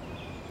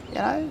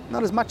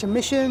 Not as much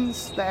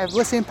emissions. They have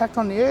less impact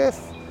on the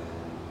earth.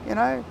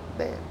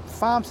 They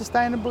farm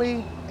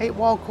sustainably. Eat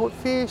wild caught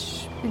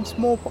fish in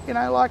small.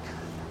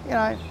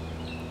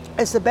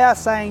 It's about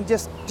saying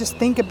just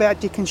think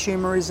about your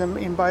consumerism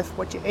in both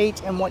what you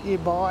eat and what you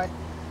buy.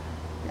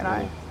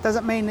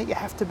 Doesn't mean that you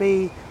have to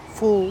be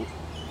full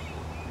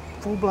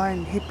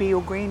blown hippie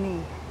or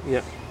greenie.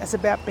 Yeah. It's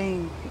about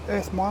being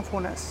earth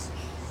mindfulness.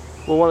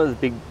 Well, one of the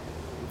big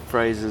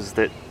phrases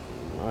that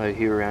I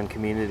hear around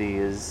community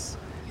is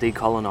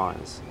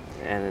decolonise,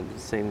 and it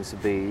seems to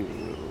be.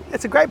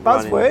 It's a great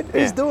buzzword.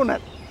 Who's doing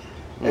it?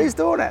 Who's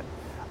doing it?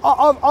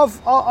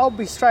 I'll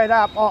be straight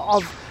up.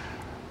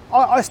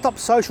 I stopped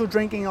social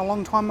drinking a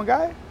long time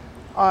ago.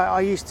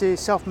 I used to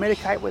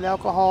self-medicate with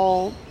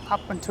alcohol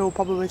up until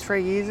probably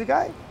 3 years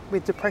ago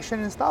with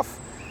depression and stuff.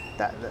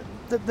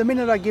 The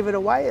minute I give it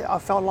away, I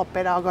felt a lot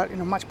better. I got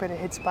in a much better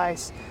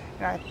headspace.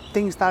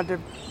 Things started to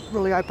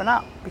really open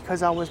up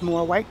because I was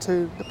more awake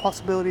to the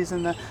possibilities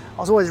and I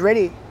was always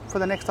ready for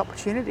the next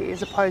opportunity,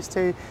 as opposed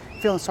to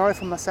feeling sorry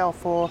for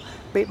myself or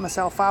beating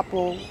myself up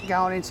or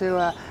going into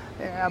a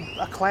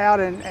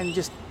cloud and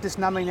just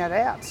numbing that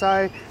out.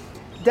 So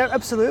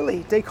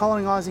absolutely,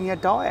 decolonising your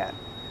diet.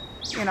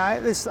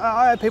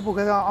 I have people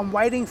go, I'm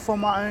waiting for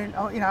my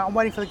own, I'm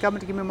waiting for the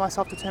government to give me my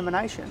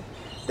self-determination.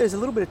 There's a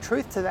little bit of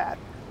truth to that,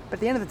 but at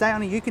the end of the day,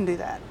 only you can do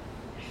that.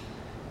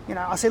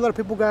 I see a lot of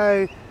people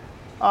go,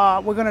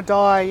 we're going to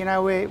die,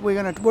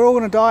 we're all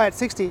going to die at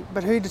 60,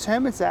 but who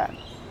determines that?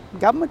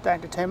 Government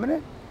don't determine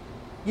it.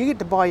 You get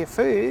to buy your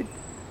food.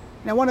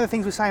 Now, one of the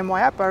things we say in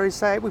Waiapa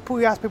is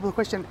we ask people the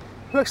question,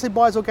 who actually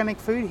buys organic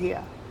food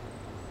here?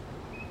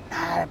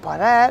 Nah, I don't buy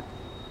that.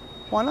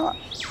 Why not?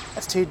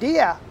 That's too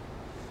dear.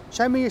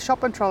 Show me your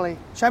shopping trolley.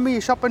 Show me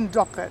your shopping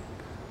docket.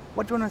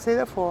 What do you want to see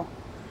that for?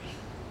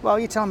 Well,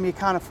 you're telling me you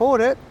can't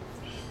afford it.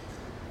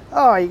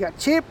 Oh, you got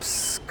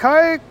chips,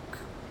 Coke,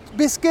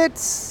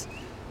 biscuits.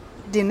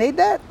 Do you need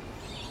that?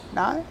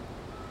 No.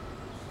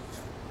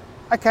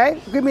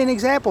 Okay, give me an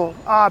example.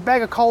 A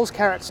bag of Coles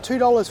carrots,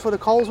 $2 for the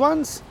Coles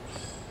ones,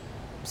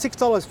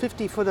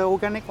 $6.50 for the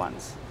organic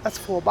ones. That's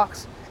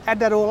 $4. Add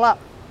that all up.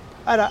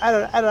 I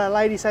had a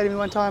lady say to me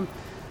one time,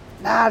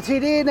 nah, too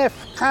dear,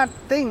 Neff, can't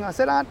thing. I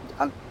said,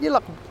 you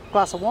like a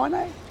glass of wine,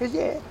 eh? She goes,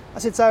 yeah. I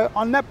said, so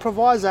on that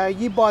proviso,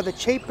 you buy the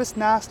cheapest,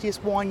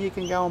 nastiest wine you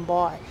can go and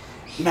buy.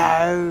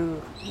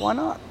 No, why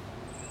not?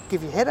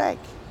 Give you a headache,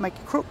 make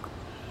you crook.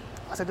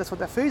 I said, that's what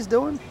that food's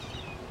doing.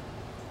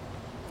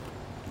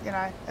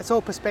 It's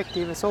all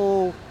perspective. It's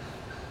all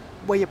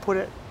where you put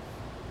it,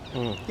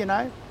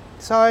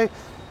 So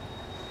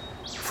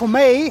for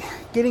me,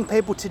 getting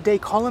people to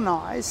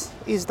decolonise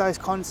is those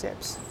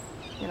concepts,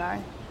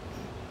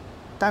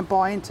 Don't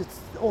buy into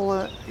all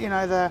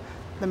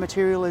the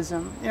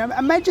materialism.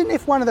 Imagine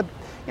if one of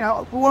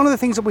the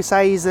things that we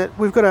say is that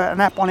we've got an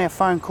app on our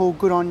phone called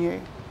Good On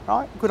You,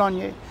 right? Good On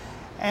You.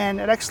 And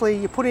it actually,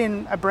 you put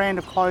in a brand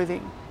of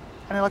clothing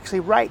and it'll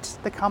actually rate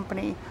the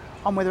company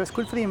on whether it's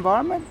good for the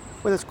environment,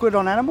 whether it's good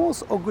on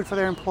animals or good for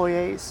their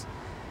employees,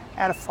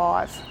 out of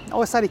 5. I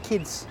always say to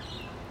kids,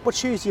 what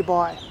shoes do you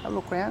buy? I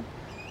look around,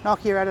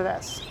 Nike or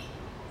Adidas?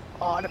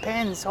 Oh, it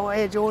depends. Oh,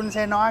 Air Jordans,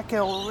 Air Nike.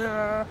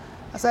 Or,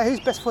 I say, who's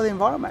best for the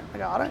environment? They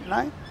go, I don't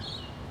know.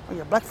 Well,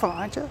 you're a black fella,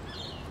 aren't you?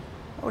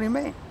 What do you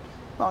mean?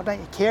 Well, don't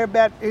you care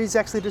about who's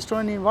actually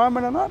destroying the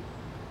environment or not?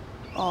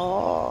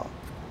 Oh,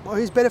 well,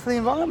 who's better for the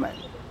environment?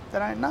 They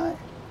don't know.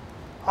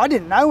 I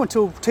didn't know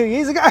until 2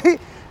 years ago.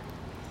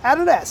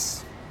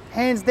 Adidas,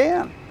 hands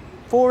down,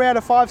 4 out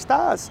of 5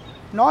 stars.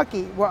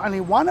 Nike were only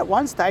 1 at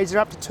one stage, they're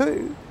up to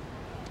 2.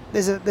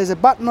 There's a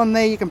button on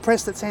there you can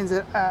press that sends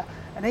an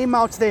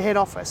email to their head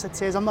office that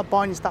says, I'm not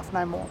buying your stuff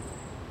no more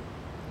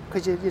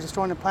because you're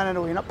destroying the planet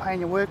or you're not paying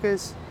your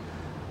workers.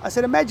 I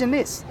said, imagine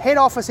this, head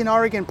office in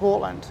Oregon,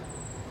 Portland.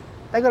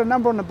 They got a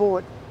number on the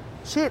board.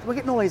 Shit, we're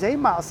getting all these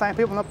emails saying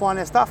people are not buying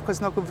their stuff because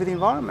it's not good for the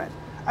environment.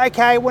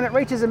 Okay, when it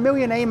reaches 1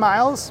 million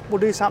emails,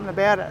 we'll do something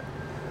about it.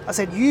 I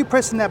said, you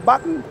pressing that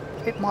button,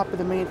 it might be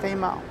the millionth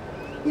email.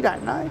 You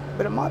don't know,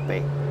 but it might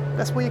be.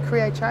 That's where you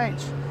create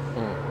change.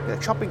 The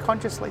shopping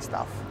consciously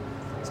stuff.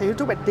 So you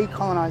talk about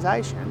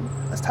decolonisation.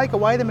 Let's take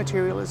away the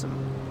materialism.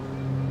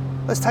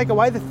 Let's take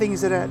away the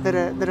things that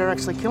are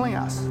actually killing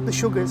us. The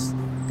sugars,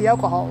 the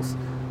alcohols,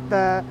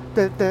 that's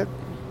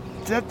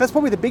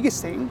probably the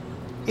biggest thing.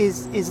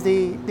 Is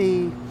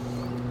the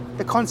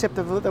concept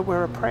of that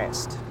we're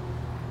oppressed.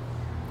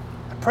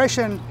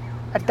 Oppression,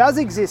 it does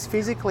exist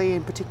physically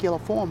in particular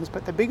forms,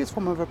 but the biggest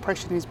form of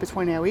oppression is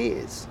between our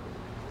ears,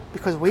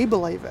 because we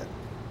believe it.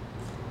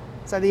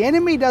 So the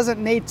enemy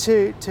doesn't need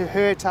to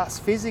hurt us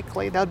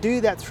physically. They'll do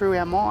that through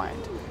our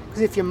mind.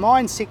 Because if your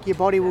mind's sick, your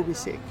body will be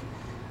sick.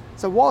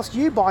 So whilst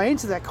you buy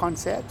into that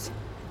concept,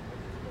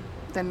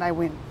 then they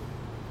win.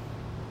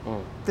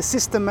 The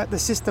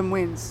system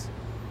wins.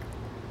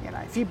 You know,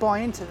 if you buy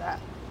into that,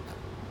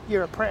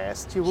 you're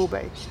oppressed. You will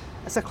be.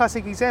 It's a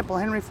classic example.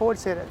 Henry Ford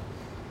said it.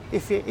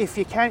 If you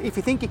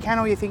think you can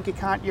or you think you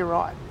can't, you're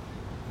right.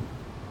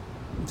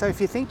 So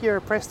if you think you're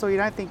oppressed or you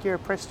don't think you're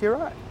oppressed, you're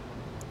right.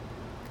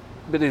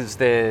 But is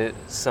there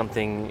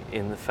something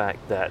in the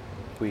fact that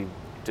we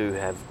do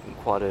have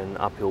quite an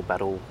uphill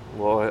battle,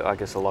 or I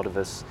guess a lot of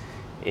us,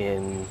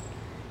 in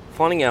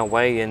finding our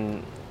way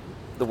in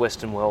the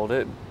Western world,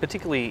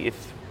 particularly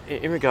if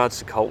in regards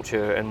to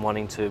culture and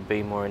wanting to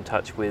be more in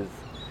touch with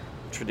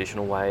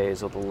traditional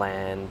ways or the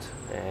land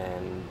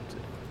and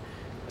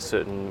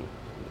certain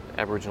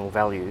Aboriginal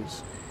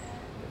values,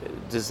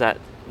 does that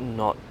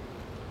not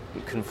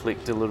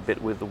conflict a little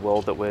bit with the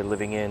world that we're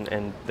living in,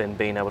 and then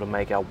being able to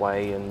make our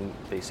way and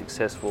be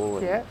successful?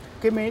 And yeah,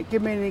 give me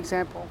an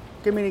example.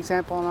 Give me an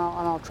example, and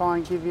I'll try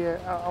and give you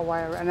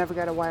a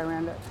navigate a way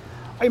around it.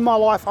 In my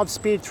life, I've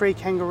speared 3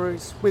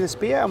 kangaroos with a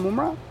spear, a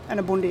mumra, and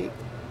a bundi.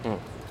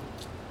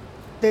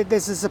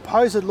 There's a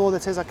supposed law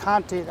that says I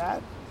can't do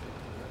that,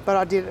 but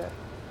I did it.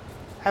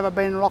 Have I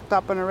been locked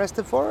up and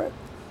arrested for it?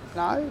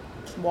 No.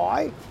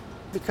 Why?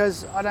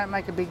 Because I don't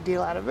make a big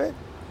deal out of it.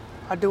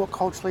 I do it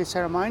culturally,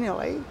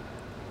 ceremonially.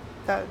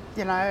 That,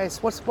 you know,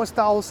 it's, what's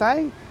the old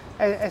saying?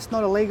 It's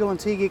not illegal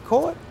until you get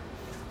caught.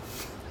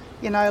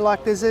 You know,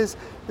 like there's this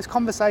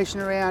conversation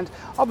around,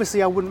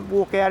 obviously I wouldn't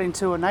walk out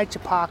into a nature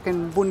park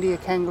and bundi a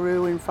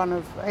kangaroo in front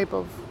of a heap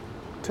of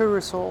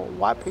tourists or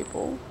white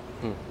people.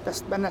 And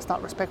that's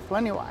not respectful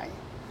anyway,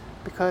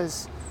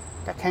 because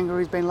that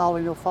kangaroo's been lulled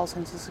into a false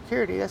sense of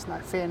security. There's no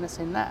fairness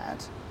in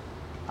that.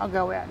 I'll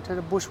go out into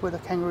the bush where the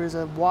kangaroos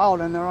are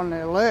wild and they're on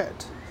the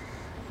alert.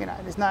 You know,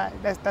 there's no,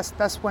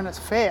 that's when it's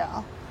fair.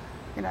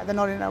 You know, they're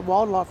not in a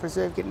wildlife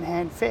reserve getting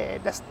hand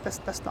fed.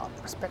 That's not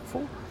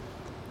respectful.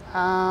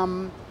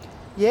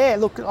 Yeah,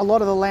 look, a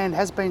lot of the land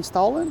has been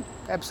stolen,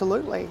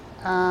 absolutely.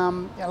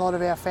 A lot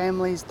of our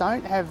families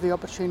don't have the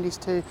opportunities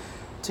to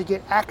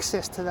get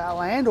access to that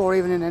land, or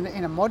even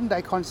in a modern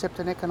day concept,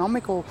 an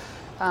economical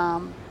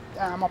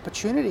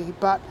opportunity.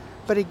 But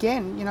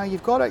again, you know,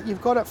 you've got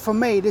it. For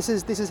me, this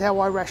is how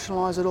I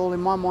rationalise it all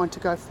in my mind to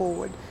go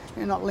forward,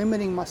 and not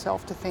limiting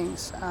myself to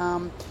things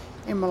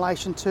in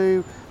relation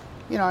to,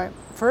 you know,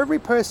 for every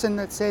person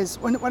that says,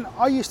 when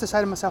I used to say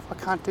to myself, I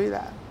can't do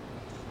that.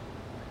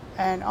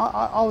 And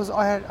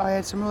I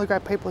had some really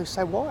great people who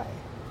say, why?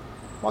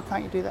 Why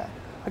can't you do that?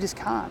 I just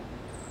can't.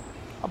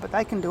 Oh, but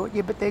they can do it.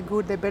 Yeah, but they're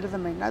good, they're better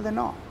than me. No, they're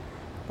not.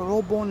 We're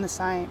all born the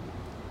same.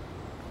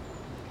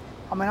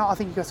 I mean, I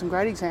think you've got some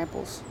great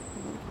examples.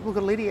 Look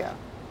at Lydia.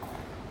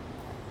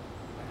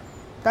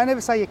 Don't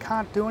ever say you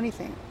can't do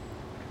anything.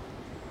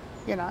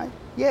 You know,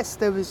 yes,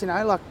 there was, you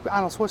know, like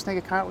Arnold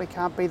Schwarzenegger currently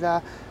can't be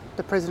the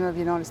President of the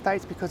United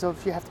States because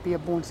of you have to be a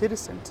born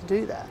citizen to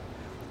do that.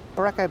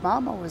 Barack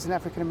Obama was an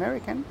African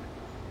American.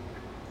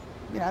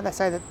 You know, they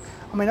say that,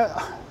 I mean,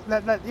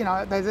 you know,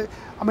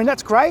 I mean,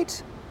 that's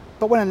great,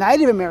 but when a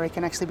Native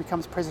American actually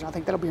becomes president, I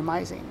think that'll be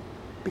amazing,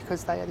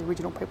 because they are the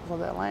original people of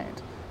that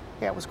land.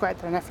 Yeah, it was great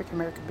that an African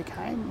American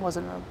became,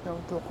 wasn't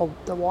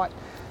the white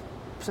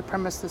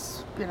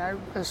supremacist, you know,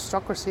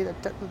 aristocracy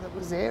that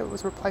was there. It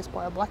was replaced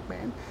by a black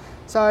man.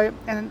 So,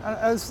 and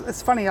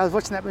it's funny, I was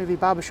watching that movie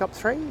Barbershop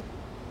 3,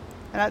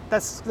 and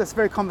that's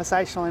very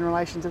conversational in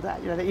relation to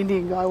that. You know, the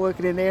Indian guy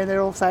working in there, and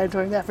they're all saying to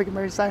him, the African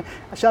American saying,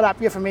 "Shut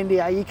up, you're from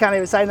India, you can't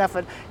even say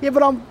nothing." Yeah,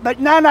 but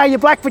no, you're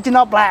black, but you're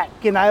not black.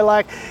 You know,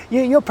 like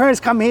your parents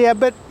come here,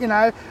 but you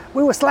know,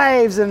 we were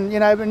slaves, and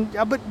you know,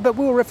 but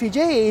we were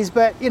refugees,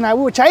 but you know,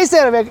 we were chased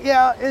out of it.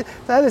 Yeah,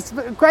 so it's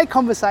a great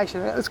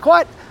conversation. It was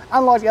quite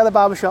unlike the other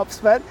barbershops,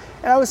 but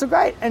you know, it was so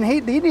great. And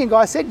the Indian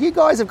guy said, "You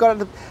guys have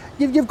got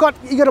You've got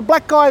a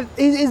black guy.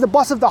 He's the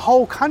boss of the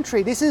whole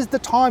country. This is the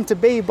time to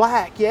be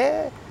black,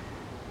 yeah?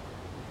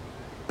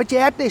 But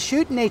you're out there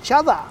shooting each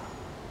other.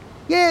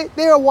 Yeah,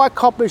 there are white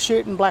coppers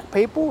shooting black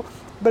people,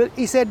 but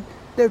he said,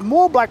 there's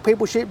more black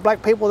people shooting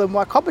black people than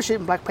white coppers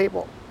shooting black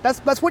people.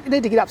 That's what you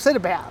need to get upset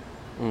about.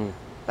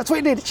 That's what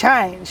you need to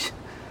change.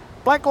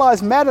 Black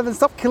lives matter, then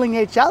stop killing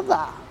each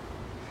other.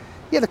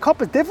 Yeah, the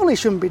coppers definitely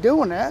shouldn't be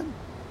doing it.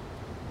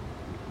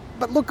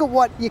 But look at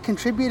what you're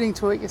contributing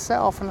to it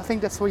yourself, and I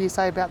think that's what you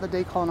say about the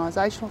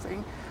decolonisation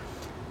thing.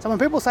 So when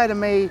people say to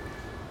me,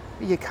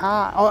 you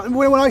can't, or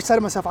when I say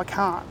to myself, I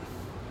can't,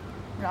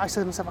 I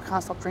say to myself, I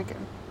can't stop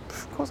drinking.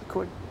 Of course I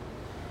could.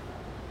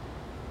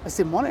 I just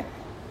didn't want to.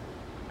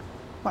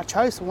 I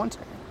chose to want to.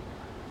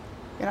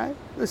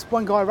 This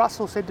one guy,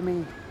 Russell, said to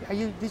me,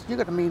 you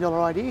got $1 million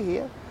idea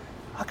here.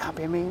 I can't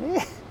be a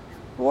millionaire.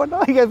 Why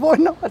not? He goes, why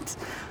not?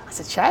 I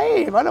said,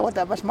 shame, I don't want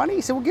that much money.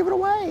 He said, well, give it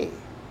away.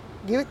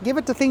 Give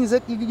it to things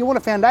that you want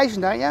a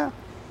foundation, don't you?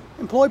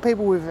 Employ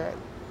people with it.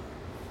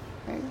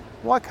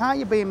 Why can't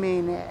you be a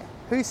millionaire?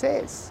 Who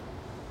says?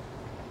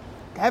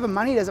 Having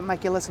money doesn't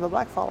make you less of a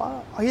black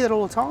fella. I hear that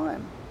all the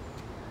time.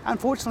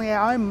 Unfortunately,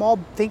 our own mob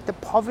think that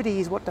poverty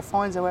is what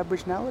defines our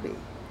Aboriginality.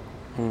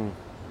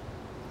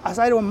 I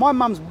say to them, my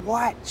mum's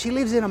white. She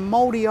lives in a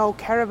mouldy old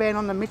caravan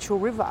on the Mitchell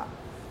River.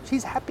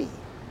 She's happy.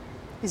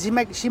 Is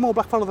she more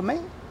black fella than me?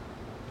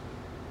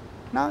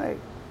 No.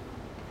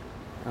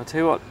 I'll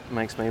tell you what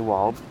makes me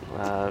wild.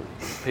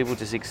 People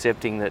just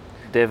accepting that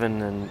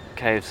Devon and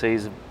KFC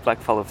is black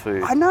fella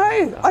food. I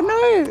know.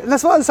 And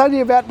that's what I was saying to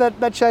you about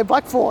that show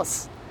Black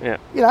Force. Yeah.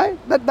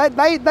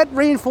 That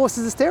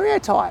reinforces the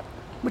stereotype,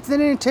 which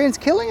then in turn is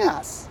killing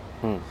us.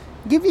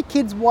 Give your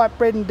kids white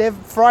bread and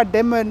fried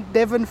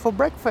Devon for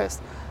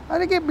breakfast.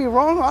 Don't get me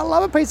wrong, I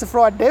love a piece of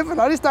fried Devon.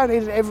 I just don't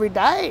eat it every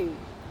day.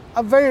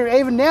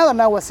 Even now I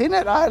know what's in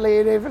it, I only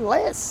eat even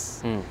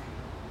less.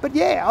 But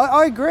yeah,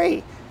 I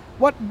agree.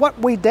 What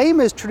we deem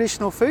as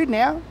traditional food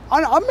now,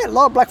 I met a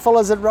lot of black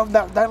fellas that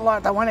don't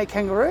like, they won't eat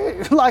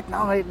kangaroo. Like, no,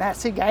 I'm eating that,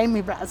 it's too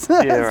gamey, bruh.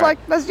 Yeah, it's right.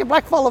 like, that's your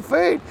black fella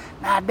food.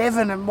 Nah,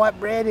 Devon and white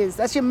bread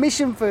that's your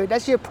mission food,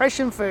 that's your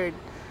oppression food.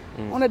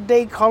 I want to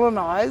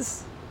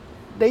decolonise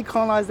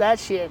that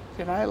shit,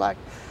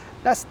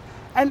 that's,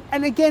 and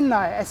again, no,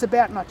 it's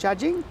about not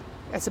judging.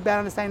 It's about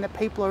understanding that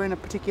people are in a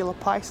particular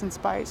place and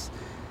space.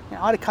 I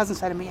had a cousin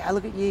say to me, hey,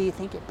 look at you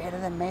think you're better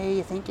than me,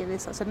 you think you're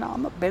this. I said, no,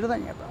 I'm not better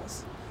than you,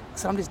 bros. I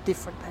said, I'm just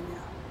different than you.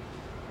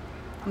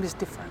 I'm just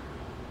different.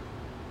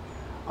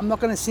 I'm not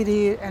going to sit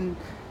here and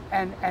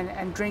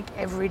drink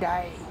every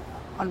day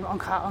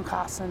on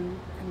casts and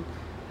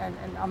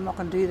I'm not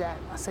going to do that.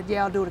 I said,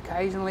 yeah, I'll do it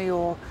occasionally,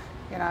 or,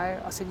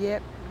 I said, yeah,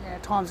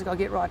 times I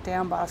get right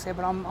down, but I said,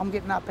 but I'm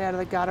getting up out of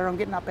the gutter, I'm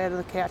getting up out of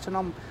the couch, and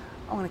I'm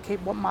going to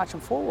keep marching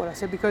forward. I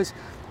said, because,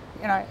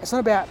 it's not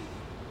about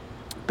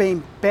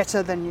being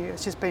better than you,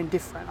 it's just being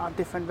different. I have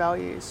different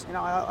values.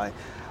 I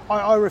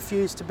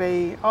refuse to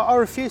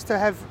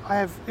have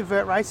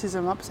overt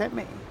racism upset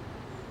me.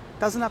 It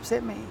doesn't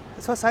upset me.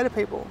 That's what I say to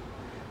people.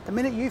 The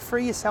minute you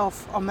free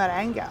yourself on that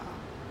anger,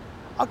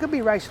 I could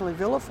be racially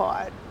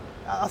vilified.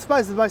 I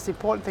suppose the most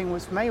important thing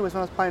was for me was when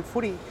I was playing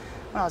footy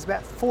when I was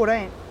about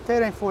 13,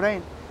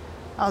 14.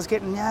 I was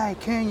getting, yeah,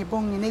 coon, you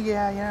bung, you nigger,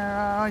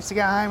 I used to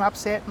go home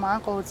upset. My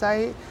uncle would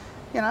say,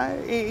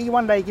 he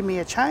one day give me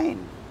a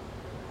chain.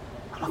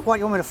 I'm like, what,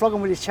 you want me to flog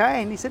him with his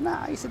chain? He said, no.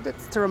 He said,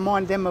 that's to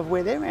remind them of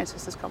where their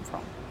ancestors come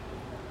from.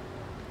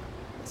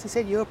 So he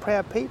said, you're a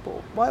proud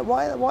people. Why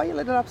you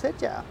letting it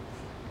upset you?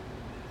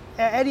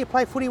 How do you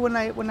play footy when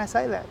they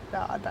say that?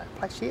 No, I don't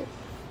play shit.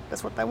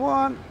 That's what they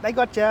want. They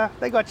got you.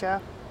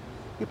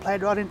 You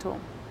played right into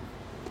them.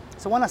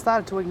 So when I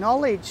started to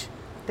acknowledge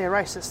their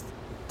racist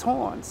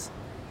taunts,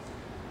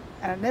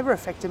 and it never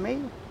affected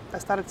me, they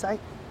started to say,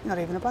 you're not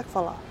even a black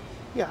fella.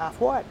 You're half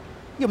white.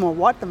 You're more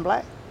white than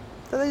black.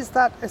 So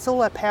it's all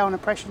that power and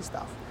oppression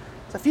stuff.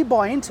 So if you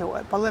buy into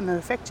it by letting it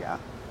affect you,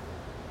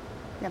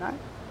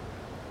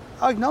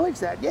 I acknowledge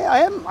that. Yeah,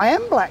 I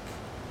am black.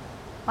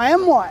 I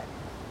am white.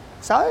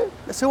 So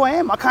that's who I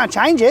am. I can't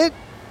change it.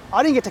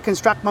 I didn't get to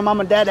construct my mum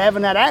and dad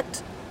having that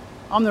act.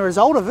 I'm the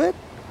result of it.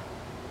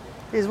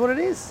 It is what it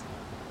is.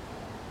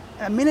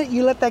 And the minute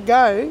you let that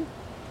go,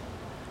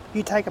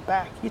 you take it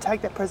back. You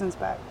take that presence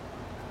back.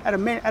 I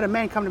had a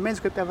man come to men's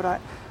group the other day,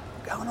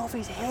 going off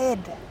his head.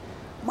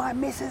 My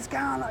missus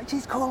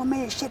she's calling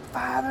me a shit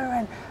father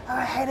and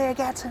I hate her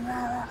guts and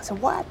I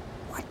said, what?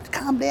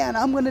 Calm down,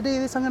 I'm going to do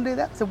this, I'm going to do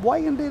that. I said, why are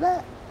you going to do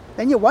that?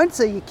 Then you won't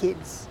see your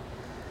kids.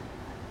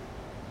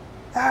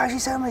 She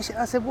said me shit.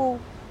 I said, well,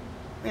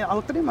 I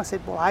looked at him, I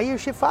said, well, are you a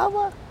shit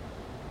father?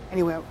 And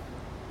he went,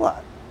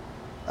 what?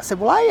 I said,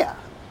 well, are you?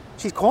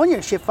 She's calling you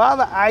a shit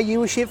father, are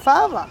you a shit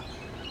father?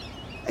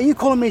 Are you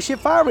calling me a shit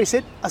father? I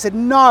said,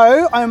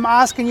 no, I'm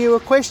asking you a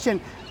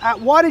question.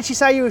 Why did she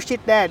say you were a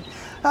shit dad?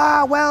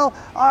 Well,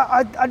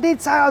 I did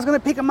say I was going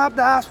to pick him up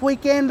the last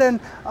weekend, and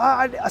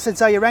I said,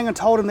 so you rang and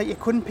told him that you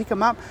couldn't pick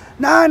him up?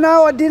 No,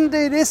 I didn't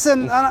do this,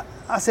 and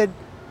I said,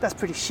 that's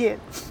pretty shit.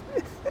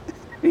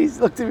 He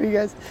looked at me and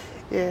goes,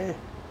 yeah,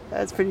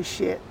 that's pretty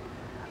shit.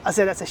 I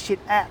said, that's a shit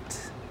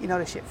act, you're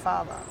not a shit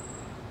father.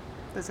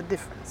 There's a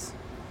difference.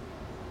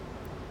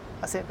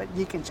 I said, but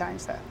you can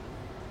change that.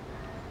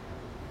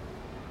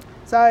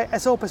 So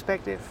it's all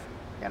perspective,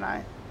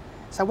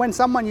 So when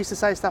someone used to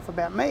say stuff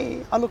about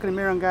me, I look in the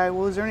mirror and go,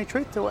 well, is there any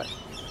truth to it?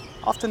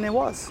 Often there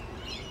was.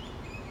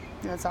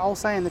 You know, it's the old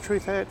saying, the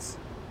truth hurts.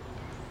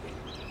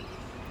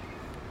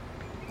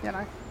 You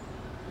know.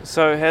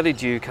 So how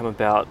did you come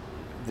about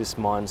this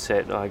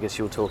mindset? I guess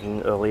you were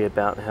talking earlier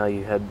about how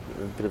you had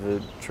a bit of a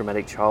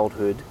traumatic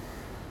childhood.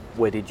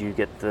 Where did you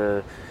get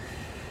the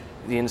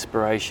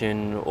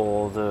inspiration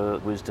or the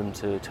wisdom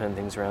to turn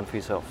things around for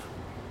yourself?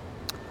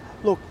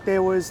 Look,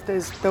 there was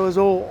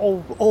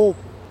all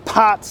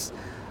parts.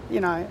 You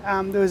know,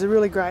 there was a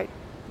really great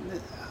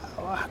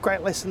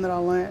lesson that I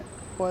learnt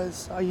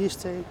was I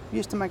used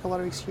to make a lot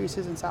of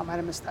excuses and say I made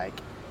a mistake,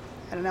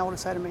 and an elder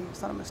said to me,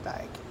 "It's not a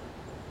mistake.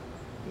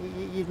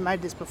 You've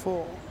made this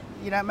before.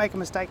 You don't make a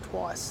mistake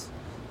twice.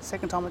 The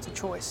second time it's a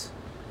choice."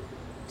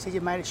 He said,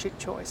 "You've made a shit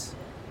choice,"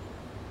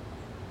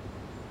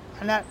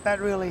 and that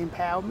really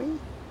empowered me,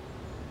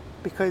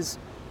 because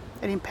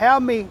it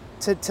empowered me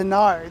to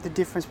know the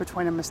difference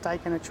between a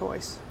mistake and a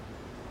choice.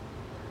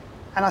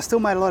 And I still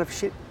made a lot of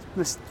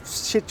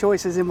shit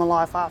choices in my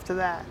life after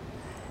that.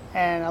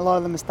 And a lot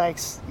of the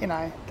mistakes, you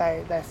know,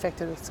 they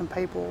affected some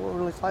people who were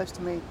really close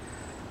to me.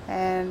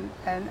 And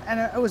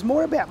it was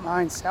more about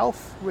my own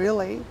self,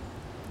 really.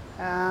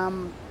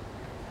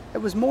 It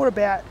was more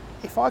about,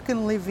 if I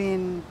can live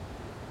in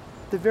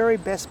the very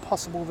best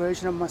possible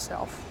version of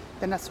myself,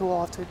 then that's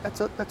all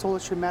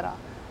that should matter.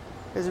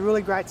 There's a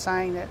really great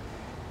saying that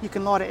you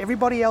can lie to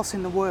everybody else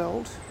in the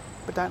world,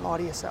 but don't lie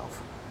to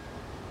yourself.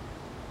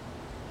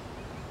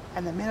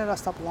 And the minute I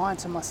stop lying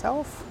to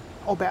myself,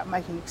 or about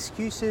making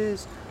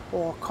excuses,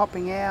 or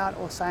copping out,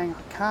 or saying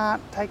I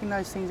can't, taking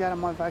those things out of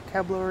my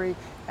vocabulary,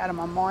 out of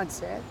my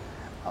mindset,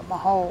 my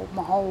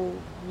whole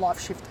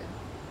life shifted.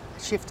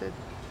 It shifted.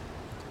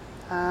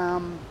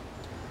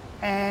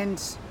 And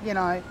you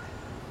know,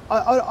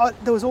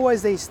 there was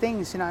always these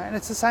things, you know, and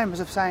it's the same as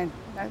saying,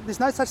 you know,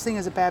 there's no such thing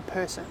as a bad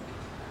person.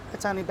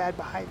 It's only bad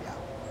behaviour.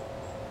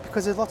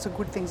 Because there's lots of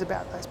good things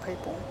about those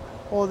people,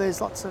 or there's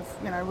lots of,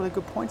 you know, really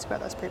good points about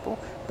those people,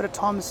 but at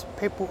times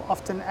people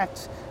often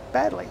act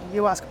badly.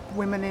 You ask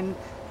women in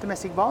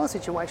domestic violence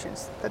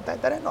situations, they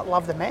don't not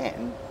love the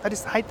man, they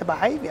just hate the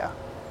behaviour.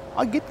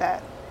 I get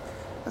that.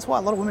 That's why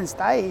a lot of women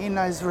stay in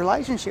those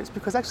relationships,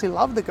 because they actually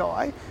love the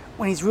guy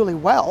when he's really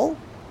well,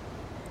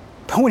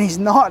 but when he's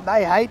not,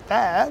 they hate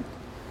that.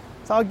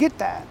 So I get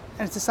that.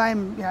 And it's the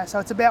same, you know, so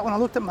it's about when I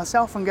looked at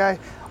myself and go,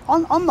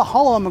 on the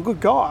whole, I'm a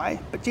good guy,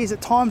 but geez,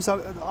 at times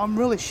I'm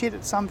really shit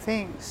at some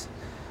things.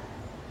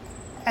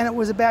 And it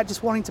was about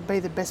just wanting to be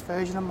the best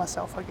version of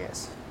myself, I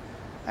guess.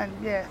 And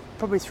yeah,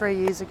 probably 3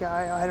 years ago,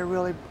 I had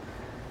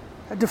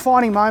a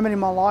defining moment in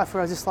my life where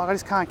I was just like, I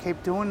just can't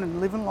keep doing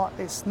and living like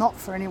this. Not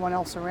for anyone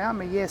else around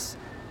me, yes,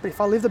 but if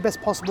I live the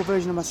best possible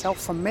version of myself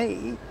for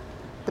me,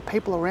 the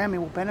people around me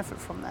will benefit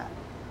from that.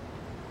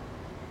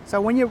 So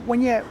when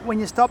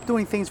you stop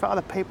doing things for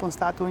other people and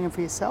start doing them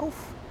for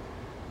yourself,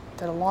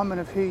 that alignment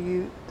of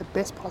who the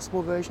best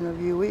possible version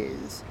of you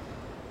is,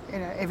 you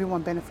know,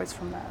 everyone benefits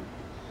from that.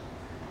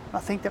 And I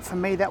think that for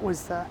me, that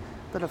was the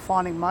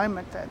defining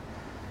moment. That,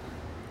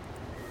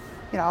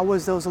 you know,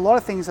 there was a lot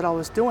of things that I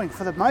was doing.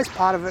 For the most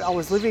part of it, I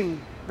was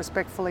living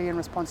respectfully and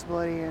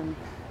responsibility and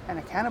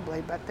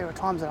accountably, but there were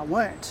times that I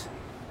weren't.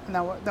 And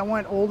they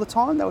weren't all the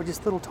time, they were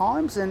just little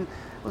times, and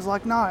it was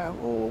like, no,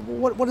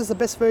 what does the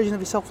best version of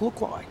yourself look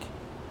like?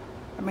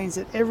 It means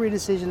that every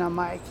decision I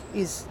make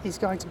is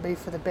going to be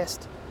for the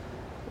best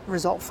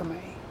result for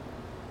me.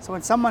 So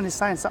when someone is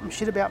saying something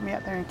shit about me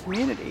out there in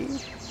community,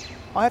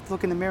 I have to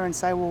look in the mirror and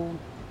say, well,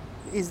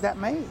 is that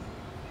me?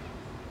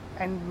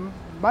 And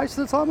most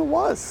of the time it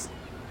was.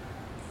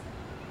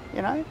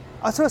 You know,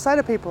 I sort of say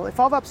to people, if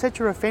I've upset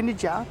you or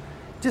offended you,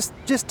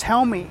 just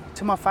tell me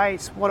to my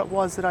face what it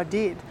was that I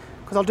did.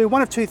 Because I'll do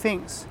one of two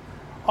things.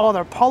 I'll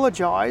either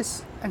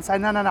apologise and say,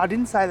 no, I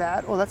didn't say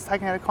that, or that's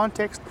taken out of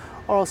context,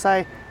 or I'll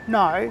say,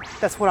 no,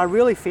 that's what I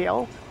really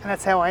feel, and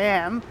that's how I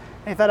am.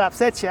 And if that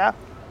upsets you,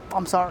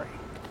 I'm sorry,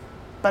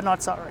 but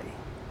not sorry.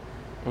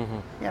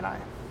 Mm-hmm. You know,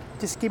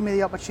 just give me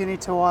the opportunity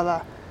to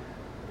either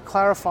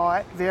clarify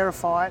it,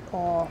 verify it,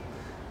 or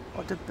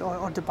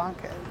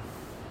debunk it.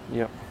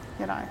 Yep.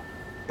 You know,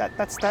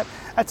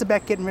 that's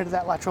about getting rid of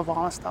that lateral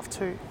violence stuff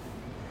too.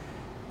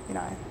 You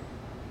know,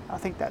 I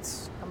think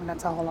that's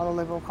a whole other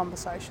level of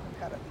conversation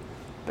about it.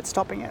 But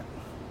stopping it,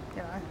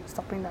 you know,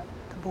 stopping the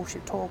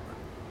bullshit talk.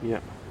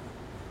 Yeah.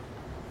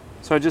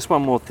 So just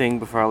one more thing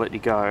before I let you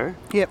go.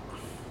 Yep.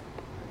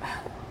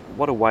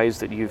 What are ways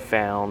that you've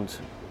found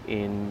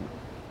in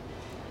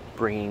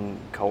bringing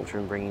culture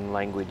and bringing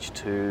language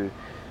to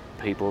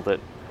people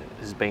that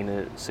has been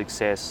a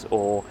success,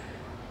 or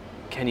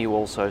can you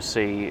also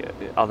see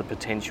other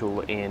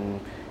potential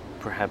in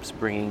perhaps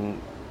bringing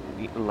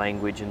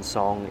language and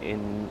song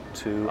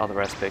into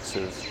other aspects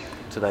of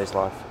today's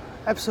life?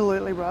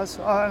 Absolutely, Russ,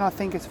 and I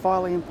think it's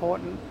vitally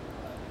important.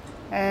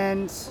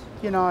 And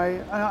you know,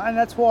 and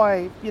that's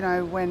why, you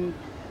know, when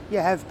you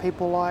have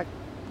people like,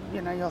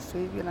 you know,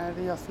 Yossi, you know,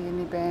 the Yossi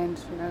indie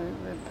band, you know,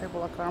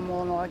 people like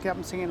Marloo and all, get up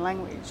and sing in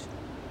language.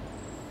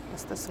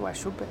 That's the way it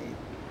should be.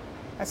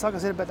 It's like I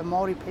said about the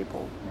Māori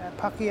people. You know,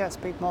 Pakeha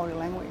speak Māori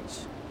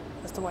language.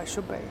 That's the way it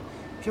should be.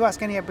 If you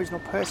ask any Aboriginal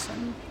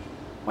person,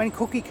 when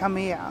Cookie come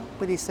here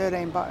with his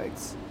 13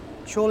 boats,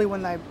 surely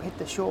when they hit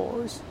the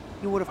shores,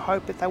 you would have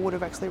hoped that they would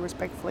have actually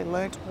respectfully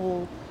learnt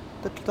all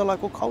the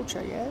local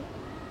culture, yeah?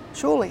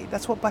 Surely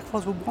that's what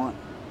blackfellas would want.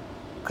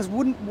 Because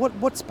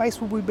what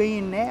space would we be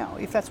in now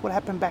if that's what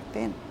happened back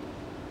then?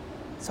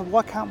 So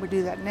why can't we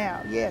do that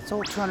now? Yeah, it's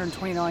all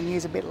 229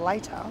 years a bit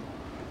later,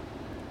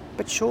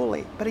 but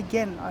surely. But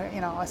again,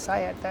 I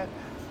say it that,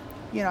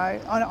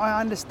 I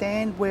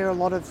understand where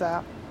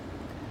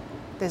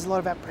there's a lot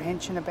of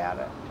apprehension about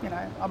it.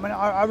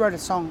 I wrote a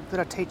song that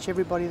I teach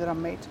everybody that I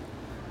meet.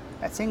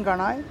 It's in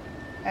Gunai,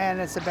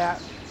 and it's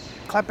about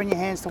clapping your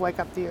hands to wake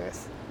up the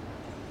earth.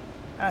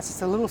 And it's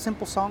just a little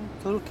simple song,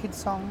 it's a little kid's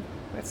song,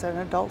 it's an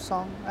adult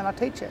song, and I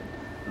teach it.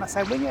 And I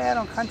say, when you're out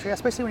on country,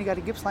 especially when you go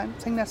to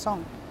Gippsland, sing that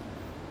song.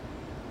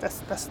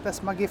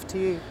 That's my gift to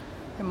you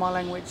in my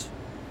language.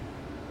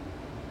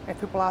 If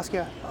people ask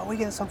you, where you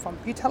get the song from?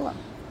 You tell them.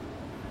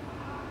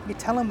 You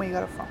tell them where you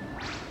got it from.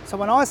 So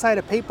when I say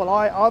to people,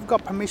 I've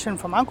got permission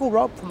from Uncle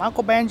Rob, from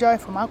Uncle Banjo,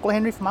 from Uncle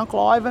Henry, from Uncle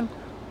Ivan,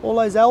 all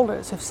those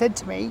elders have said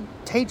to me,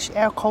 teach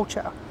our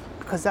culture,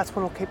 because that's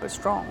what will keep it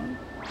strong.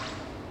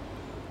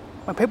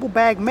 When people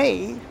bag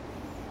me,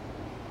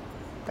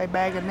 they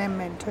bagging them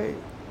men too.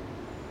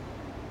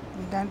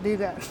 You don't do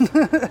that.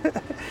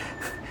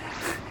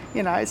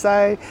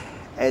 So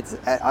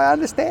I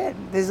understand.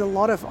 There's a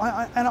lot of,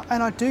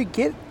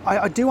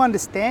 I do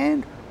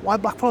understand why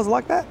blackfellas are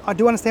like that. I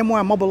do understand why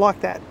a mob are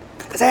like that.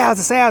 It's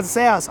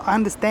ours. I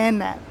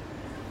understand that.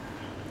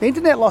 The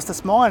internet lost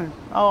its mind.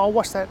 I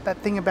watched that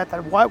thing about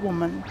that white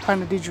woman playing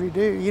the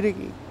didgeridoo,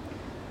 Yirigi.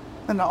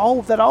 And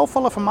that old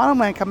fella from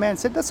Arnhem came out and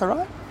said, that's all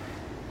right.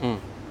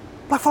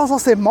 Blackfellas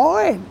lost their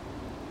mind.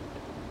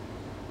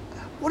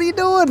 What are you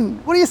doing?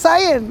 What are you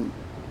saying?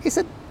 He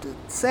said,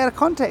 it's out of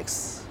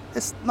context.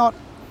 It's not,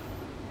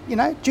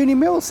 Junie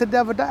Mills said the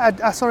other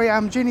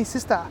day, Junie's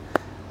sister,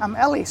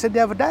 Ellie said the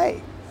other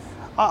day,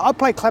 I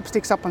play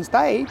clapsticks up on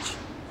stage.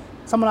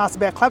 Someone asked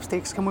about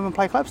clapsticks, can women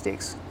play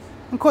clapsticks?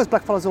 And of course,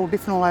 blackfellas are all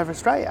different all over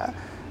Australia.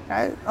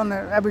 On the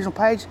Aboriginal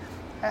page,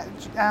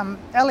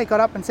 Ellie got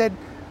up and said,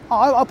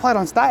 I played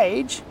on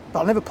stage, but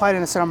I never played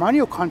in a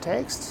ceremonial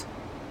context.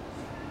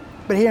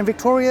 But here in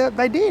Victoria,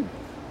 they did.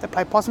 They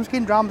played possum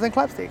skin, drums and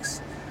clapsticks.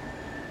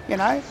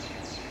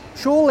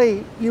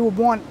 Surely you would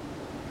want,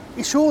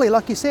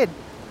 like you said,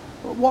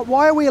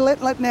 why are we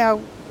let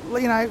now,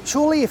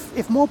 surely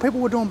if more people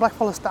were doing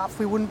blackfella stuff,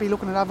 we wouldn't be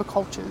looking at other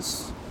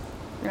cultures,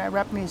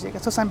 rap music.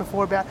 It's the same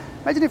before about,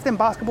 imagine if them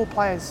basketball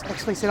players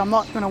actually said, I'm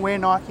not going to wear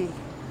Nike.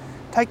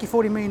 Take your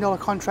 $40 million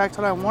contract,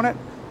 I don't want it.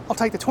 I'll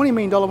take the $20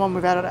 million one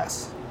with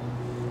Adidas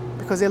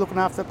because they're looking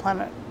after the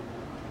planet.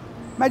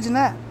 Imagine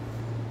that.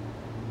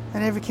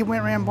 And every kid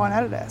went around buying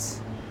Adidas.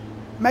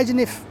 Imagine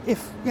if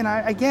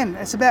again,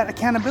 it's about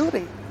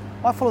accountability.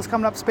 My fellas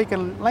coming up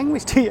speaking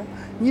language to you,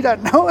 and you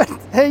don't know it.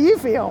 How do you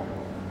feel?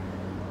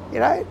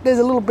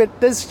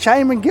 There's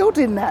shame and guilt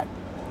in that.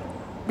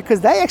 Because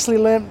they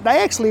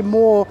actually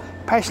more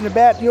passionate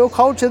about your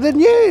culture than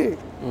you.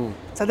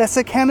 So that's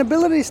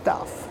accountability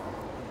stuff.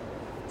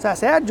 So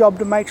it's our job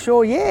to make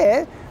sure,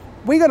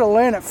 we got to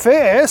learn it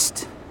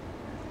first,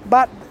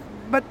 but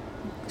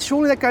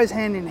surely that goes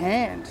hand in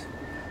hand.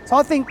 So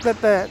I think that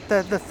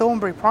the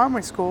Thornbury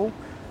Primary School,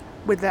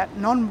 with that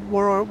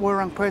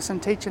non-Wurrung person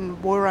teaching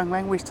Wurrung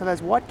language to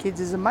those white kids,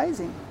 is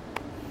amazing.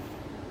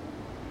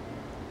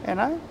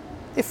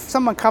 If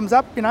someone comes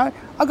up, I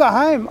got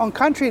home on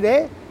country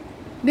there,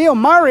 Neil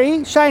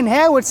Murray, Shane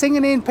Howard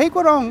singing in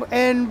Pequodong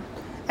and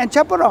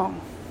Chaparong.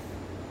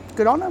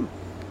 Good on them.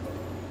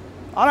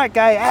 I don't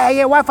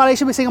go, white fella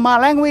should be singing my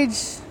language.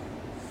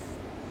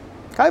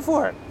 Go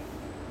for it.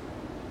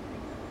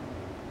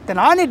 Then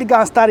I need to go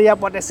and study up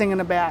what they're singing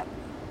about.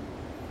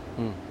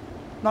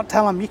 Not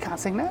tell them you can't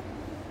sing that.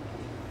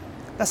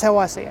 That's how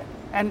I see it.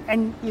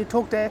 And you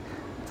talk to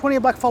 20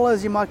 black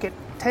fellas, you might get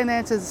 10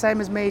 answers the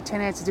same as me, 10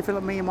 answers different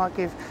than me, you might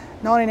give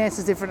 19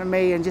 answers different than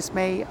me and just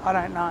me, I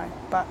don't know.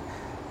 But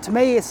to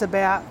me it's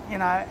about,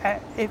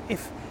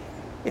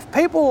 if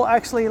people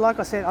actually, like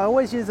I said, I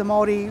always use the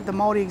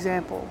Māori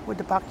example with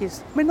the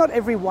Pakis. I mean, not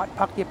every white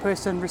Pakeha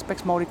person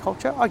respects Māori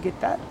culture, I get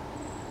that.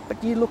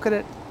 But you look at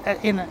it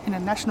in a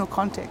national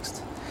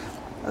context.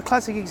 A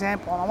classic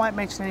example, and I won't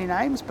mention any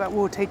names, but we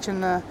were teaching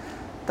the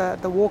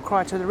war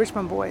cry to the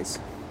Richmond boys.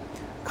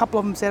 A couple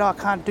of them said, I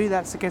can't do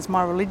that, it's against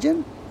my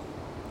religion.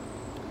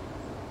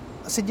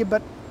 I said,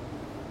 but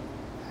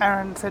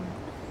Aaron said,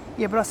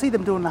 but I see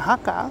them doing the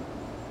haka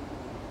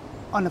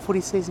on the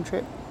footy season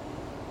trip.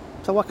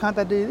 So why can't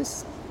they do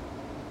this?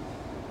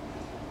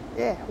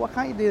 Why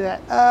can't you do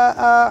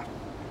that?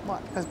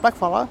 What? Because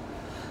blackfella,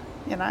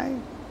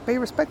 be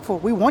respectful.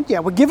 We want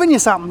you. We're giving you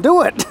something.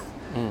 Do it.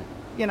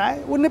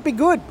 Wouldn't it be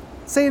good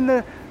seeing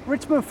the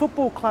Richmond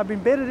Football Club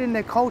embedded in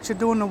their culture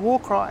doing the war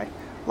cry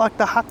like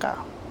the haka?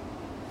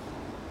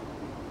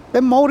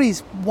 Them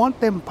Māoris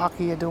want them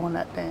Pakeha doing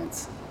that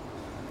dance.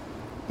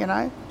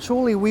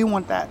 Surely we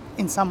want that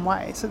in some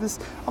way. So there's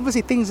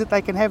obviously things that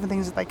they can have and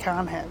things that they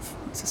can't have.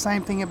 It's the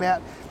same thing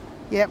about,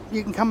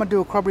 you can come and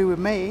do a corroboree with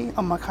me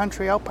on my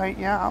country, I'll paint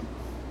you up,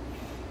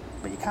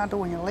 but you can't do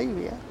it when you leave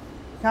here.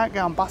 You can't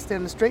go and bust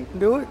down the street and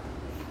do it.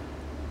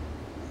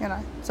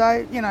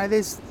 So,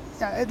 there's,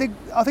 I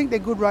think they're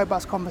good,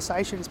 robust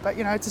conversations, but,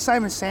 it's the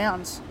same as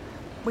sounds.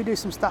 We do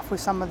some stuff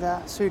with some of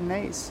the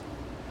Sudanese.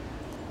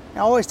 I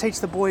always teach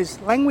the boys,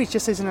 language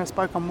just isn't a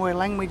spoken word.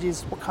 Language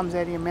is what comes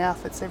out of your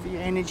mouth. It's your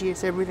energy,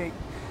 it's everything.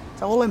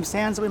 So all them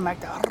sounds that we make,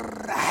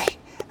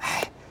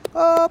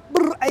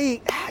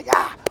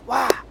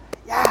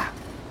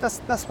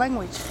 that's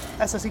language.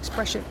 That's just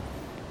expression.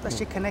 That's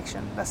your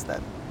connection. I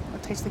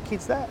teach the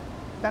kids that.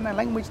 Don't know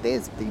language,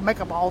 you make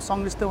up a whole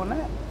song just doing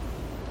that.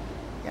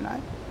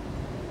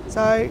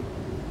 So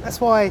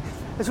that's why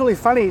it's really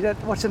funny that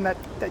watching that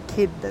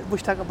kid, that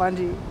Bush Tucker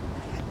Bungee,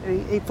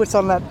 he puts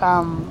on that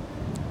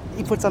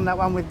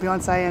one with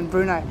Beyonce and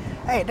Bruno.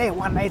 Hey, they're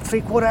 1 8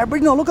 3/4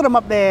 Aboriginal. Look at them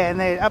up there, and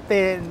they're up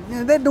there.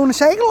 They're doing the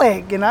shake a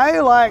leg.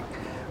 Like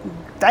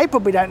they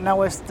probably don't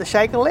know it's the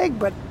shake a leg,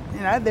 but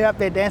they're up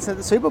there dancing at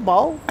the Super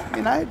Bowl.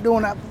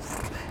 Doing that.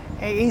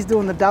 He's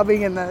doing the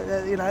dubbing and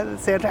the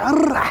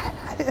soundtrack.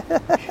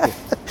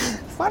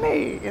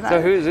 Funny,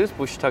 So who is this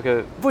Bush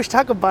Tucker? Bush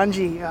Tucker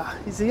Bungee.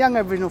 He's a young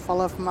Aboriginal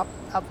fellow from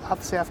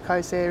up South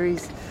Coast there.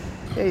 He's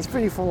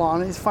pretty full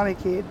on. He's a funny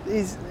kid.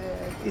 He's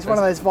one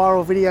of those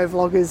viral video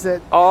vloggers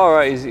that. Oh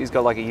right, he's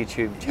got like a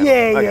YouTube channel.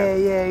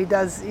 Yeah.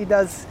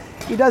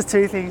 He does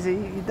two things. He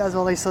does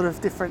all these sort of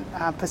different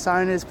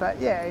personas, but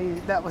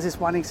that was just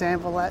one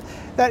example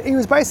that he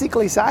was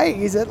basically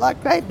saying is that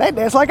like they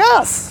dance like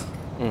us.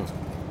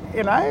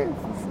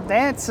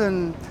 Dance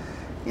and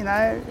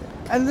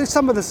and there's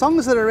some of the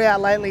songs that are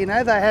out lately.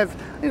 They have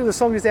the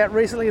song is out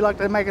recently. Like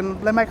they're making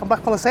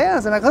blackfella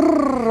sounds and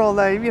or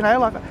they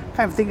like I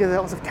can't think of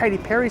that was a Katy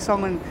Perry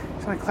song and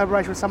she's in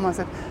collaboration with someone. I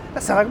said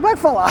that sounds like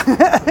blackfella.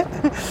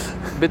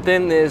 But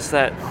then there's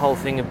that whole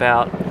thing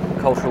about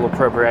cultural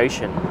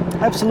appropriation.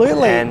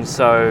 Absolutely. And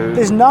so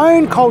there's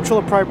known cultural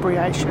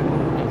appropriation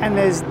and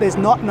there's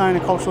not known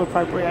cultural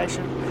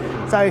appropriation.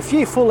 So if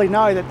you fully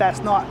know that's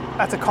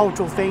a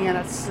cultural thing and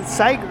it's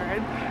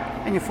sacred,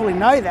 and you fully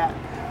know that.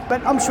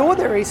 But I'm sure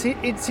there is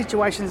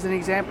situations and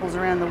examples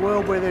around the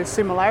world where there's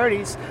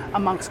similarities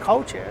amongst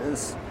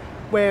cultures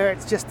where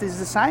it's just is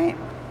the same.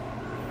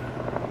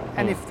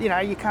 And if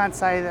you can't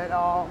say that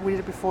we did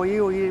it before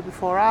you or you did it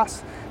before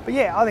us. But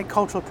I think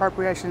cultural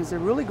appropriation is a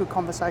really good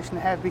conversation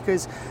to have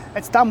because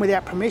it's done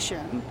without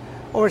permission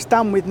or it's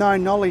done with no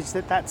knowledge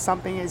that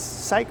something is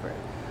sacred.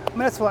 I mean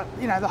that's what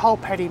the whole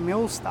Paddy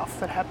Mills stuff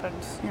that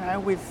happened,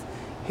 with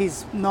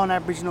his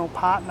non-Aboriginal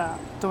partner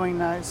doing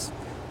that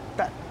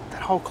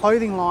whole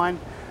clothing line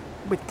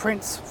with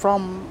prints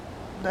from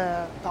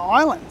the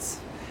islands.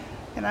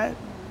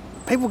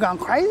 People going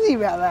crazy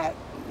about that.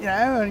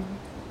 And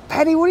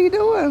Paddy, what are you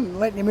doing?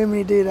 Letting your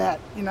memory do that,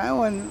 and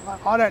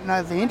I don't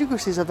know the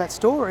intricacies of that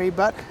story,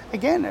 but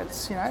again,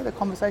 it's the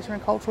conversation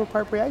around cultural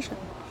appropriation.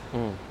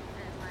 And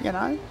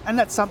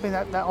that's something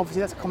that obviously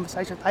that's a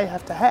conversation they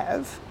have to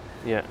have.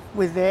 Yeah.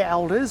 With their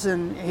elders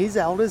and his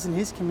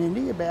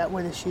community about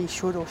whether she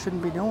should or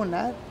shouldn't be doing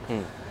that.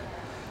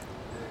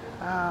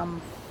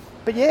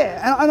 But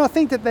and I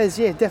think that there's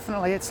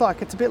definitely it's a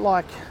bit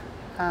like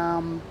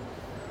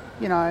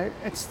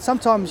it's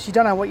sometimes you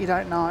don't know what you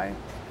don't know,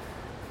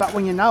 but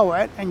when you know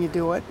it and you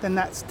do it, then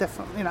that's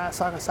definitely it's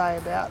like I say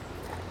about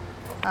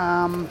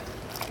I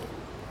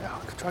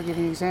could try to give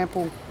you an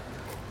example.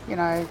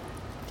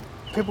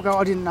 People go,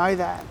 I didn't know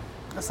that.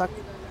 It's like,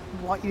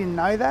 what, you didn't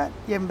know that?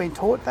 You haven't been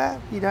taught that?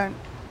 You don't?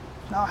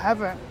 No, I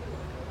haven't.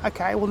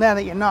 Okay, well now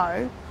that you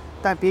know,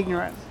 don't be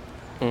ignorant.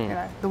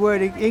 The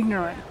word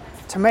ignorant,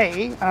 to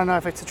me, I don't know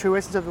if it's the true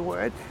essence of the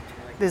word,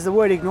 there's the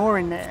word ignore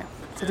in there.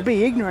 So to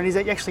be ignorant is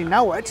that you actually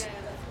know it,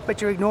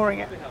 but you're ignoring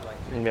it.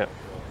 Yeah.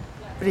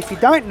 But if you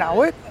don't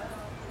know it,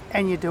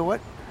 and you do it,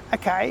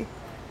 okay,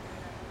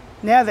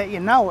 now that you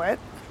know it,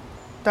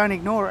 don't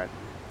ignore it.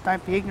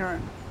 Don't be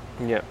ignorant.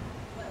 Yeah.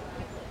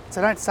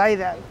 So don't say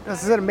that. I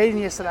was at a meeting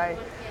yesterday.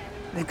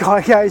 The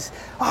guy goes,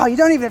 oh, you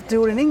don't even have to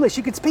do it in English.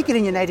 You could speak it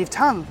in your native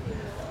tongue.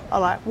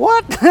 I'm like,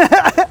 what?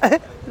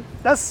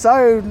 That's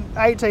so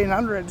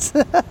 1800s.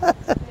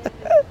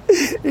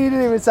 He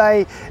didn't even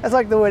say, it's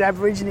like the word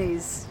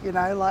Aborigines,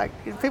 like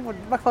people,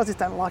 my fellows just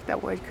don't like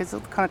that word because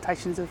of the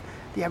connotations of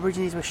the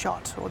Aborigines were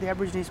shot or the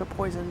Aborigines were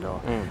poisoned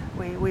or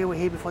we were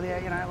here before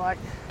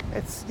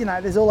it's,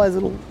 there's all those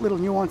little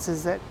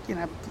nuances that,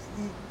 that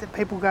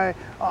people go,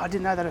 oh, I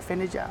didn't know that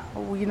offended you.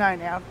 Well, you know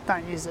now,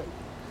 don't use it.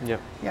 Yeah.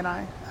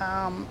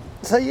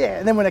 So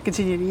and then when they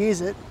continue to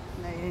use it,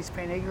 he's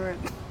been ignorant.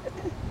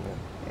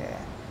 Yeah.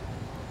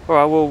 All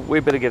right, well, we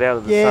better get out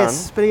of the sun.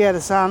 Yes, better get out of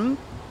the sun.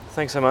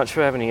 Thanks so much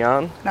for having a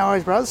yarn. No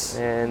worries, bros.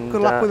 And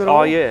good luck with it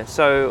all. Oh, yeah.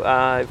 So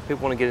if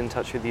people want to get in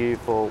touch with you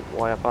for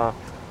Waiapa.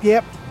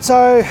 Yep.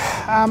 So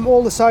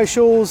all the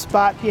socials,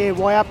 but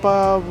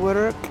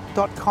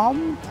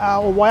waiapawork.com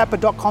or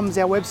waiapa.com is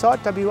our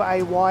website.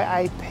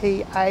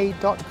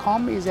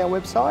 WAYAPA.com is our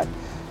website.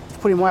 If you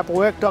put in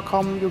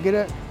waiapawork.com, you'll get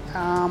it.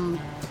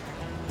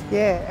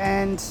 Yeah,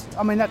 and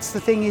I mean that's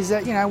the thing is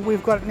that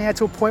we've got now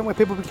to a point where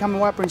people become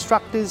Waiapa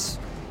instructors.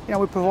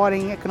 We're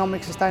providing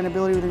economic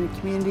sustainability within the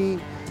community.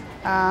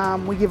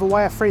 We give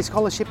away a free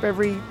scholarship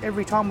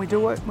every time we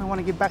do it. We want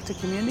to give back to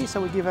community,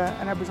 so we give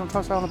an Aboriginal and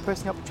Torres Strait Islander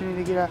person the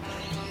opportunity to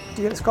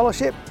get a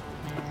scholarship.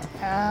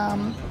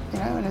 And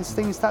as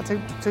things start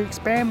to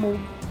expand,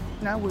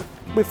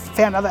 we've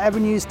found other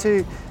avenues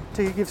to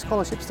give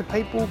scholarships to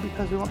people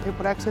because we want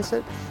people to access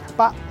it.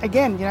 But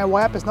again,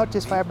 Waiapa is not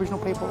just for Aboriginal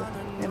people.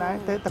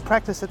 The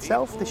practice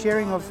itself, the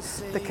sharing of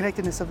the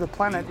connectedness of the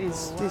planet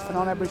is for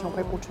non-Aboriginal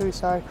people too.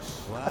 So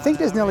I think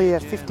there's nearly a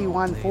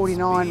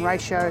 51-49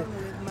 ratio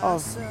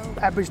of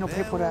Aboriginal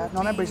people to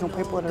non-Aboriginal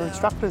people that are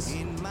instructors.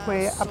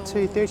 We're up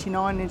to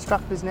 39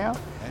 instructors now.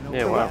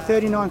 Yeah, We've wow. got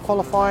 39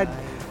 qualified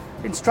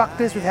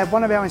instructors. We've had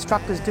one of our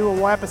instructors do a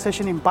Waiapa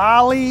session in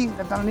Bali.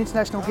 They've done an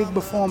international gig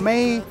before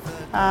me.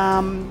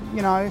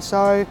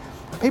 So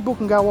people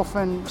can go off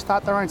and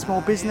start their own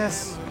small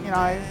business,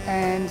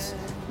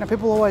 and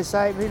people always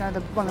say,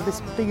 one of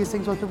the biggest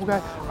things when people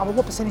go, oh, well,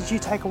 what percentage do you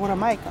take of what I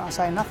make? And I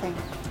say, nothing.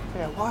 They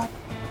go, what?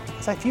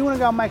 So if you want to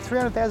go and make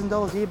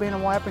 $300,000 a year being a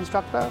Waiapa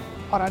instructor,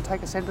 I don't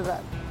take a cent of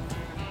that.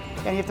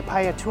 And you have to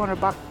pay a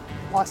 $200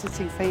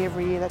 licensing fee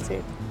every year, that's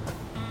it.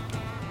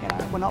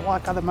 We're not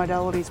like other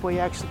modalities where you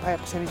actually pay a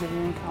percentage of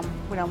your income.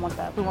 We don't want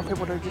that. We want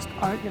people to just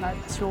own,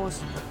 it's yours.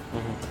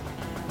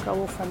 Mm-hmm.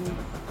 Go off and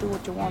do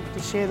what you want.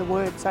 Just share the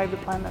word, save the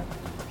planet.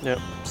 Yep.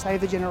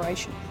 Save the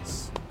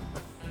generations.